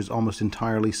 Katapesh is almost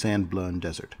entirely sand-blown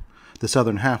desert. The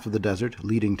southern half of the desert,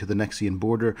 leading to the Nexian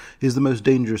border, is the most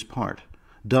dangerous part.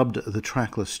 Dubbed the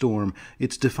Trackless Storm,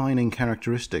 its defining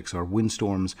characteristics are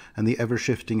windstorms and the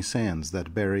ever-shifting sands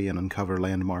that bury and uncover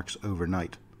landmarks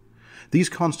overnight. These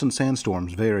constant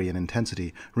sandstorms vary in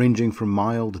intensity, ranging from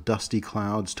mild, dusty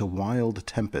clouds to wild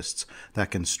tempests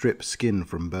that can strip skin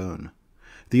from bone.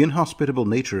 The inhospitable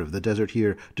nature of the desert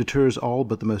here deters all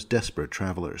but the most desperate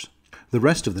travelers. The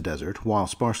rest of the desert, while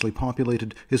sparsely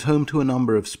populated, is home to a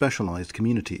number of specialized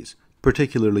communities,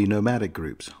 particularly nomadic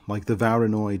groups like the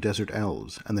Varanoi desert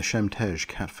elves and the Shemtej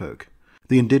catfolk.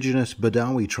 The indigenous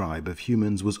Badawi tribe of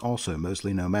humans was also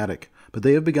mostly nomadic, but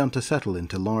they have begun to settle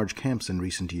into large camps in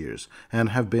recent years and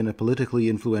have been a politically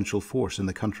influential force in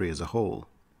the country as a whole.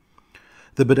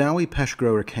 The Badawi pesh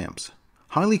grower camps.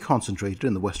 Highly concentrated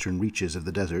in the western reaches of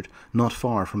the desert, not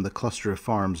far from the cluster of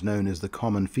farms known as the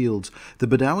Common Fields, the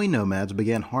Badawi nomads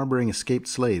began harboring escaped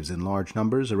slaves in large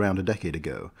numbers around a decade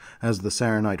ago, as the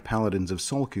Saranite paladins of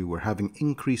Solku were having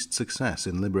increased success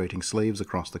in liberating slaves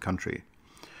across the country.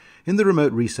 In the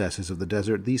remote recesses of the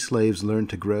desert, these slaves learned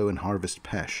to grow and harvest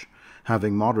pesh,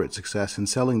 having moderate success in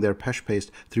selling their pesh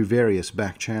paste through various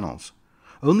back channels.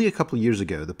 Only a couple of years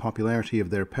ago, the popularity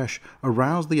of their pesh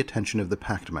aroused the attention of the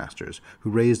Pactmasters, who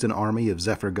raised an army of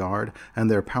Zephyr Guard and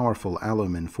their powerful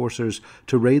alum enforcers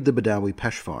to raid the Badawi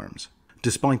pesh farms.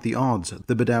 Despite the odds,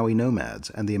 the Badawi nomads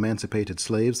and the emancipated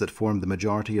slaves that formed the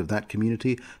majority of that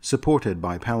community, supported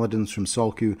by paladins from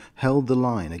Solku, held the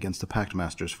line against the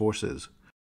Pactmasters' forces.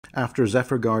 After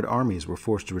Zephyr Guard armies were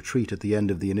forced to retreat at the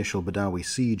end of the initial Badawi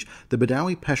siege, the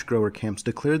Badawi pesh grower camps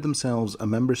declared themselves a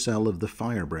member cell of the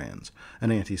Firebrands,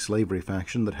 an anti-slavery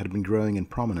faction that had been growing in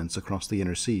prominence across the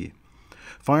Inner Sea.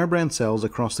 Firebrand cells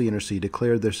across the Inner Sea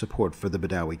declared their support for the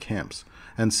Badawi camps,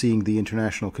 and seeing the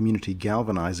international community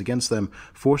galvanize against them,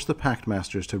 forced the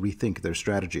Pactmasters to rethink their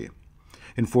strategy.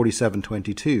 In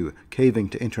 4722, caving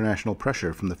to international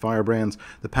pressure from the Firebrands,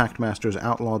 the Pactmasters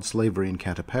outlawed slavery in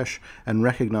Katapesh and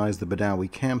recognized the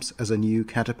Badawi camps as a new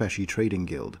Katapeshi trading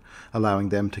guild, allowing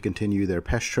them to continue their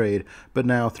pesh trade, but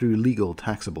now through legal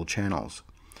taxable channels.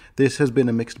 This has been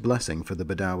a mixed blessing for the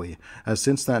Badawi, as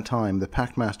since that time the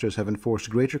Pactmasters have enforced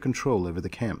greater control over the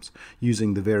camps,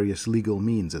 using the various legal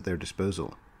means at their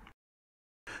disposal.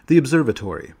 The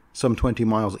Observatory, some 20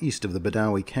 miles east of the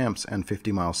Badawi camps and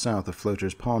 50 miles south of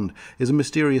Floater's Pond, is a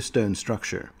mysterious stone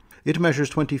structure. It measures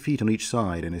 20 feet on each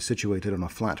side and is situated on a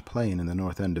flat plain in the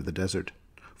north end of the desert.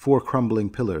 4 crumbling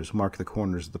pillars mark the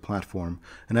corners of the platform,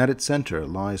 and at its center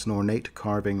lies an ornate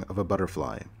carving of a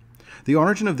butterfly. The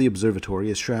origin of the observatory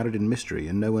is shrouded in mystery,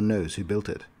 and no one knows who built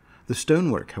it. The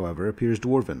stonework, however, appears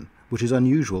dwarven, which is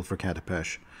unusual for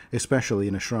Katapesh, especially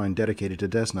in a shrine dedicated to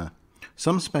Desna.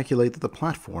 Some speculate that the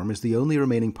platform is the only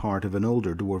remaining part of an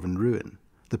older dwarven ruin.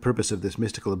 The purpose of this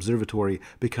mystical observatory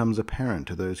becomes apparent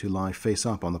to those who lie face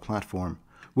up on the platform.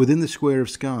 Within the square of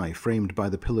sky framed by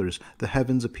the pillars, the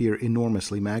heavens appear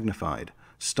enormously magnified.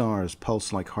 Stars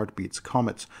pulse like heartbeats,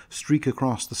 comets streak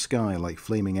across the sky like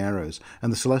flaming arrows,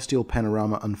 and the celestial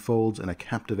panorama unfolds in a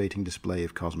captivating display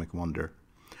of cosmic wonder.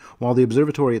 While the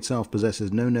observatory itself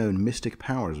possesses no known mystic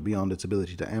powers beyond its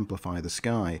ability to amplify the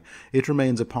sky, it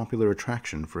remains a popular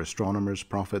attraction for astronomers,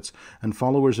 prophets, and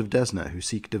followers of Desna who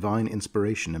seek divine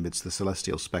inspiration amidst the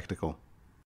celestial spectacle.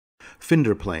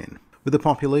 Finderplain. With a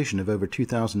population of over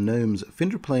 2,000 gnomes,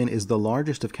 Finderplain is the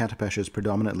largest of Katapesh's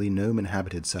predominantly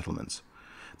gnome-inhabited settlements.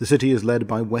 The city is led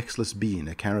by Wexless Bean,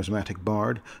 a charismatic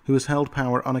bard who has held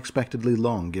power unexpectedly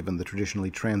long given the traditionally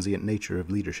transient nature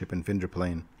of leadership in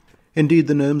Finderplain. Indeed,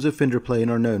 the gnomes of Finderplain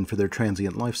are known for their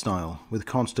transient lifestyle, with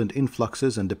constant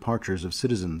influxes and departures of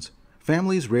citizens.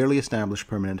 Families rarely establish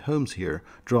permanent homes here,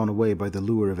 drawn away by the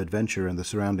lure of adventure and the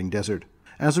surrounding desert.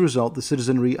 As a result, the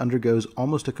citizenry undergoes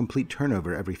almost a complete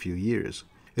turnover every few years.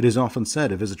 It is often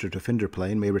said a visitor to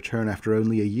Finderplain may return after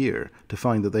only a year to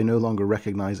find that they no longer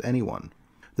recognize anyone.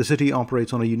 The city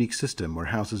operates on a unique system where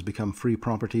houses become free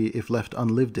property if left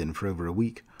unlived in for over a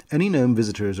week. Any gnome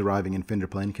visitors arriving in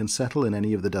Finderplain can settle in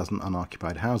any of the dozen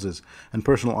unoccupied houses, and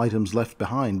personal items left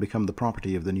behind become the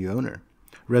property of the new owner.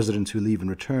 Residents who leave and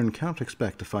return cannot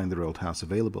expect to find their old house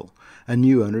available, and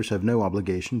new owners have no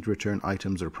obligation to return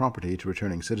items or property to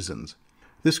returning citizens.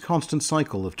 This constant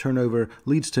cycle of turnover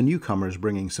leads to newcomers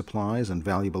bringing supplies and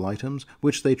valuable items,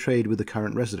 which they trade with the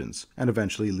current residents, and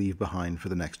eventually leave behind for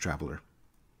the next traveler.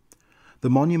 The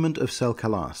Monument of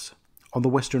Selkalas. On the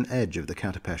western edge of the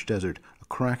Katapesh Desert, a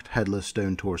cracked, headless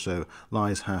stone torso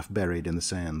lies half buried in the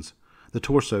sands. The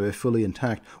torso, if fully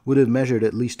intact, would have measured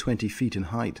at least 20 feet in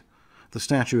height. The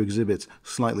statue exhibits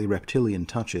slightly reptilian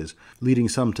touches, leading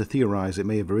some to theorize it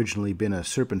may have originally been a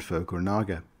serpent folk or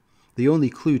naga. The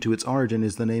only clue to its origin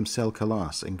is the name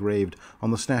Selkalas engraved on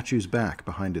the statue's back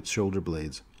behind its shoulder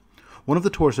blades. One of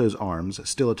the torso's arms,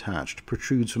 still attached,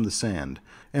 protrudes from the sand,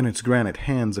 and its granite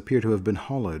hands appear to have been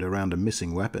hollowed around a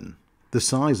missing weapon. The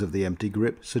size of the empty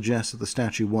grip suggests that the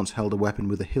statue once held a weapon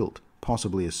with a hilt,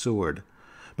 possibly a sword.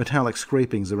 Metallic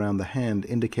scrapings around the hand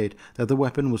indicate that the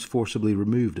weapon was forcibly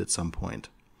removed at some point.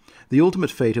 The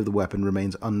ultimate fate of the weapon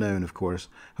remains unknown, of course.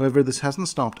 However, this hasn't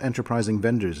stopped enterprising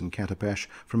vendors in Katapesh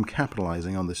from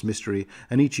capitalizing on this mystery,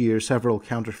 and each year several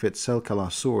counterfeit Selkala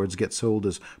swords get sold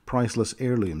as priceless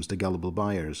heirlooms to gullible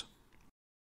buyers.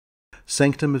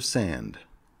 Sanctum of Sand.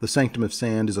 The Sanctum of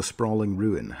Sand is a sprawling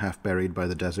ruin, half buried by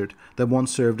the desert, that once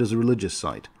served as a religious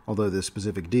site, although the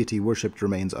specific deity worshipped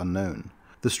remains unknown.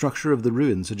 The structure of the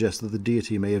ruin suggests that the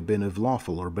deity may have been of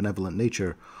lawful or benevolent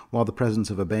nature, while the presence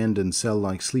of abandoned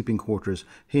cell-like sleeping quarters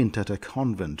hint at a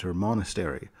convent or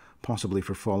monastery, possibly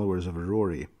for followers of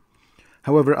Aurori.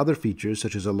 However, other features,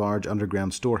 such as a large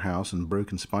underground storehouse and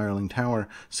broken spiraling tower,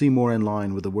 seem more in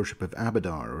line with the worship of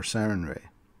Abadar or Sarenrae.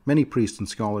 Many priests and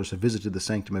scholars have visited the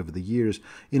sanctum over the years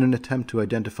in an attempt to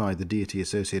identify the deity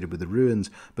associated with the ruins,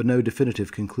 but no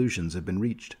definitive conclusions have been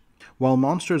reached. While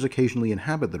monsters occasionally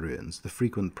inhabit the ruins, the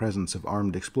frequent presence of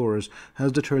armed explorers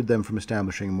has deterred them from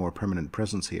establishing a more permanent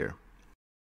presence here.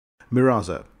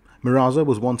 Mirage. Mirage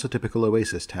was once a typical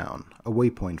oasis town, a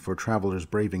waypoint for travelers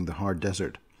braving the hard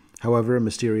desert. However, a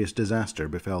mysterious disaster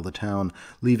befell the town,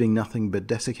 leaving nothing but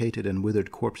desiccated and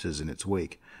withered corpses in its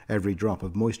wake, every drop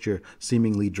of moisture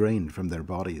seemingly drained from their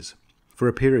bodies. For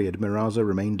a period, Mirage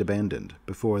remained abandoned.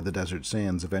 Before the desert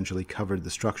sands eventually covered the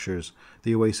structures,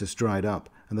 the oasis dried up,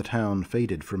 and the town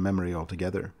faded from memory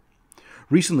altogether.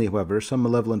 Recently, however, some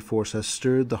malevolent force has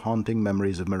stirred the haunting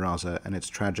memories of Mirage and its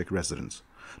tragic residents.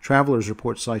 Travelers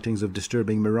report sightings of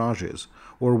disturbing mirages,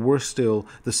 or worse still,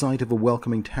 the sight of a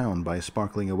welcoming town by a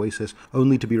sparkling oasis,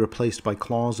 only to be replaced by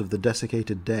claws of the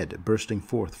desiccated dead bursting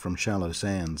forth from shallow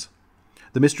sands.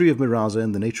 The mystery of Mirage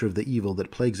and the nature of the evil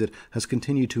that plagues it has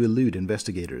continued to elude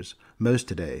investigators. Most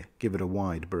today give it a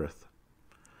wide berth.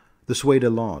 The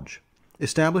Sueda Lodge.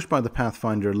 Established by the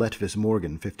Pathfinder Letvis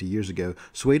Morgan 50 years ago,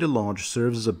 Sueda Lodge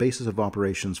serves as a basis of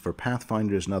operations for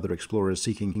Pathfinders and other explorers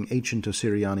seeking ancient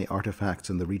Osiriani artifacts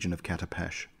in the region of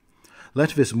Katapesh.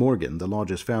 Letvis Morgan, the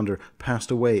lodge's founder,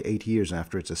 passed away 8 years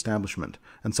after its establishment,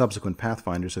 and subsequent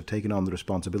Pathfinders have taken on the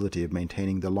responsibility of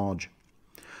maintaining the lodge.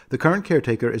 The current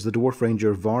caretaker is the dwarf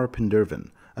ranger Var Pendervin,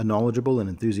 a knowledgeable and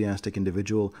enthusiastic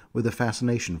individual with a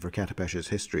fascination for Katapesh's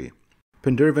history.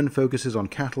 Pendervin focuses on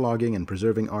cataloging and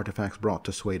preserving artifacts brought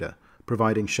to Sueda,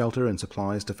 providing shelter and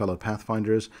supplies to fellow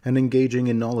Pathfinders, and engaging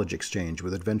in knowledge exchange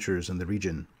with adventurers in the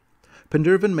region.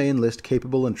 Pendervin may enlist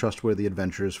capable and trustworthy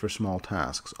adventurers for small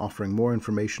tasks, offering more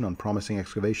information on promising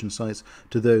excavation sites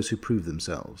to those who prove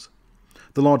themselves.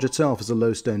 The lodge itself is a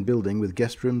low stone building with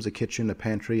guest rooms, a kitchen, a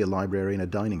pantry, a library, and a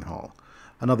dining hall.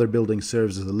 Another building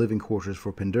serves as the living quarters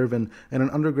for Pendervin, and an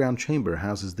underground chamber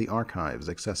houses the archives,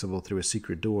 accessible through a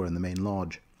secret door in the main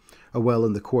lodge. A well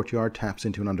in the courtyard taps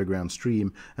into an underground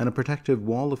stream, and a protective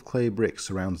wall of clay bricks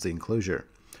surrounds the enclosure,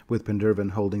 with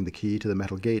Pendervin holding the key to the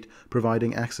metal gate,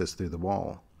 providing access through the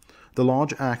wall. The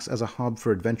lodge acts as a hub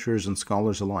for adventurers and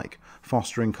scholars alike,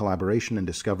 fostering collaboration and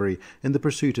discovery in the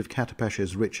pursuit of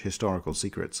Katapesh's rich historical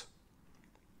secrets.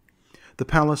 The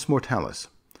Palus Mortalis.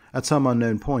 At some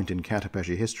unknown point in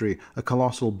Katapeshi history, a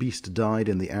colossal beast died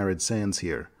in the arid sands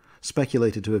here.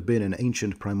 Speculated to have been an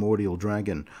ancient primordial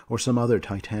dragon, or some other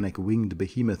titanic winged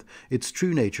behemoth, its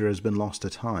true nature has been lost to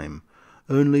time.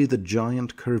 Only the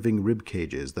giant curving rib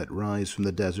cages that rise from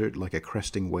the desert like a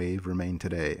cresting wave remain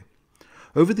today.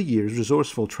 Over the years,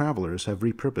 resourceful travelers have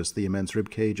repurposed the immense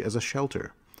ribcage as a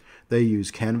shelter. They use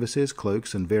canvases,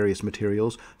 cloaks, and various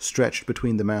materials stretched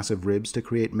between the massive ribs to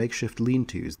create makeshift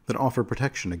lean-tos that offer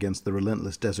protection against the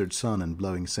relentless desert sun and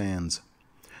blowing sands.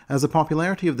 As the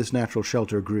popularity of this natural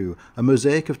shelter grew, a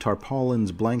mosaic of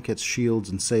tarpaulins, blankets, shields,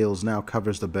 and sails now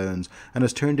covers the bones and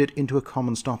has turned it into a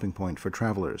common stopping point for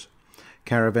travelers.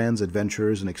 Caravans,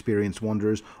 adventurers, and experienced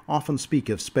wanderers often speak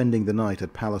of spending the night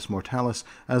at Palus Mortalis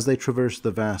as they traverse the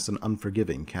vast and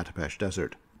unforgiving Katapesh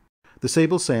desert. The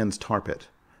Sable Sands Tar Pit.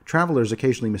 Travelers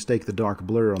occasionally mistake the dark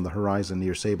blur on the horizon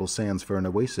near Sable Sands for an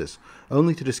oasis,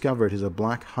 only to discover it is a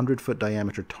black 100-foot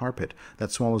diameter tar pit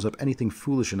that swallows up anything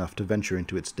foolish enough to venture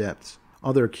into its depths.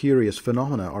 Other curious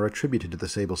phenomena are attributed to the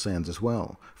Sable Sands as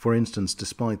well. For instance,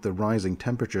 despite the rising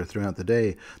temperature throughout the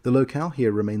day, the locale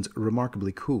here remains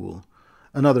remarkably cool.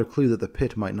 Another clue that the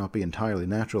pit might not be entirely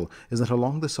natural is that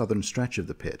along the southern stretch of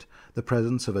the pit, the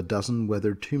presence of a dozen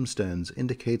weathered tombstones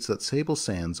indicates that Sable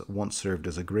Sands once served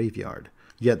as a graveyard.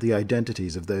 Yet the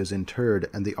identities of those interred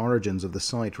and the origins of the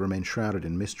site remain shrouded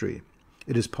in mystery.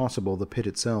 It is possible the pit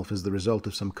itself is the result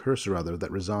of some curse or other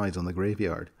that resides on the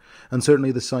graveyard, and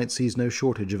certainly the site sees no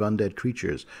shortage of undead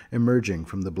creatures emerging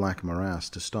from the black morass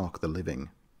to stalk the living.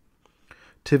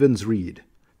 Tivens Reed.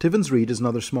 Tivens Reed is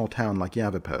another small town like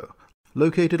Yavapo.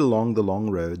 Located along the long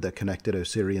road that connected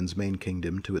Osirian's main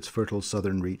kingdom to its fertile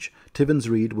southern reach, Tivens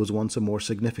Reed was once a more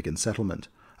significant settlement,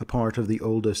 a part of the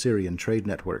old Osirian trade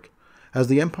network. As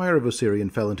the empire of Osirian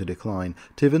fell into decline,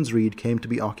 Tivan's Reed came to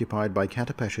be occupied by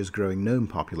Katapesh's growing gnome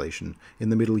population in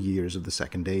the middle years of the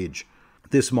Second Age.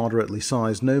 This moderately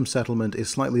sized gnome settlement is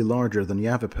slightly larger than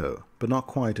Yavapo, but not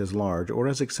quite as large or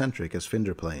as eccentric as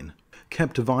Finderplain.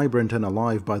 Kept vibrant and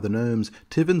alive by the gnomes,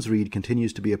 Tivan's Reed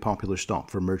continues to be a popular stop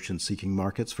for merchants seeking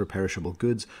markets for perishable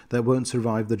goods that won't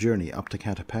survive the journey up to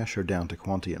Katapesh or down to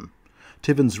Quantium.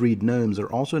 Tivan's Reed gnomes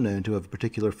are also known to have a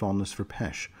particular fondness for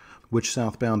Pesh, which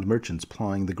southbound merchants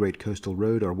plying the great coastal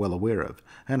road are well aware of,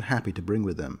 and happy to bring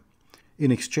with them.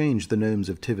 In exchange, the gnomes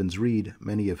of Tivan's Reed,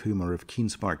 many of whom are of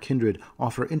Keenspark kindred,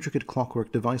 offer intricate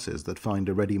clockwork devices that find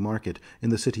a ready market in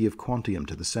the city of Quantium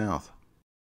to the south.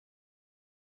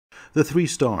 The Three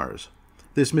Stars.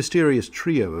 This mysterious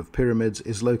trio of pyramids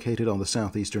is located on the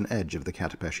southeastern edge of the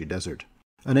Katapeshi Desert.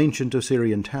 An ancient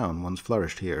Osirian town once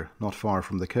flourished here, not far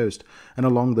from the coast, and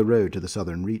along the road to the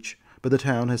southern reach, but the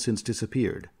town has since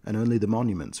disappeared, and only the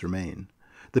monuments remain.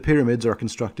 The pyramids are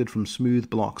constructed from smooth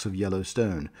blocks of yellow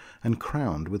stone, and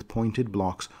crowned with pointed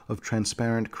blocks of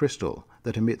transparent crystal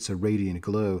that emits a radiant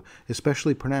glow,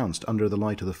 especially pronounced under the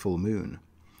light of the full moon.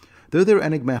 Though their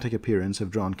enigmatic appearance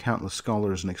have drawn countless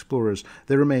scholars and explorers,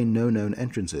 there remain no known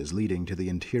entrances leading to the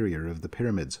interior of the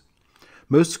pyramids.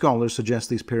 Most scholars suggest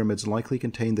these pyramids likely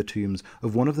contain the tombs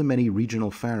of one of the many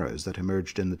regional pharaohs that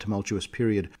emerged in the tumultuous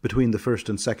period between the First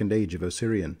and Second Age of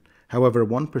Osirian. However,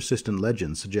 one persistent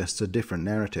legend suggests a different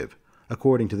narrative.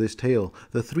 According to this tale,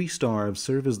 the Three Stars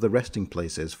serve as the resting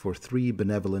places for three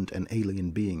benevolent and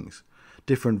alien beings.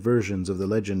 Different versions of the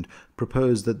legend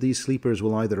propose that these sleepers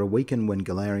will either awaken when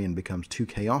Galarian becomes too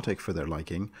chaotic for their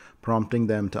liking, prompting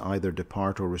them to either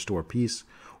depart or restore peace,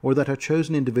 or that a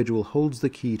chosen individual holds the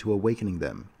key to awakening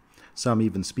them. Some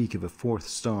even speak of a fourth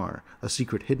star, a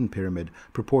secret hidden pyramid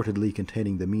purportedly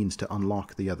containing the means to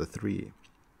unlock the other three.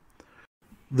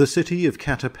 The city of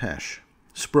Katapesh.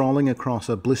 Sprawling across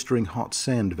a blistering hot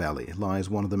sand valley lies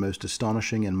one of the most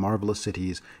astonishing and marvelous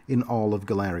cities in all of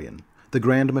Galarian. The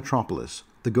grand metropolis,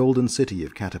 the golden city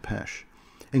of Katapesh.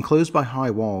 Enclosed by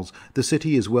high walls, the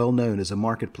city is well known as a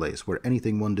marketplace where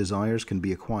anything one desires can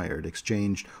be acquired,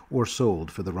 exchanged, or sold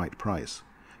for the right price.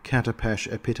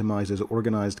 Katapesh epitomizes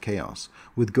organized chaos,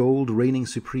 with gold reigning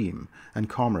supreme and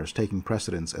commerce taking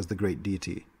precedence as the great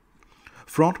deity.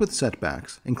 Fraught with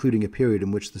setbacks, including a period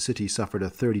in which the city suffered a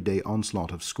 30-day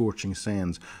onslaught of scorching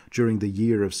sands during the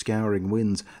year of scouring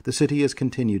winds, the city has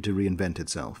continued to reinvent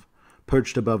itself.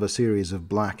 Perched above a series of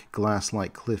black,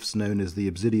 glass-like cliffs known as the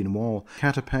Obsidian Wall,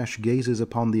 Katapesh gazes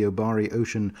upon the Obari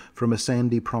Ocean from a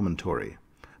sandy promontory.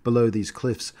 Below these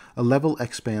cliffs, a level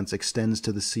expanse extends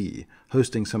to the sea,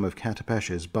 hosting some of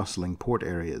Katapesh's bustling port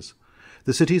areas.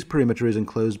 The city's perimeter is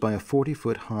enclosed by a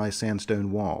 40-foot-high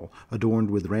sandstone wall, adorned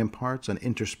with ramparts and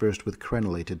interspersed with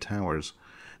crenellated towers.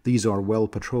 These are well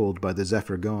patrolled by the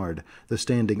Zephyr Guard, the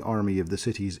standing army of the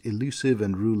city's elusive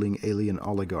and ruling alien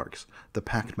oligarchs, the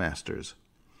Pactmasters.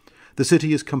 The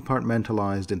city is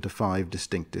compartmentalized into 5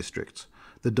 distinct districts: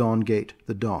 the Dawn Gate,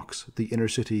 the Docks, the Inner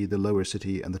City, the Lower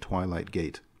City, and the Twilight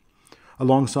Gate.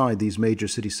 Alongside these major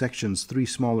city sections, 3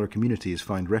 smaller communities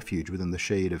find refuge within the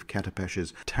shade of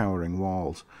Katapesh's towering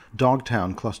walls.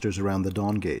 Dogtown clusters around the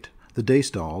Dawn Gate. The Day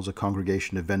Stalls, a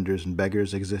congregation of vendors and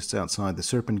beggars, exists outside the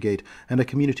Serpent Gate, and a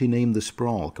community named the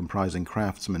Sprawl, comprising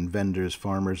craftsmen, vendors,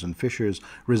 farmers, and fishers,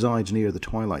 resides near the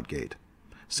Twilight Gate.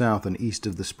 South and east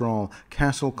of the Sprawl,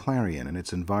 Castle Clarion and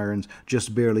its environs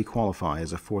just barely qualify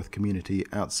as a 4th community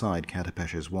outside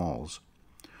Katapesh's walls.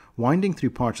 Winding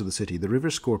through parts of the city, the river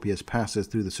Scorpius passes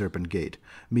through the Serpent Gate,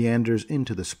 meanders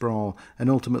into the Sprawl, and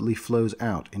ultimately flows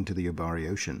out into the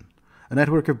Obari Ocean. A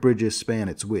network of bridges span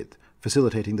its width,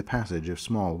 facilitating the passage of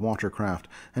small watercraft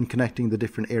and connecting the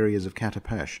different areas of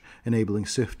Katapesh, enabling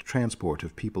swift transport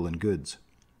of people and goods.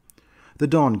 The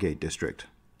Dawn Gate District.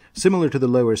 Similar to the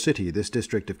lower city, this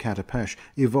district of Katapesh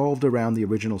evolved around the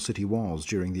original city walls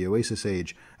during the Oasis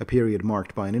Age, a period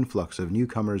marked by an influx of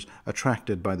newcomers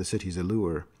attracted by the city's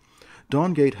allure.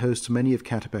 Dawn Gate hosts many of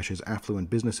Katapesh's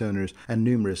affluent business owners and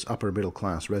numerous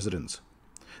upper-middle-class residents.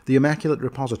 The Immaculate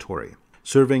Repository.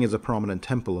 Serving as a prominent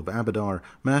temple of Abadar,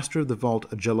 Master of the Vault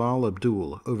Jalal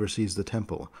Abdul oversees the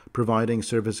temple, providing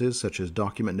services such as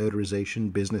document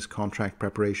notarization, business contract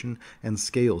preparation, and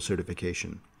scale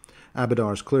certification.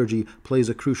 Abadar's clergy plays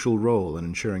a crucial role in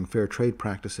ensuring fair trade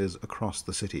practices across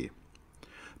the city.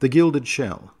 The Gilded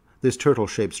Shell. This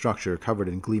turtle-shaped structure, covered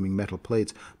in gleaming metal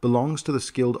plates, belongs to the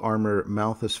skilled armorer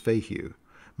Malthus Fayhue.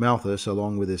 Malthus,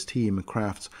 along with his team,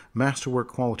 crafts masterwork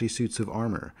quality suits of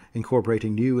armor,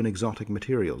 incorporating new and exotic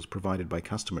materials provided by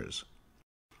customers.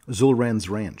 Zulran's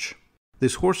Ranch.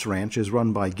 This horse ranch is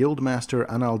run by Guildmaster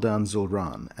Analdan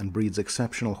Zulran and breeds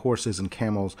exceptional horses and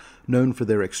camels known for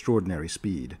their extraordinary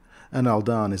speed.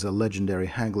 Analdan is a legendary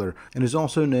haggler and is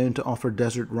also known to offer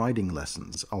desert riding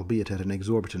lessons, albeit at an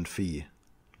exorbitant fee.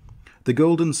 The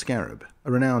Golden Scarab,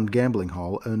 a renowned gambling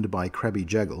hall owned by Krebby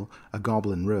Jeggle, a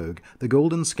goblin rogue, the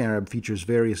Golden Scarab features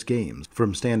various games,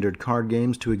 from standard card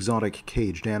games to exotic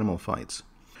caged animal fights.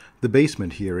 The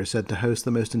basement here is said to host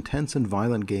the most intense and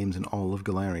violent games in all of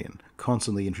Golarion,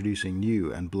 constantly introducing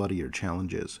new and bloodier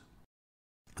challenges.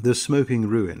 The Smoking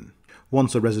Ruin.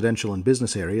 Once a residential and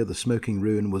business area, the Smoking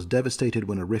Ruin was devastated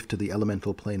when a rift to the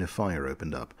elemental plane of fire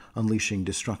opened up, unleashing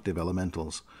destructive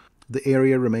elementals. The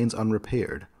area remains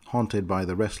unrepaired, haunted by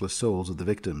the restless souls of the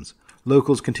victims.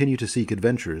 Locals continue to seek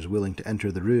adventurers willing to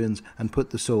enter the ruins and put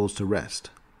the souls to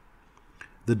rest.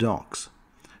 The Docks.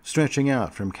 Stretching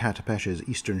out from Katapesh's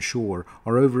eastern shore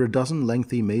are over a dozen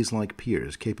lengthy maze-like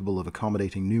piers capable of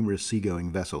accommodating numerous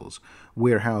seagoing vessels.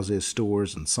 Warehouses,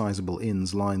 stores, and sizable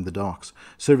inns line the docks,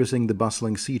 servicing the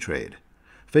bustling sea trade.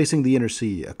 Facing the inner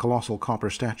sea, a colossal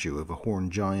copper statue of a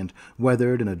horned giant,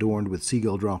 weathered and adorned with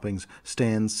seagull droppings,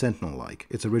 stands sentinel-like,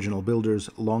 its original builders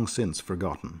long since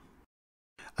forgotten.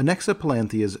 Anexa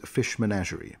Palanthia's Fish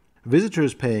Menagerie.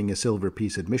 Visitors paying a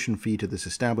silver-piece admission fee to this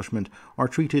establishment are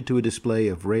treated to a display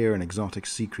of rare and exotic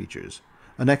sea creatures.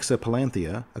 Anexa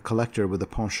Palanthia, a collector with a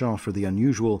penchant for the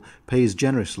unusual, pays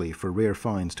generously for rare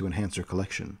finds to enhance her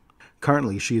collection.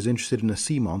 Currently, she is interested in a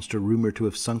sea monster rumored to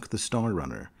have sunk the Star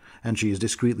Runner, and she is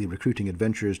discreetly recruiting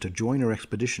adventurers to join her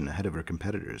expedition ahead of her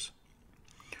competitors.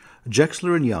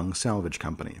 Jexler & Young Salvage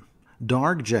Company.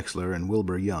 Darg Jexler and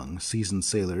Wilbur Young, seasoned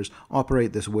sailors,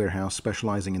 operate this warehouse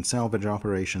specializing in salvage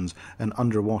operations and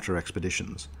underwater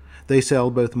expeditions. They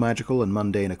sell both magical and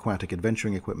mundane aquatic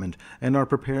adventuring equipment and are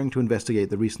preparing to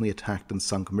investigate the recently attacked and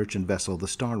sunk merchant vessel the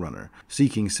Star Runner,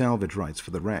 seeking salvage rights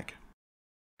for the wreck.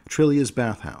 Trilia's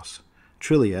Bathhouse.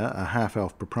 Trilia, a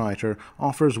half-elf proprietor,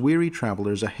 offers weary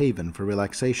travelers a haven for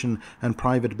relaxation and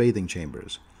private bathing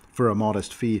chambers. For a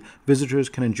modest fee, visitors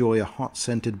can enjoy a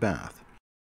hot-scented bath.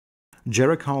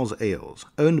 Jerichal's Ales.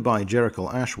 Owned by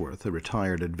Jerichal Ashworth, a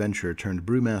retired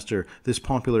adventurer-turned-brewmaster, this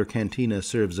popular cantina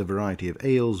serves a variety of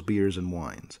ales, beers, and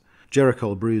wines.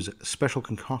 Jerichal brews special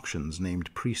concoctions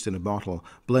named Priest in a Bottle,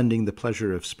 blending the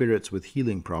pleasure of spirits with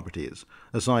healing properties.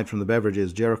 Aside from the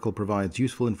beverages, Jerichal provides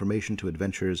useful information to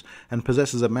adventurers and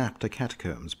possesses a map to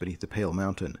catacombs beneath the Pale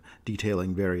Mountain,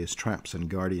 detailing various traps and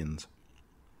guardians.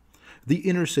 The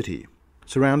Inner City.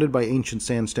 Surrounded by ancient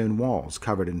sandstone walls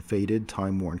covered in faded,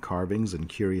 time-worn carvings and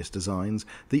curious designs,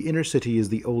 the Inner City is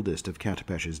the oldest of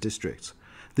Katapesh's districts.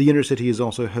 The Inner City is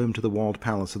also home to the walled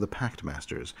palace of the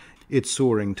Pactmasters, its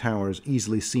soaring towers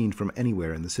easily seen from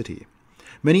anywhere in the city.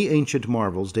 Many ancient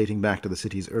marvels dating back to the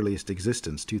city's earliest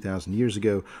existence 2,000 years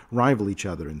ago rival each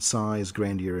other in size,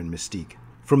 grandeur, and mystique.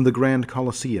 From the Grand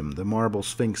Colosseum, the marble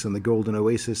Sphinx and the Golden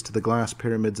Oasis, to the glass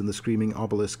pyramids and the Screaming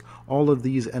Obelisk, all of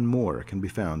these and more can be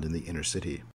found in the Inner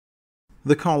City.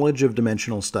 The College of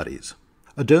Dimensional Studies.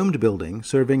 A domed building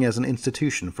serving as an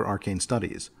institution for arcane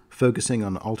studies, focusing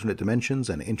on alternate dimensions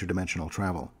and interdimensional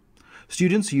travel.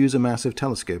 Students use a massive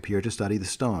telescope here to study the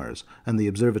stars, and the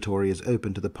observatory is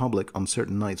open to the public on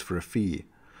certain nights for a fee.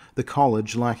 The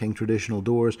college, lacking traditional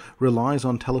doors, relies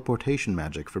on teleportation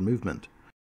magic for movement.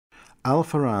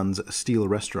 Al-Faran's Steel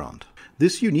Restaurant.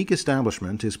 This unique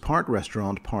establishment is part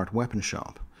restaurant, part weapon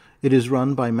shop. It is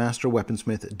run by master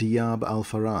weaponsmith Diab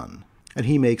Al-Faran, and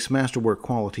he makes masterwork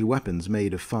quality weapons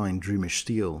made of fine Drumish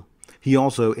steel. He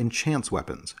also enchants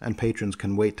weapons, and patrons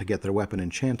can wait to get their weapon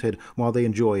enchanted while they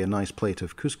enjoy a nice plate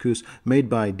of couscous made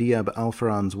by Diab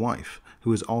Al-Faran's wife,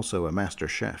 who is also a master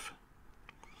chef.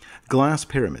 Glass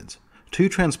Pyramids. 2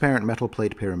 transparent metal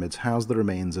plate pyramids house the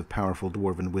remains of powerful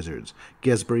dwarven wizards,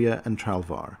 Gesbria and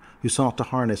Tralvar, who sought to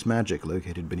harness magic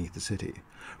located beneath the city.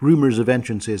 Rumors of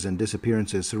entrances and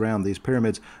disappearances surround these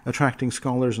pyramids, attracting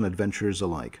scholars and adventurers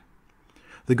alike.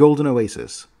 The Golden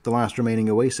Oasis, the last remaining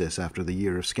oasis after the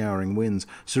year of scouring winds,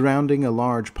 surrounding a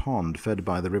large pond fed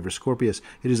by the river Scorpius,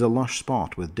 it is a lush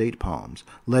spot with date palms.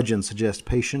 Legends suggest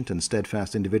patient and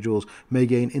steadfast individuals may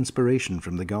gain inspiration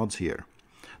from the gods here.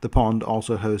 The pond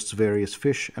also hosts various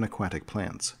fish and aquatic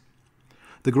plants.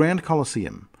 The Grand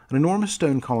Colosseum, an enormous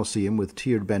stone colosseum with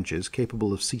tiered benches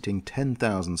capable of seating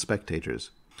 10,000 spectators.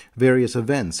 Various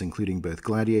events, including both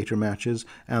gladiator matches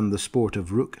and the sport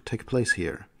of Rook, take place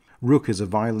here. Rook is a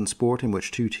violent sport in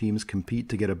which 2 teams compete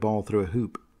to get a ball through a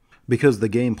hoop. Because the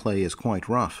gameplay is quite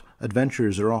rough,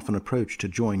 adventurers are often approached to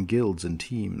join guilds and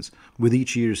teams, with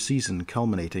each year's season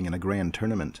culminating in a grand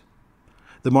tournament.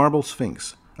 The Marble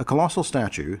Sphinx. A colossal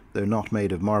statue, though not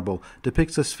made of marble,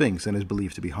 depicts a sphinx and is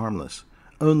believed to be harmless.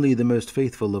 Only the most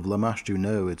faithful of Lamashtu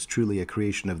know it's truly a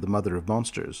creation of the Mother of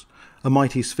Monsters, a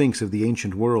mighty sphinx of the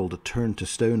ancient world turned to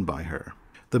stone by her.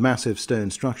 The massive stone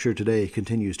structure today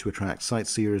continues to attract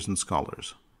sightseers and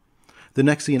scholars. The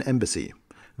Nexian Embassy.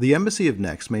 The Embassy of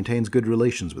Nex maintains good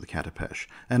relations with Katapesh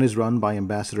and is run by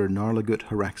Ambassador Narlagut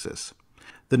Haraxis.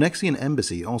 The Nexian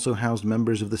Embassy also housed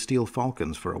members of the Steel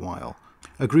Falcons for a while,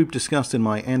 a group discussed in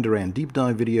my Andoran deep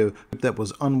dive video that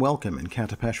was unwelcome in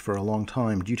Katapesh for a long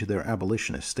time due to their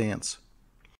abolitionist stance.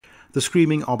 The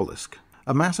Screaming Obelisk.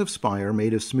 A massive spire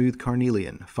made of smooth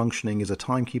carnelian, functioning as a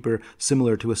timekeeper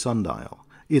similar to a sundial.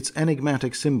 Its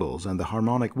enigmatic symbols and the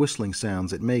harmonic whistling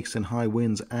sounds it makes in high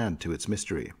winds add to its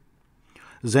mystery.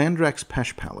 Xandrek's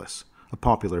Pesh Palace, a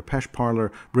popular Pesh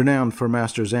parlor renowned for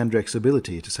Master Xandrek's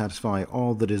ability to satisfy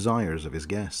all the desires of his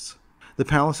guests. The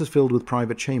palace is filled with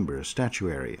private chambers,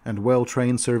 statuary, and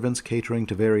well-trained servants catering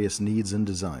to various needs and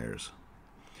desires.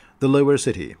 The Lower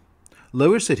City.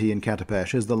 Lower City in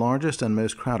Katapesh is the largest and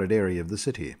most crowded area of the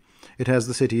city. It has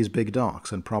the city's big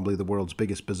docks and probably the world's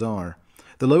biggest bazaar.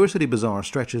 The Lower City Bazaar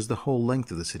stretches the whole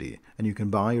length of the city, and you can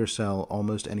buy or sell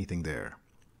almost anything there.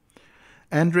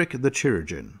 Andrik the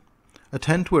Chirurgeon. A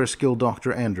tent where skilled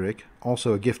Dr. Andrik,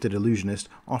 also a gifted illusionist,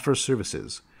 offers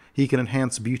services. He can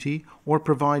enhance beauty or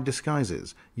provide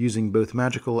disguises, using both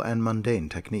magical and mundane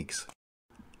techniques.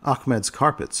 Ahmed's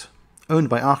Carpets. Owned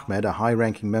by Ahmed, a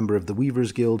high-ranking member of the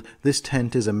Weavers Guild, this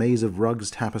tent is a maze of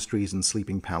rugs, tapestries, and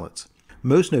sleeping pallets.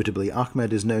 Most notably,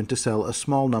 Ahmed is known to sell a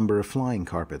small number of flying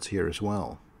carpets here as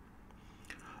well.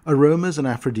 Aromas and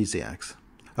Aphrodisiacs.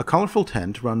 A colorful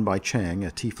tent run by Chang, a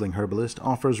tiefling herbalist,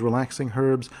 offers relaxing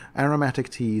herbs, aromatic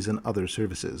teas, and other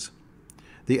services.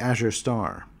 The Azure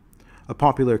Star. A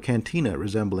popular cantina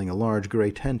resembling a large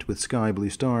gray tent with sky blue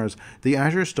stars, the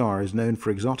Azure Star is known for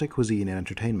exotic cuisine and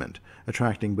entertainment,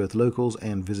 attracting both locals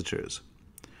and visitors.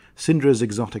 Syndra's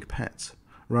Exotic Pets.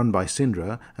 Run by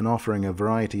Syndra and offering a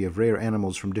variety of rare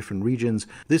animals from different regions,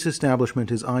 this establishment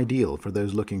is ideal for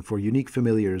those looking for unique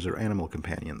familiars or animal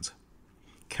companions.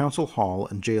 Council Hall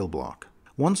and Jail Block.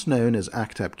 Once known as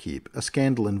Aktep Keep, a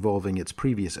scandal involving its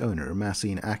previous owner,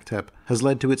 Massine Aktep, has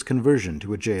led to its conversion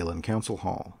to a jail and council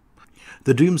hall.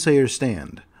 The Doomsayer's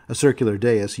Stand, a circular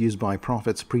dais used by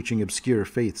prophets preaching obscure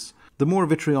faiths. The more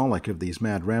vitriolic of these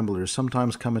mad ramblers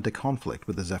sometimes come into conflict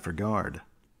with the Zephyr Guard.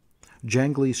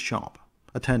 Jangly's Shop,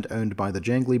 a tent owned by the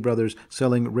Jangly brothers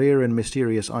selling rare and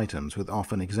mysterious items with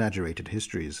often exaggerated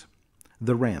histories.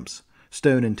 The Ramps,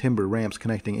 stone and timber ramps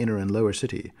connecting Inner and Lower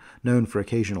City, known for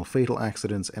occasional fatal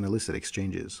accidents and illicit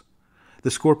exchanges.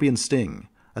 The Scorpion Sting,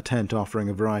 a tent offering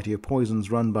a variety of poisons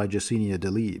run by Jasenia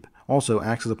Delib, also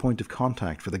acts as a point of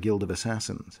contact for the Guild of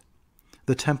Assassins.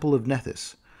 The Temple of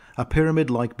Nethys, a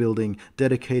pyramid-like building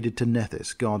dedicated to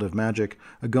Nethys, god of magic,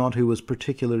 a god who was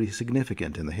particularly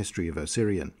significant in the history of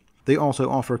Osirian. They also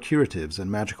offer curatives and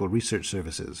magical research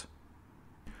services.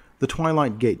 The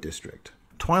Twilight Gate District.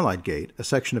 Twilight Gate, a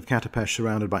section of Katapesh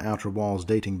surrounded by outer walls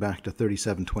dating back to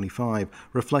 3725,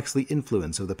 reflects the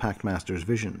influence of the Pactmasters'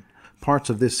 vision.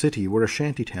 Parts of this city were a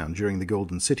shantytown during the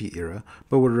Golden City era,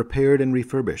 but were repaired and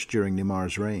refurbished during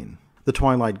Nimar's reign. The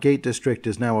Twilight Gate District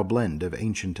is now a blend of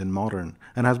ancient and modern,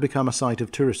 and has become a site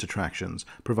of tourist attractions,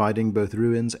 providing both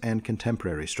ruins and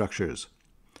contemporary structures.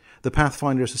 The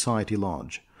Pathfinder Society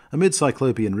Lodge. Amid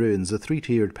Cyclopean ruins, the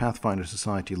three-tiered Pathfinder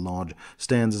Society Lodge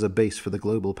stands as a base for the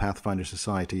global Pathfinder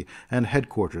Society and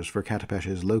headquarters for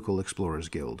Katapesh's local Explorers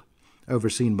Guild.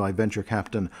 Overseen by venture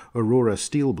captain Aurora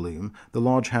Steelbloom, the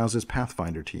lodge houses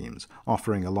Pathfinder teams,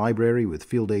 offering a library with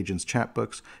field agents'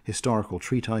 chapbooks, historical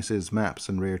treatises, maps,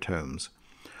 and rare tomes.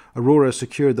 Aurora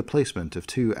secured the placement of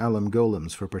 2 alum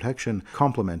golems for protection,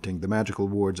 complementing the magical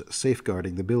wards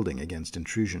safeguarding the building against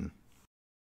intrusion.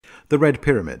 The Red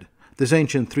Pyramid. This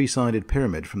ancient three-sided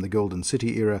pyramid from the Golden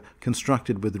City era,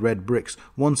 constructed with red bricks,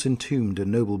 once entombed a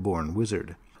noble-born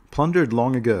wizard. Plundered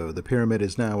long ago, the pyramid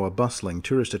is now a bustling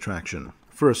tourist attraction.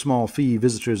 For a small fee,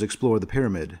 visitors explore the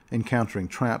pyramid, encountering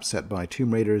traps set by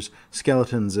tomb raiders,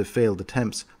 skeletons of failed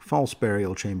attempts, false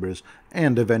burial chambers,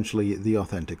 and eventually the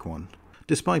authentic one.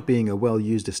 Despite being a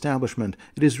well-used establishment,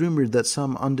 it is rumored that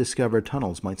some undiscovered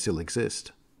tunnels might still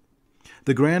exist.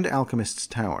 The Grand Alchemist's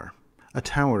Tower. A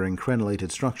towering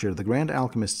crenellated structure, the Grand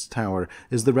Alchemist's Tower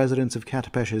is the residence of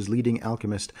Katapesh's leading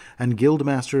alchemist and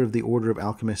guildmaster of the Order of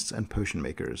Alchemists and Potion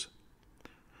Makers.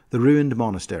 The Ruined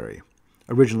Monastery.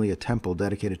 Originally a temple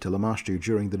dedicated to Lamashtu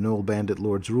during the Gnoll Bandit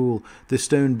Lord's rule, this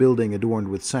stone building adorned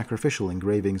with sacrificial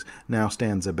engravings now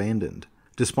stands abandoned.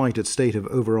 Despite its state of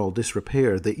overall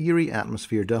disrepair, the eerie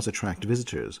atmosphere does attract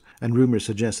visitors, and rumors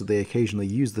suggest that they occasionally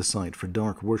use the site for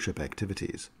dark worship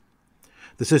activities.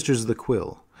 The Sisters of the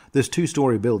Quill. This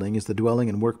two-story building is the dwelling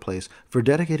and workplace for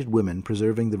dedicated women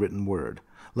preserving the written word.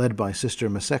 Led by Sister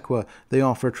Masekwa, they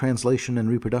offer translation and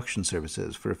reproduction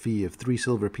services for a fee of 3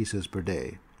 silver pieces per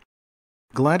day.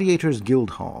 Gladiators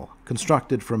Guild Hall.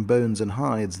 Constructed from bones and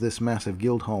hides, this massive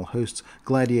guild hall hosts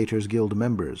Gladiators Guild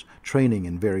members, training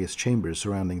in various chambers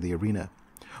surrounding the arena.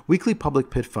 Weekly public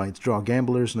pit fights draw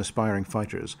gamblers and aspiring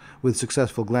fighters, with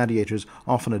successful gladiators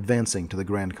often advancing to the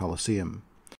Grand Colosseum.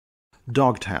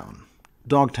 Dogtown.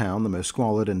 Dogtown, the most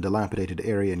squalid and dilapidated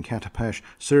area in Katapesh,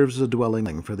 serves as a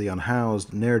dwelling for the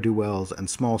unhoused, ne'er-do-wells, and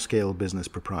small-scale business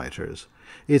proprietors.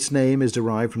 Its name is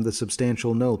derived from the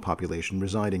substantial Null population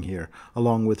residing here,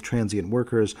 along with transient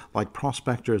workers like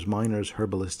prospectors, miners,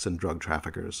 herbalists, and drug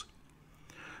traffickers.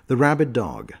 The Rabid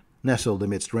Dog. Nestled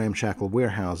amidst ramshackle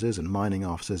warehouses and mining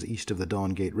offices east of the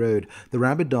Dawn Gate Road, the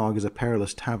Rabid Dog is a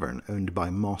perilous tavern owned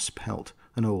by Moss Pelt,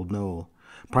 an old Gnoll.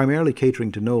 Primarily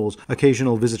catering to Gnolls,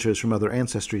 occasional visitors from other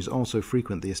ancestries also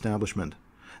frequent the establishment.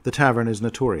 The tavern is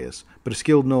notorious, but a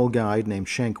skilled Gnoll guide named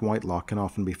Shank Whitelock can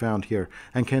often be found here,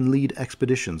 and can lead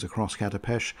expeditions across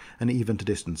Katapesh and even to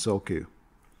distant Sulku.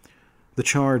 The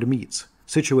Charred Meats.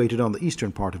 Situated on the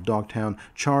eastern part of Dogtown,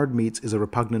 Charred Meats is a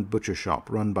repugnant butcher shop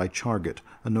run by Chargut,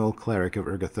 a Gnoll cleric of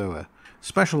Urgathoa.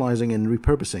 Specializing in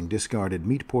repurposing discarded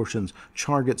meat portions,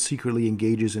 Chargut secretly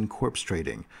engages in corpse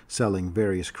trading, selling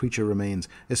various creature remains,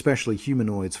 especially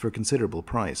humanoids, for considerable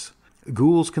price.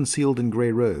 Ghouls concealed in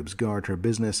grey robes guard her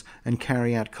business and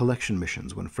carry out collection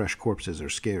missions when fresh corpses are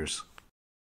scarce.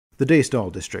 The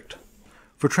Daystall District.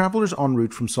 For travelers en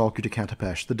route from Sulku to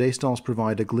Katapesh, the Daystalls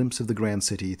provide a glimpse of the Grand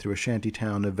City through a shanty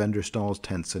town of vendor stalls,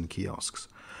 tents, and kiosks.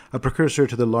 A precursor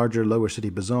to the larger Lower City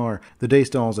Bazaar, the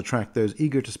Daystalls attract those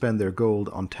eager to spend their gold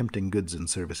on tempting goods and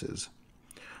services.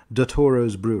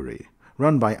 Dottoro's Brewery.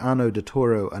 Run by Anno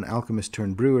Dottoro, an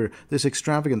alchemist-turned-brewer, this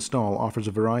extravagant stall offers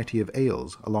a variety of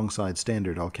ales alongside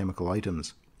standard alchemical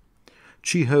items.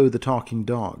 Chiho the Talking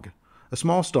Dog. A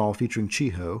small stall featuring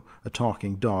Chiho, a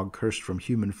talking dog cursed from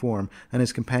human form, and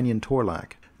his companion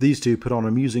Torlak. These two put on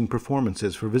amusing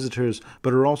performances for visitors,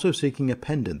 but are also seeking a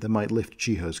pendant that might lift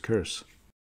Chiho's curse.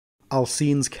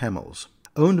 Alcine's Camels.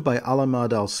 Owned by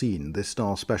Alamad Alcine, this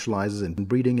stall specializes in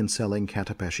breeding and selling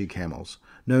Katapeshi camels,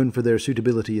 known for their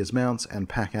suitability as mounts and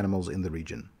pack animals in the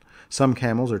region. Some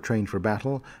camels are trained for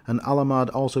battle, and Alamad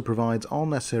also provides all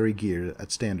necessary gear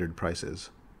at standard prices.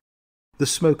 The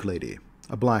Smoke Lady.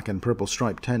 A black and purple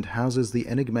striped tent houses the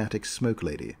enigmatic Smoke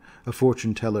Lady, a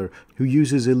fortune-teller who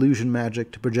uses illusion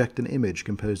magic to project an image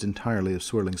composed entirely of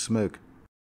swirling smoke.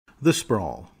 The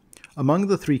Sprawl. Among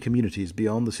the 3 communities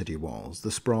beyond the city walls,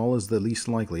 the Sprawl is the least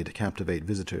likely to captivate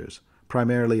visitors.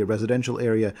 Primarily a residential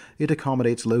area, it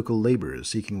accommodates local laborers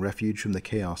seeking refuge from the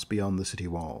chaos beyond the city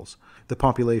walls. The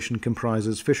population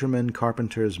comprises fishermen,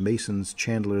 carpenters, masons,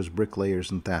 chandlers,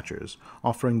 bricklayers, and thatchers,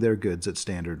 offering their goods at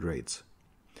standard rates.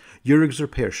 Jurg's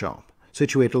Repair Shop.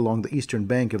 Situated along the eastern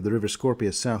bank of the River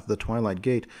Scorpius south of the Twilight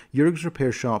Gate, Jurg's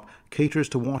Repair Shop caters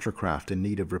to watercraft in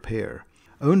need of repair.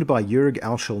 Owned by Jurg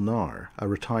Alshulnar, a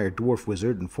retired dwarf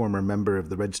wizard and former member of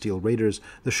the Red Steel Raiders,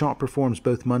 the shop performs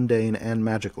both mundane and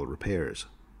magical repairs.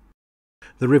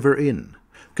 The River Inn.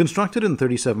 Constructed in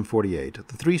 3748,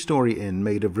 the 3-story inn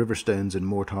made of river stones and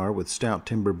mortar with stout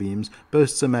timber beams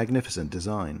boasts a magnificent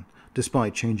design.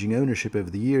 Despite changing ownership over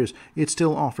the years, it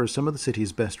still offers some of the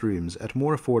city's best rooms at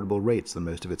more affordable rates than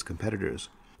most of its competitors.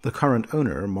 The current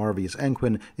owner, Marvius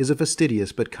Anquin, is a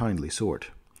fastidious but kindly sort.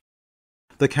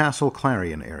 The Castle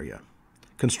Clarion area.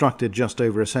 Constructed just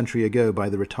over a century ago by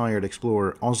the retired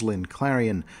explorer Oslin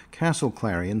Clarion, Castle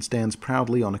Clarion stands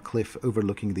proudly on a cliff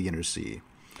overlooking the inner sea.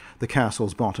 The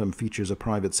castle's bottom features a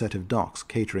private set of docks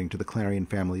catering to the Clarion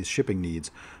family's shipping needs,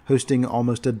 hosting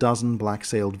almost a dozen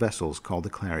black-sailed vessels called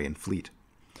the Clarion Fleet.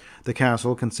 The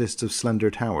castle consists of slender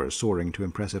towers soaring to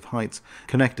impressive heights,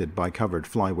 connected by covered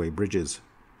flyway bridges.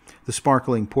 The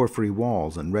sparkling porphyry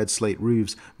walls and red slate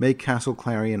roofs make Castle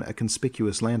Clarion a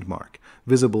conspicuous landmark,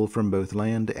 visible from both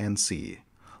land and sea.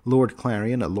 Lord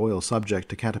Clarion, a loyal subject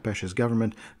to Katapesh's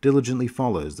government, diligently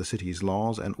follows the city's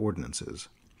laws and ordinances.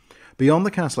 Beyond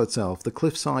the castle itself, the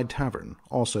Cliffside Tavern,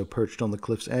 also perched on the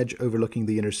cliff's edge overlooking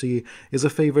the inner sea, is a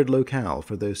favored locale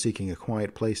for those seeking a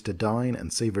quiet place to dine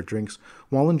and savor drinks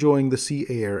while enjoying the sea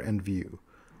air and view.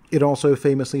 It also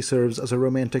famously serves as a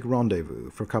romantic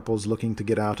rendezvous for couples looking to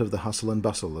get out of the hustle and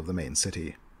bustle of the main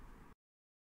city.